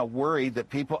 worried that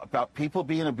about people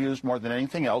being abused more than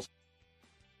anything else.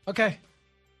 Okay.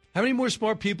 How many more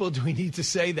smart people do we need to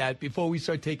say that before we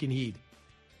start taking heed?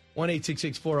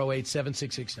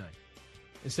 1-866-408-7669.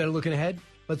 Instead of looking ahead,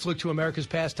 let's look to America's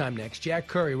pastime next. Jack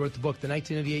Curry wrote the book, The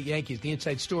 1998 Yankees, the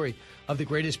inside story of the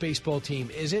greatest baseball team.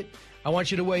 Is it? I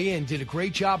want you to weigh in. Did a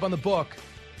great job on the book.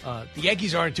 The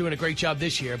Yankees aren't doing a great job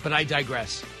this year, but I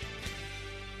digress.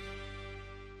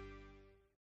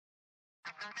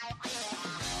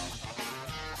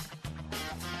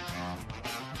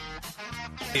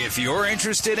 If you're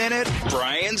interested in it,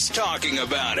 Brian's talking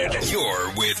about it.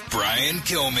 You're with Brian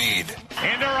Kilmeade.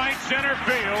 Into right center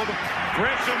field.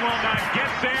 Grissom will not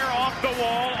get there. Off the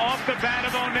wall, off the bat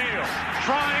of O'Neill.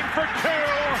 Trying for two.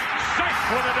 Safe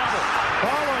with a double.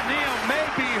 Paul O'Neill may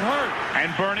be hurt.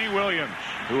 And Bernie Williams,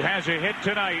 who has a hit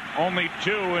tonight, only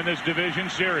 2 in this division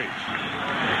series.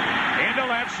 Into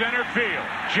left center field.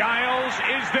 Giles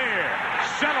is there.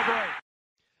 Celebrate.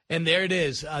 And there it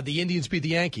is. The Indians beat the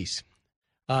Yankees.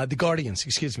 The Guardians,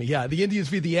 excuse me. Yeah, the Indians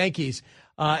beat the Yankees.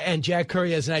 And Jack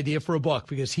Curry has an idea for a book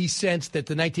because he sensed that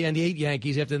the 1998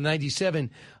 Yankees, after the 97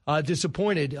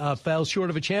 disappointed, fell short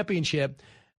of a championship.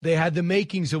 They had the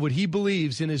makings of what he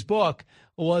believes in his book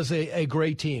was a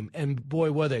great team. And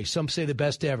boy, were they. Some say the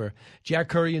best ever. Jack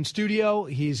Curry in studio.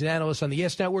 He's an analyst on the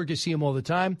Yes Network. You see him all the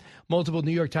time. Multiple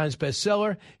New York Times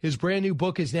bestseller. His brand new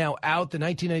book is now out, The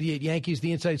 1998 Yankees,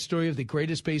 the inside story of the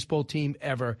greatest baseball team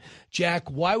ever. Jack,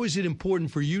 why was it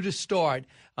important for you to start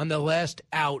on the last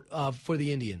out for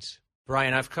the Indians?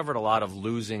 Brian, I've covered a lot of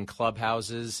losing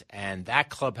clubhouses, and that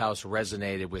clubhouse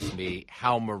resonated with me,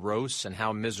 how morose and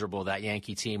how miserable that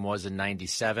Yankee team was in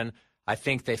 97. I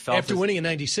think they felt... After winning in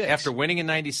 96. After winning in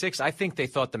 96, I think they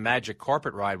thought the magic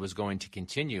carpet ride was going to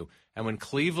continue. And when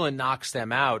Cleveland knocks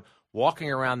them out,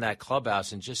 walking around that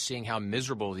clubhouse and just seeing how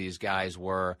miserable these guys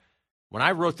were... When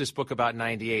I wrote this book about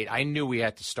 98, I knew we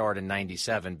had to start in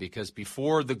 97 because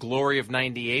before the glory of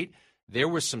 98... there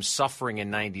was some suffering in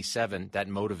 97 that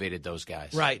motivated those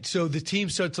guys. Right. So the team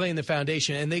starts laying the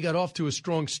foundation, and they got off to a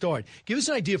strong start. Give us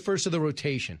an idea first of the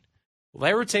rotation. Well,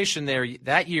 their rotation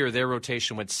that year, their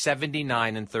rotation went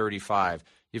 79 and 35.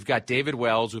 You've got David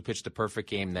Wells, who pitched the perfect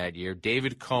game that year.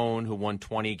 David Cohn, who won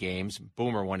 20 games.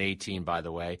 Boomer won 18, by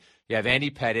the way. You have Andy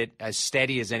Pettitte, as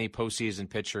steady as any postseason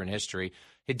pitcher in history.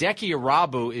 Hideki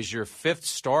Irabu is your fifth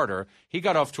starter. He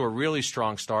got off to a really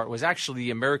strong start, was actually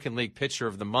the American League Pitcher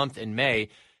of the Month in May.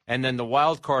 And then the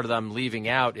wild card that I'm leaving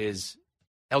out is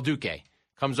El Duque.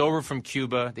 Comes over from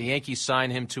Cuba. The Yankees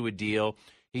sign him to a deal.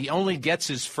 He only gets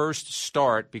his first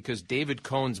start because David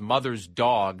Cohn's mother's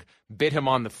dog bit him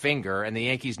on the finger, and the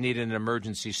Yankees needed an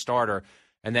emergency starter.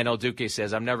 And then El Duque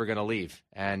says, I'm never going to leave,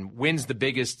 and wins the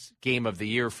biggest game of the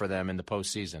year for them in the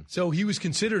postseason. So he was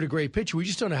considered a great pitcher. We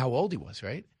just don't know how old he was,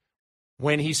 right?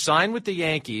 When he signed with the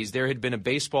Yankees, there had been a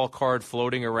baseball card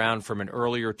floating around from an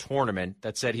earlier tournament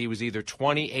that said he was either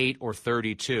 28 or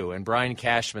 32. And Brian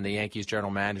Cashman, the Yankees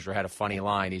general manager, had a funny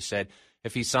line. He said,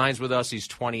 if he signs with us, he's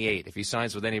 28. If he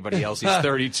signs with anybody else, he's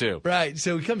 32. Right.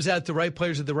 So he comes out the right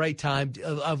players at the right time.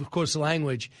 Of course,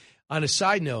 language. On a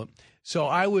side note, so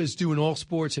I was doing all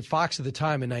sports at Fox at the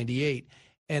time in '98,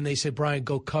 and they said, Brian,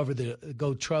 go cover the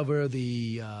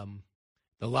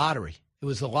lottery. It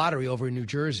was the lottery over in New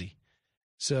Jersey.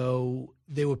 So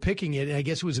they were picking it, and I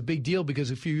guess it was a big deal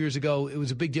because a few years ago, it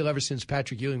was a big deal ever since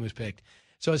Patrick Ewing was picked.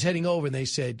 So I was heading over, and they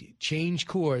said, change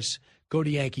course, go to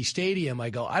Yankee Stadium.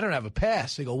 I go, I don't have a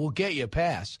pass. They go, we'll get you a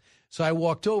pass. So I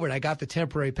walked over, and I got the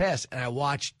temporary pass, and I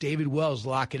watched David Wells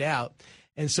lock it out.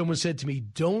 And someone said to me,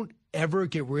 don't ever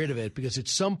get rid of it because at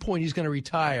some point he's going to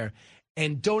retire.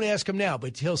 And don't ask him now,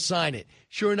 but he'll sign it.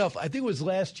 Sure enough, I think it was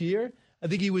last year. I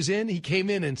think he came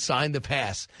in and signed the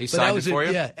pass. He signed it for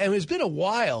you? Yeah, and it's been a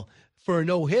while for a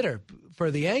no-hitter for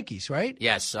the Yankees, right?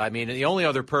 Yes. I mean, the only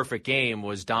other perfect game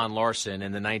was Don Larson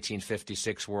in the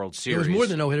 1956 World Series. It was more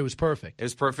than no-hitter. It was perfect. It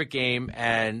was a perfect game.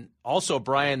 And also,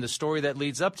 Brian, the story that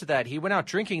leads up to that, he went out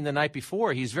drinking the night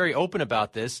before. He's very open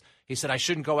about this. He said, I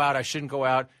shouldn't go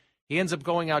out. He ends up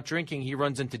going out drinking. He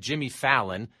runs into Jimmy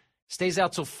Fallon, stays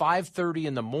out till 5:30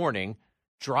 in the morning,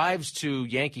 drives to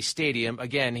Yankee Stadium.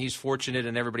 Again, he's fortunate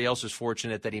and everybody else is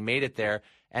fortunate that he made it there.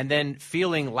 And then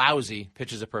feeling lousy,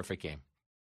 pitches a perfect game.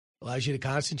 Allows you to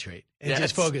concentrate and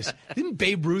just focus. Didn't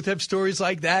Babe Ruth have stories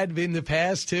like that in the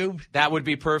past, too? That would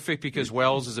be perfect because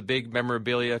Wells is a big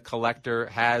memorabilia collector,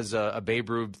 has a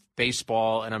Babe Ruth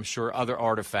baseball, and I'm sure other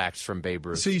artifacts from Babe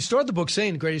Ruth. So you start the book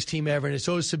saying the greatest team ever, and it's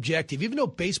always subjective. Even though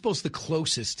baseball's the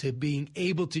closest to being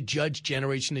able to judge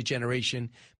generation to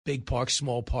generation, big parks,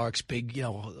 small parks, big,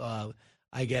 a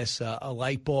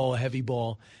light ball, a heavy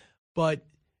ball. But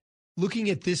looking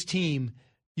at this team,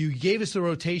 you gave us the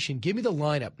rotation. Give me the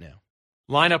lineup now.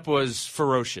 Lineup was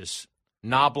ferocious.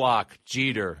 Knobloch,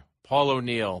 Jeter, Paul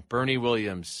O'Neill, Bernie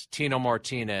Williams, Tino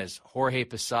Martinez, Jorge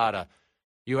Posada.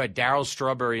 You had Darryl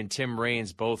Strawberry and Tim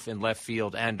Raines both in left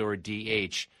field and or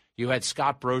DH. You had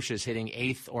Scott Brocious hitting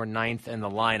 8th or 9th in the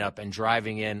lineup and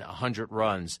driving in 100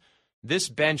 runs. This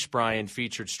bench, Brian,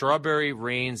 featured Strawberry,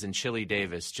 Raines, and Chili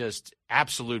Davis, just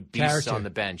absolute beasts on the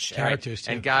bench. Characters,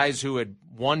 too. And guys who had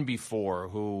won before,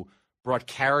 who brought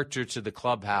character to the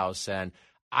clubhouse. And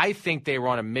I think they were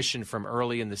on a mission from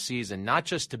early in the season, not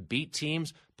just to beat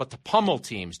teams, but to pummel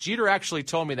teams. Jeter actually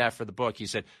told me that for the book. He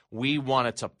said, we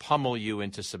wanted to pummel you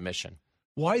into submission.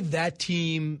 Why that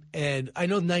team? And I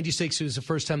know 96 was the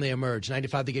first time they emerged.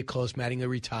 95 they get close. Mattingly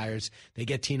retires. They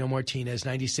get Tino Martinez.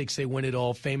 96 they win it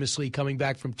all, famously coming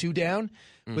back from 2 down.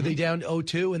 Were they down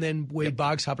 0-2? And then Wade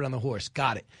Boggs hopping on the horse.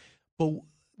 Got it. But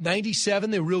 97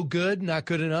 they're real good, not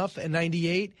good enough. And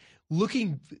 98,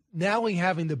 now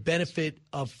having the benefit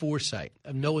of foresight,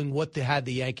 of knowing what they had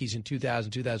the Yankees in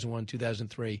 2000, 2001,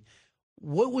 2003,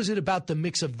 what was it about the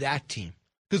mix of that team?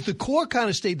 Because the core kind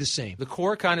of stayed the same. The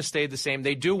core kind of stayed the same.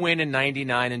 They do win in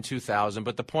 99 and 2000,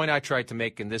 but the point I tried to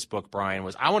make in this book, Brian,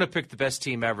 was I want to pick the best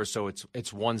team ever, so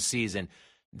it's one season.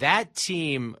 That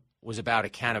team was about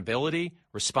accountability,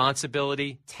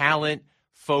 responsibility, talent,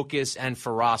 focus, and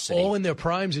ferocity. All in their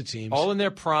primes, it seems. All in their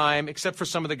prime, except for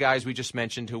some of the guys we just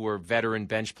mentioned who were veteran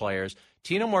bench players.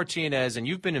 Tino Martinez, and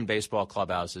you've been in baseball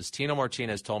clubhouses, Tino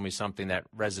Martinez told me something that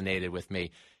resonated with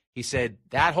me. He said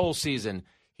that whole season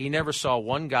he never saw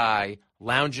one guy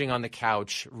lounging on the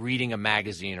couch reading a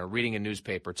magazine or reading a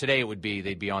newspaper. Today it would be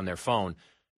they'd be on their phone.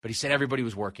 But he said everybody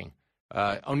was working.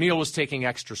 O'Neill was taking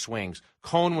extra swings.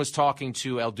 Cone was talking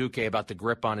to El Duque about the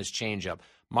grip on his changeup.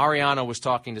 Mariano was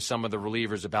talking to some of the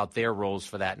relievers about their roles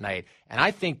for that night. And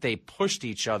I think they pushed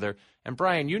each other. And,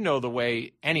 Brian, you know the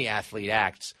way any athlete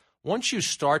acts. Once you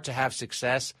start to have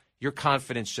success, your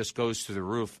confidence just goes through the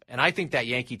roof. And I think that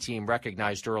Yankee team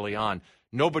recognized early on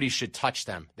nobody should touch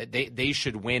them. That they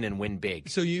should win and win big.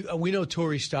 So we know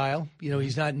Torrey's style. You know,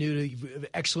 he's not new to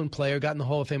excellent player, got in the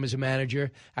Hall of Fame as a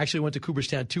manager. Actually went to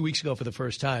Cooperstown 2 weeks ago for the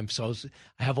first time. So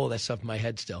I have all that stuff in my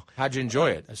head still. How'd you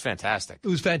enjoy it? It was fantastic. It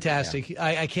was fantastic. Yeah.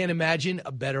 I can't imagine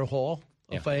a better Hall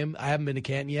of Fame. I haven't been to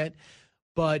Canton yet.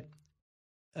 But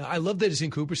I love that it's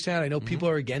in Cooperstown. I know people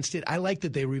are against it. I like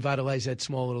that they revitalized that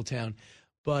small little town.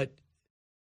 But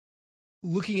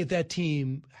looking at that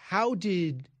team, how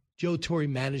did Joe Torre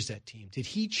manage that team? Did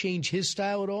he change his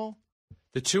style at all?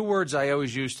 The two words I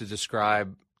always use to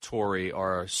describe Torre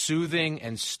are soothing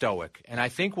and stoic. And I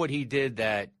think what he did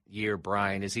that year,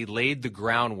 Brian, is he laid the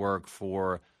groundwork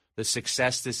for the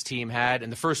success this team had in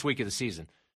the first week of the season.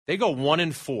 They go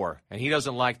 1-4, and he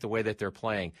doesn't like the way that they're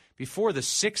playing. Before the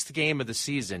sixth game of the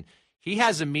season, he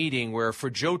has a meeting where for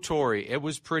Joe Torre, it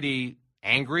was pretty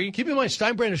angry. Keep in mind,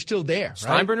 Steinbrenner's still there,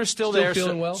 right? Steinbrenner's still there.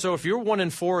 Feeling well. So if you're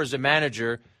 1-4 as a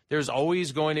manager, there's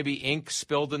always going to be ink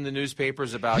spilled in the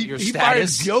newspapers about your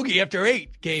status. He fired Yogi after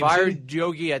 8 games. Fired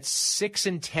Yogi at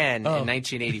 6-10 in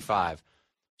 1985.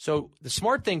 So the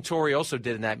smart thing Torre also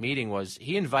did in that meeting was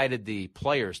he invited the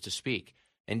players to speak.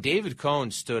 And David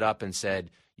Cone stood up and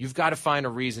said, you've got to find a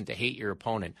reason to hate your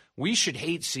opponent. We should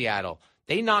hate Seattle.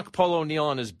 They knock Paul O'Neill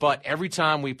on his butt every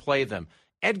time we play them.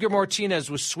 Edgar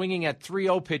Martinez was swinging at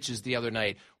 3-0 pitches the other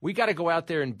night. We got to go out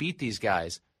there and beat these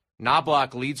guys.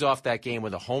 Knobloch leads off that game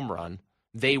with a home run.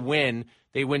 They win.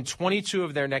 They win 22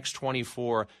 of their next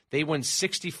 24. They win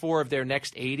 64 of their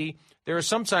next 80. There are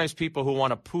sometimes people who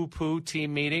want to poo-poo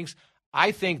team meetings.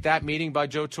 I think that meeting by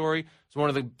Joe Torre is one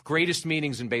of the greatest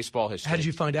meetings in baseball history. How did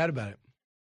you find out about it?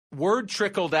 Word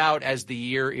trickled out as the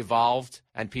year evolved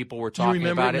and people were talking about it. You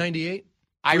remember it in 98?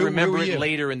 I remember it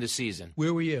later in the season.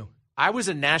 Where were you? I was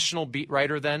a national beat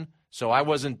writer then. So I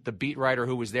wasn't the beat writer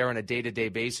who was there on a day-to-day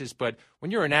basis. But when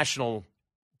you're a national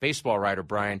baseball writer,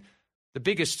 Brian, the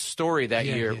biggest story that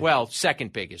year, well,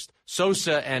 second biggest.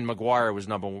 Sosa and McGuire was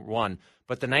number one.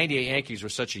 But the 98 Yankees were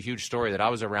such a huge story that I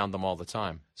was around them all the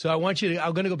time. So I'm going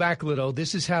to go back a little.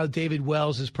 This is how David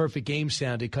Wells' perfect game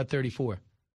sounded, cut 34.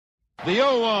 The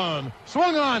 0-1.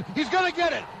 Swung on. He's going to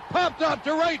get it. Popped up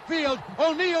to right field.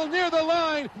 O'Neill near the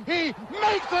line. He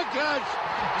makes the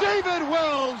catch. David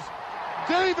Wells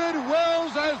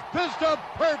has pitched a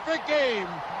perfect game.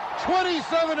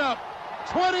 27 up,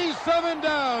 27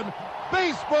 down.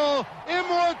 Baseball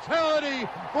immortality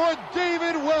for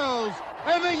David Wells.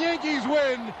 And the Yankees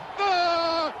win.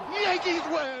 The Yankees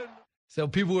win. So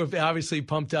people were obviously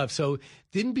pumped up. So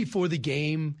didn't before the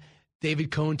game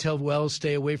David Cone tell Wells,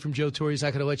 stay away from Joe Torre, he's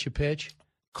not going to let you pitch?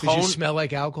 Because you smell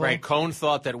like alcohol? Right. Cone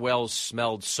thought that Wells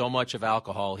smelled so much of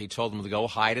alcohol, he told him to go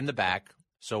hide in the back.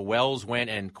 So Wells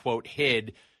went and, quote,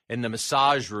 hid in the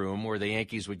massage room where the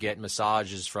Yankees would get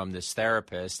massages from this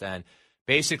therapist and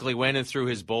basically went in through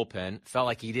his bullpen, felt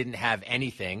like he didn't have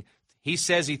anything. He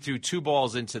says he threw 2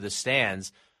 balls into the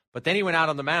stands, but then he went out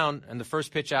on the mound and the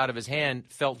first pitch out of his hand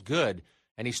felt good.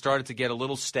 And he started to get a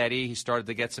little steady. He started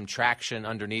to get some traction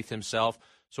underneath himself.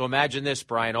 So imagine this,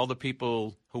 Brian. All the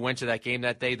people who went to that game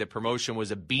that day, the promotion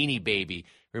was a Beanie Baby.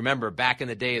 Remember, back in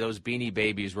the day, those Beanie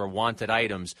Babies were wanted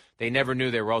items. They never knew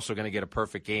they were also going to get a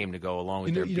perfect game to go along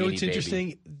with their Beanie Baby. You know what's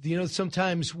interesting? You know,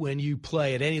 sometimes when you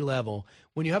play at any level,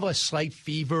 when you have a slight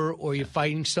fever or you're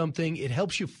fighting something, it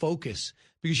helps you focus.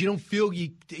 Because you don't feel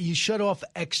you shut off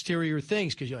exterior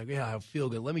things because you're like, yeah, I feel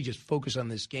good. Let me just focus on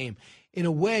this game. In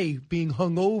a way, being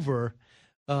hungover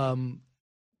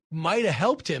might have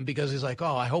helped him because he's like,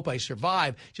 oh, I hope I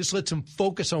survive. Just lets him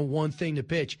focus on one thing to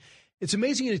pitch. It's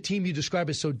amazing in a team you describe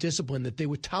as so disciplined that they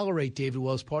would tolerate David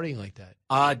Wells partying like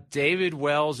that. David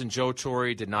Wells and Joe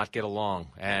Torre did not get along,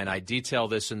 and I detail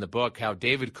this in the book, how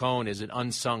David Cohn is an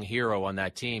unsung hero on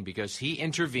that team because he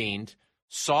intervened,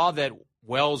 saw that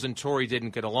Wells and Torre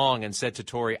didn't get along, and said to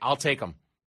Torre, I'll take him.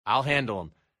 I'll handle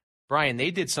him. Brian, they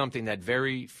did something that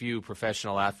very few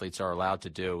professional athletes are allowed to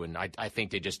do, and I think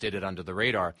they just did it under the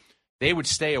radar. They would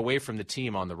stay away from the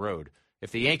team on the road. If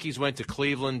the Yankees went to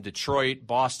Cleveland, Detroit,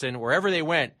 Boston, wherever they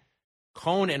went,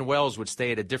 Cohn and Wells would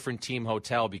stay at a different team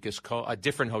hotel because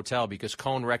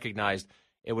Cohn recognized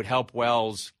it would help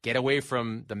Wells get away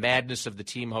from the madness of the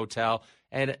team hotel,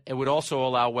 and it would also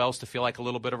allow Wells to feel like a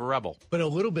little bit of a rebel. But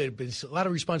it's a lot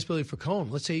of responsibility for Cohn.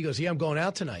 Let's say he goes, I'm going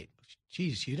out tonight.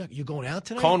 Geez, you're going out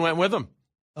tonight? Cohn went with him.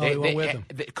 He went with him.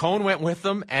 Cohn went with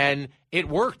them, and it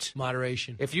worked.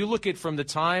 Moderation. If you look at from the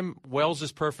time Wells'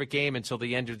 perfect game until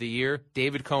the end of the year,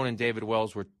 David Cohn and David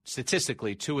Wells were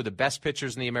statistically two of the best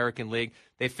pitchers in the American League.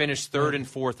 They finished third and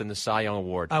fourth in the Cy Young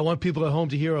Award. I want people at home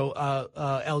to hear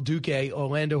El Duque,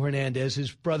 Orlando Hernandez,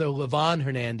 his brother Levon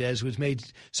Hernandez, who's made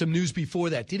some news before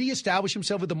that. Did he establish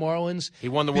himself with the Marlins? He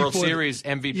won the World Series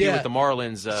MVP with the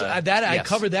Marlins. I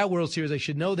covered that World Series. I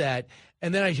should know that.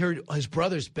 And then I heard his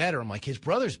brother's better. I'm like, his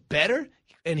brother's better?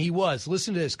 And he was.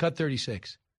 Listen to this, cut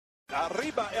 36.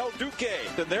 Arriba El Duque.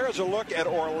 And there is a look at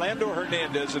Orlando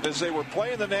Hernandez. And as they were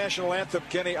playing the national anthem,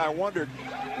 Kenny, I wondered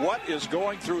what is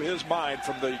going through his mind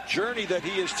from the journey that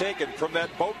he has taken from that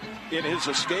boat in his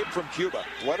escape from Cuba.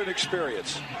 What an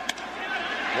experience.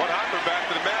 One hopper back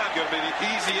to the mound. Going to be an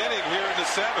easy inning here in the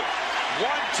seventh. 1,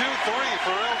 2, 3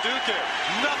 for El Duque.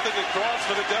 Nothing across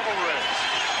for the Devil Rays.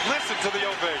 Listen to the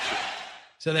ovation.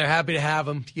 So they're happy to have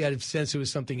him. You got a sense there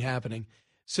was something happening.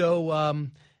 So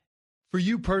for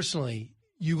you personally,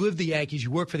 you live the Yankees. You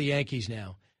work for the Yankees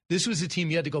now. This was a team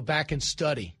you had to go back and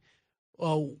study.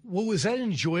 Was that an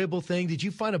enjoyable thing? Did you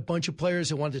find a bunch of players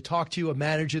that wanted to talk to you, a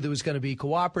manager that was going to be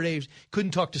cooperative?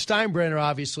 Couldn't talk to Steinbrenner,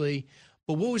 obviously.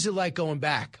 But what was it like going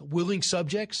back? Willing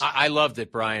subjects? I loved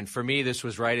it, Brian. For me, this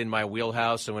was right in my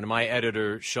wheelhouse. And when my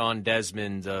editor, Sean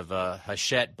Desmond of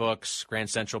Hachette Books,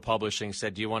 Grand Central Publishing,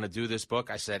 said, do you want to do this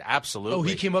book? I said, absolutely. Oh,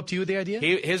 he came up to you with the idea?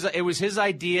 It was his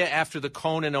idea after the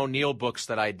Cohn and O'Neill books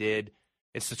that I did.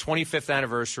 It's the 25th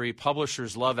anniversary.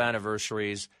 Publishers love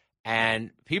anniversaries.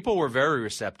 And people were very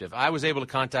receptive. I was able to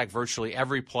contact virtually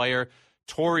every player.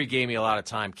 Torrey gave me a lot of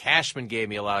time. Cashman gave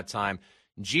me a lot of time.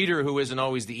 Jeter, who isn't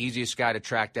always the easiest guy to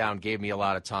track down, gave me a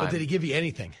lot of time. But did he give you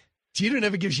anything? Jeter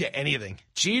never gives you anything.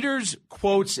 Jeter's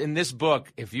quotes in this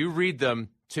book, if you read them,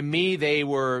 to me, they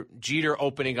were Jeter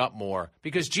opening up more.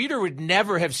 Because Jeter would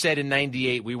never have said in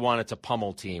 98 we wanted to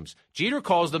pummel teams. Jeter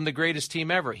calls them the greatest team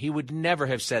ever. He would never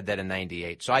have said that in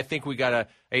 98. So I think we got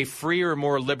a freer,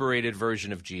 more liberated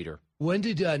version of Jeter. When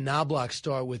did Knobloch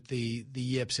start with the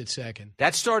yips at second?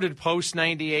 That started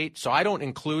post-98, so I don't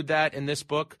include that in this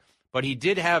book. But he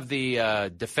did have the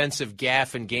defensive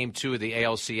gaffe in Game 2 of the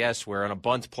ALCS where on a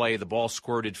bunt play the ball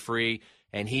squirted free,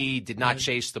 and he did not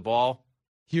chase the ball.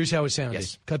 Here's how it sounded.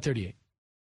 Yes. Cut 38.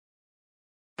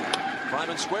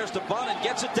 Fryman squares to bunt and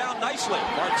gets it down nicely.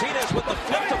 Martinez with the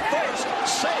flip to first.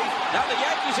 Safe. Now the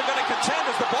Yankees are going to contend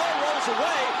as the ball rolls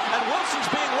away, and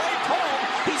Wilson's being waved home.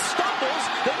 He stumbles.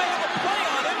 They may have a play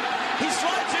on him. He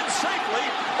slides in safely.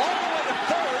 All the way to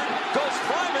third goes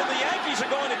Fryman. The Yankees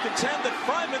are going to contend that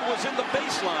Fryman was in the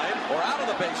baseline or out of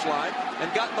the baseline and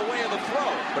got in the way of the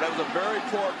throw. But it was a very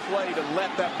poor play to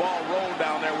let that ball roll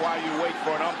down there while you wait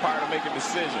for an umpire to make a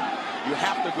decision. You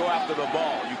have to go after the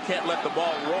ball. You can't let the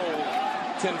ball roll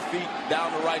 10 feet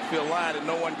down the right field line and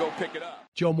no one go pick it up.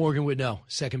 Joe Morgan would know.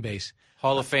 Second base.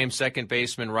 Hall of Fame second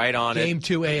baseman, right on it. Game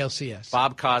 2 ALCS.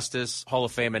 Bob Costas, Hall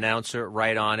of Fame announcer,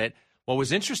 right on it. What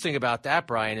was interesting about that,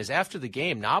 Brian, is after the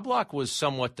game, Knobloch was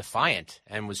somewhat defiant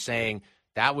and was saying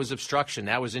that was obstruction,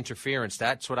 that was interference.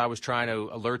 That's what I was trying to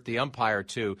alert the umpire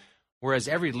to. Whereas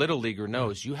every little leaguer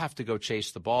knows you have to go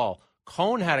chase the ball.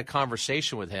 Cohn had a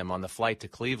conversation with him on the flight to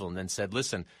Cleveland and said,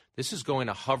 listen, this is going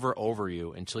to hover over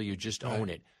you until you just own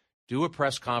it. Do a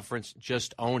press conference,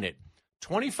 just own it.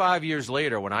 25 years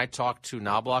later, when I talked to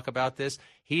Knobloch about this,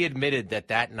 he admitted that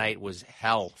that night was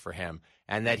hell for him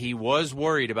and that he was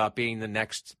worried about being the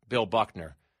next Bill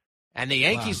Buckner. And the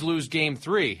Yankees lose Game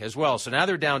 3 as well. So now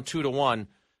they're down 2-1.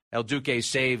 El Duque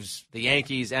saves the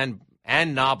Yankees and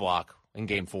Knobloch in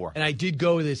Game 4. And I did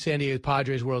go to the San Diego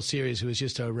Padres World Series. It was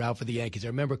just a rout for the Yankees. I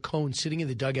remember Cohn sitting in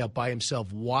the dugout by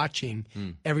himself watching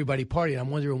everybody party. I'm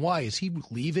wondering why. Is he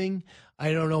leaving?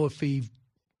 I don't know if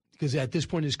because at this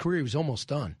point in his career, he was almost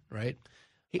done, right?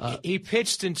 He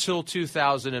pitched until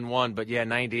 2001, but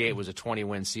 98 was a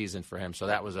 20-win season for him, so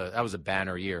that was a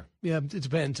banner year. Yeah, it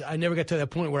depends. I never got to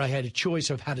that point where I had a choice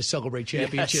of how to celebrate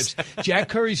championships. Yes. Jack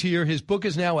Curry's here. His book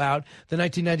is now out, The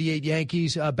 1998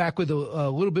 Yankees. Back with a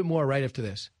little bit more right after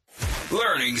this.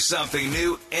 Learning something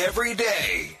new every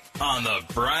day on the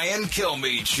Brian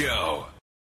Kilmeade Show.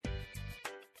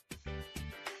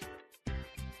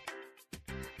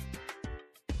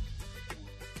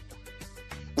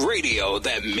 Radio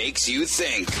that makes you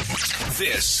think.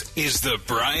 This is the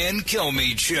Brian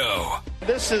Kilmeade Show.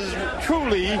 This is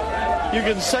truly, you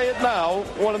can say it now,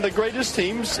 one of the greatest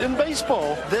teams in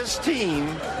baseball. This team,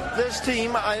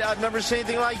 I've never seen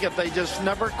anything like it. They just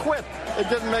never quit.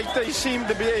 They seemed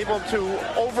to be able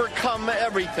to overcome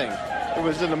everything. It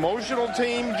was an emotional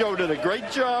team. Joe did a great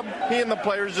job. He and the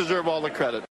players deserve all the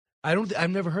credit.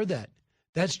 I've never heard that.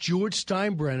 That's George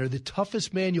Steinbrenner, the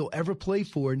toughest man you'll ever play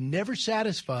for, never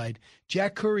satisfied.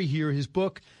 Jack Curry here, his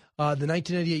book, The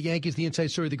 1998 Yankees, The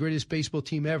Inside Story of the Greatest Baseball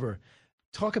Team Ever.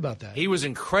 Talk about that. He was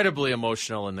incredibly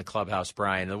emotional in the clubhouse,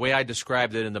 Brian. The way I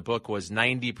described it in the book was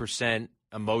 90%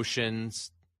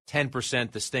 emotions,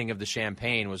 10% the sting of the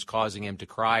champagne was causing him to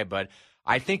cry. But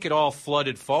I think it all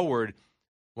flooded forward.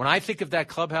 When I think of that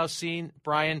clubhouse scene,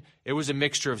 Brian, it was a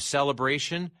mixture of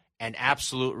celebration and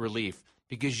absolute relief.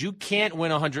 Because you can't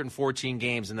win 114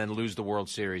 games and then lose the World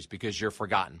Series because you're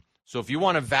forgotten. So if you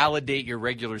want to validate your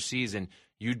regular season,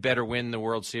 you'd better win the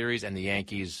World Series. And the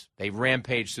Yankees, they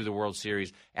rampaged through the World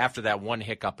Series after that one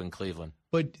hiccup in Cleveland.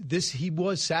 But he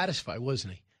was satisfied,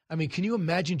 wasn't he? I mean, can you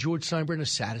imagine George Steinbrenner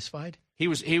satisfied? He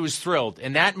was thrilled.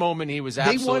 In that moment, he was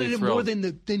absolutely thrilled. They wanted him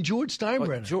more than George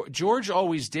Steinbrenner. But George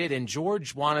always did, and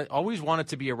George always wanted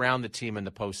to be around the team in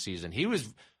the postseason. He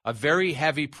was a very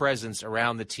heavy presence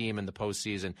around the team in the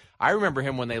postseason. I remember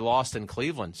him when they lost in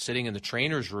Cleveland, sitting in the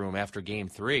trainer's room after Game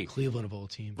 3. Cleveland of all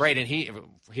teams. Right, and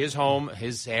his home,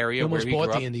 his area where he grew up.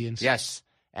 Almost bought the Indians. Yes,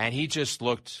 and he just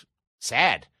looked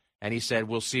sad. And he said,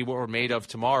 we'll see what we're made of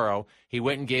tomorrow. He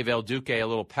went and gave El Duque a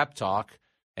little pep talk,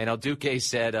 and El Duque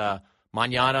said,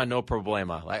 mañana no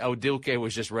problema. Like, El Duque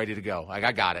was just ready to go. Like,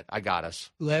 I got it. I got us.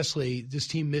 Lastly, this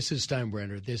team misses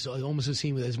Steinbrenner. There's almost a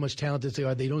team with as much talent as they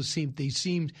are. They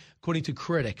seemed, according to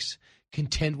critics,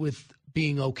 content with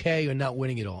being okay or not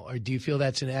winning it all. Or do you feel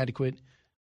that's inadequate?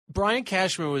 Brian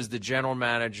Cashman was the general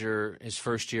manager his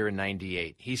first year in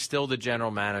 98. He's still the general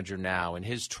manager now. In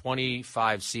his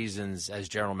 25 seasons as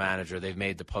general manager, they've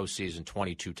made the postseason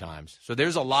 22 times. So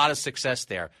there's a lot of success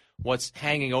there. What's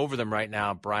hanging over them right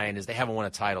now, Brian, is they haven't won a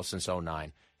title since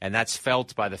 2009. And that's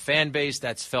felt by the fan base.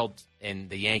 That's felt in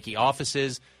the Yankee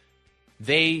offices.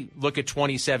 They look at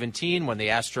 2017 when the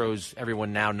Astros,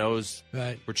 everyone now knows,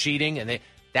 were cheating. And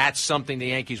that's something the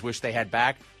Yankees wish they had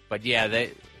back. But, yeah,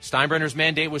 Steinbrenner's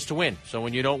mandate was to win. So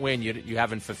when you don't win, you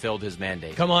haven't fulfilled his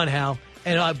mandate. Come on, Hal.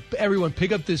 And everyone,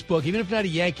 pick up this book. Even if you're not a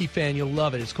Yankee fan, you'll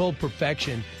love it. It's called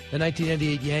Perfection, The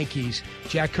 1998 Yankees.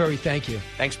 Jack Curry, thank you.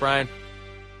 Thanks, Brian.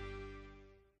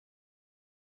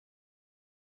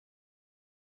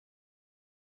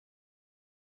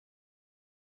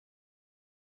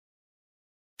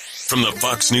 From the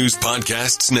Fox News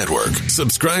Podcasts Network.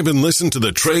 Subscribe and listen to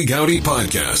the Trey Gowdy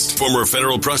Podcast. Former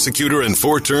federal prosecutor and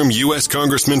 4-term U.S.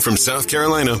 Congressman from South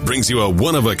Carolina brings you a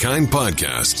one-of-a-kind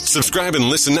podcast. Subscribe and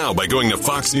listen now by going to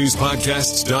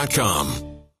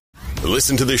foxnewspodcasts.com.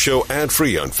 Listen to the show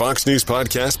ad-free on Fox News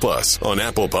Podcast Plus, on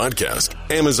Apple Podcast,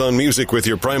 Amazon Music with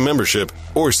your Prime membership,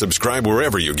 or subscribe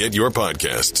wherever you get your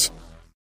podcasts.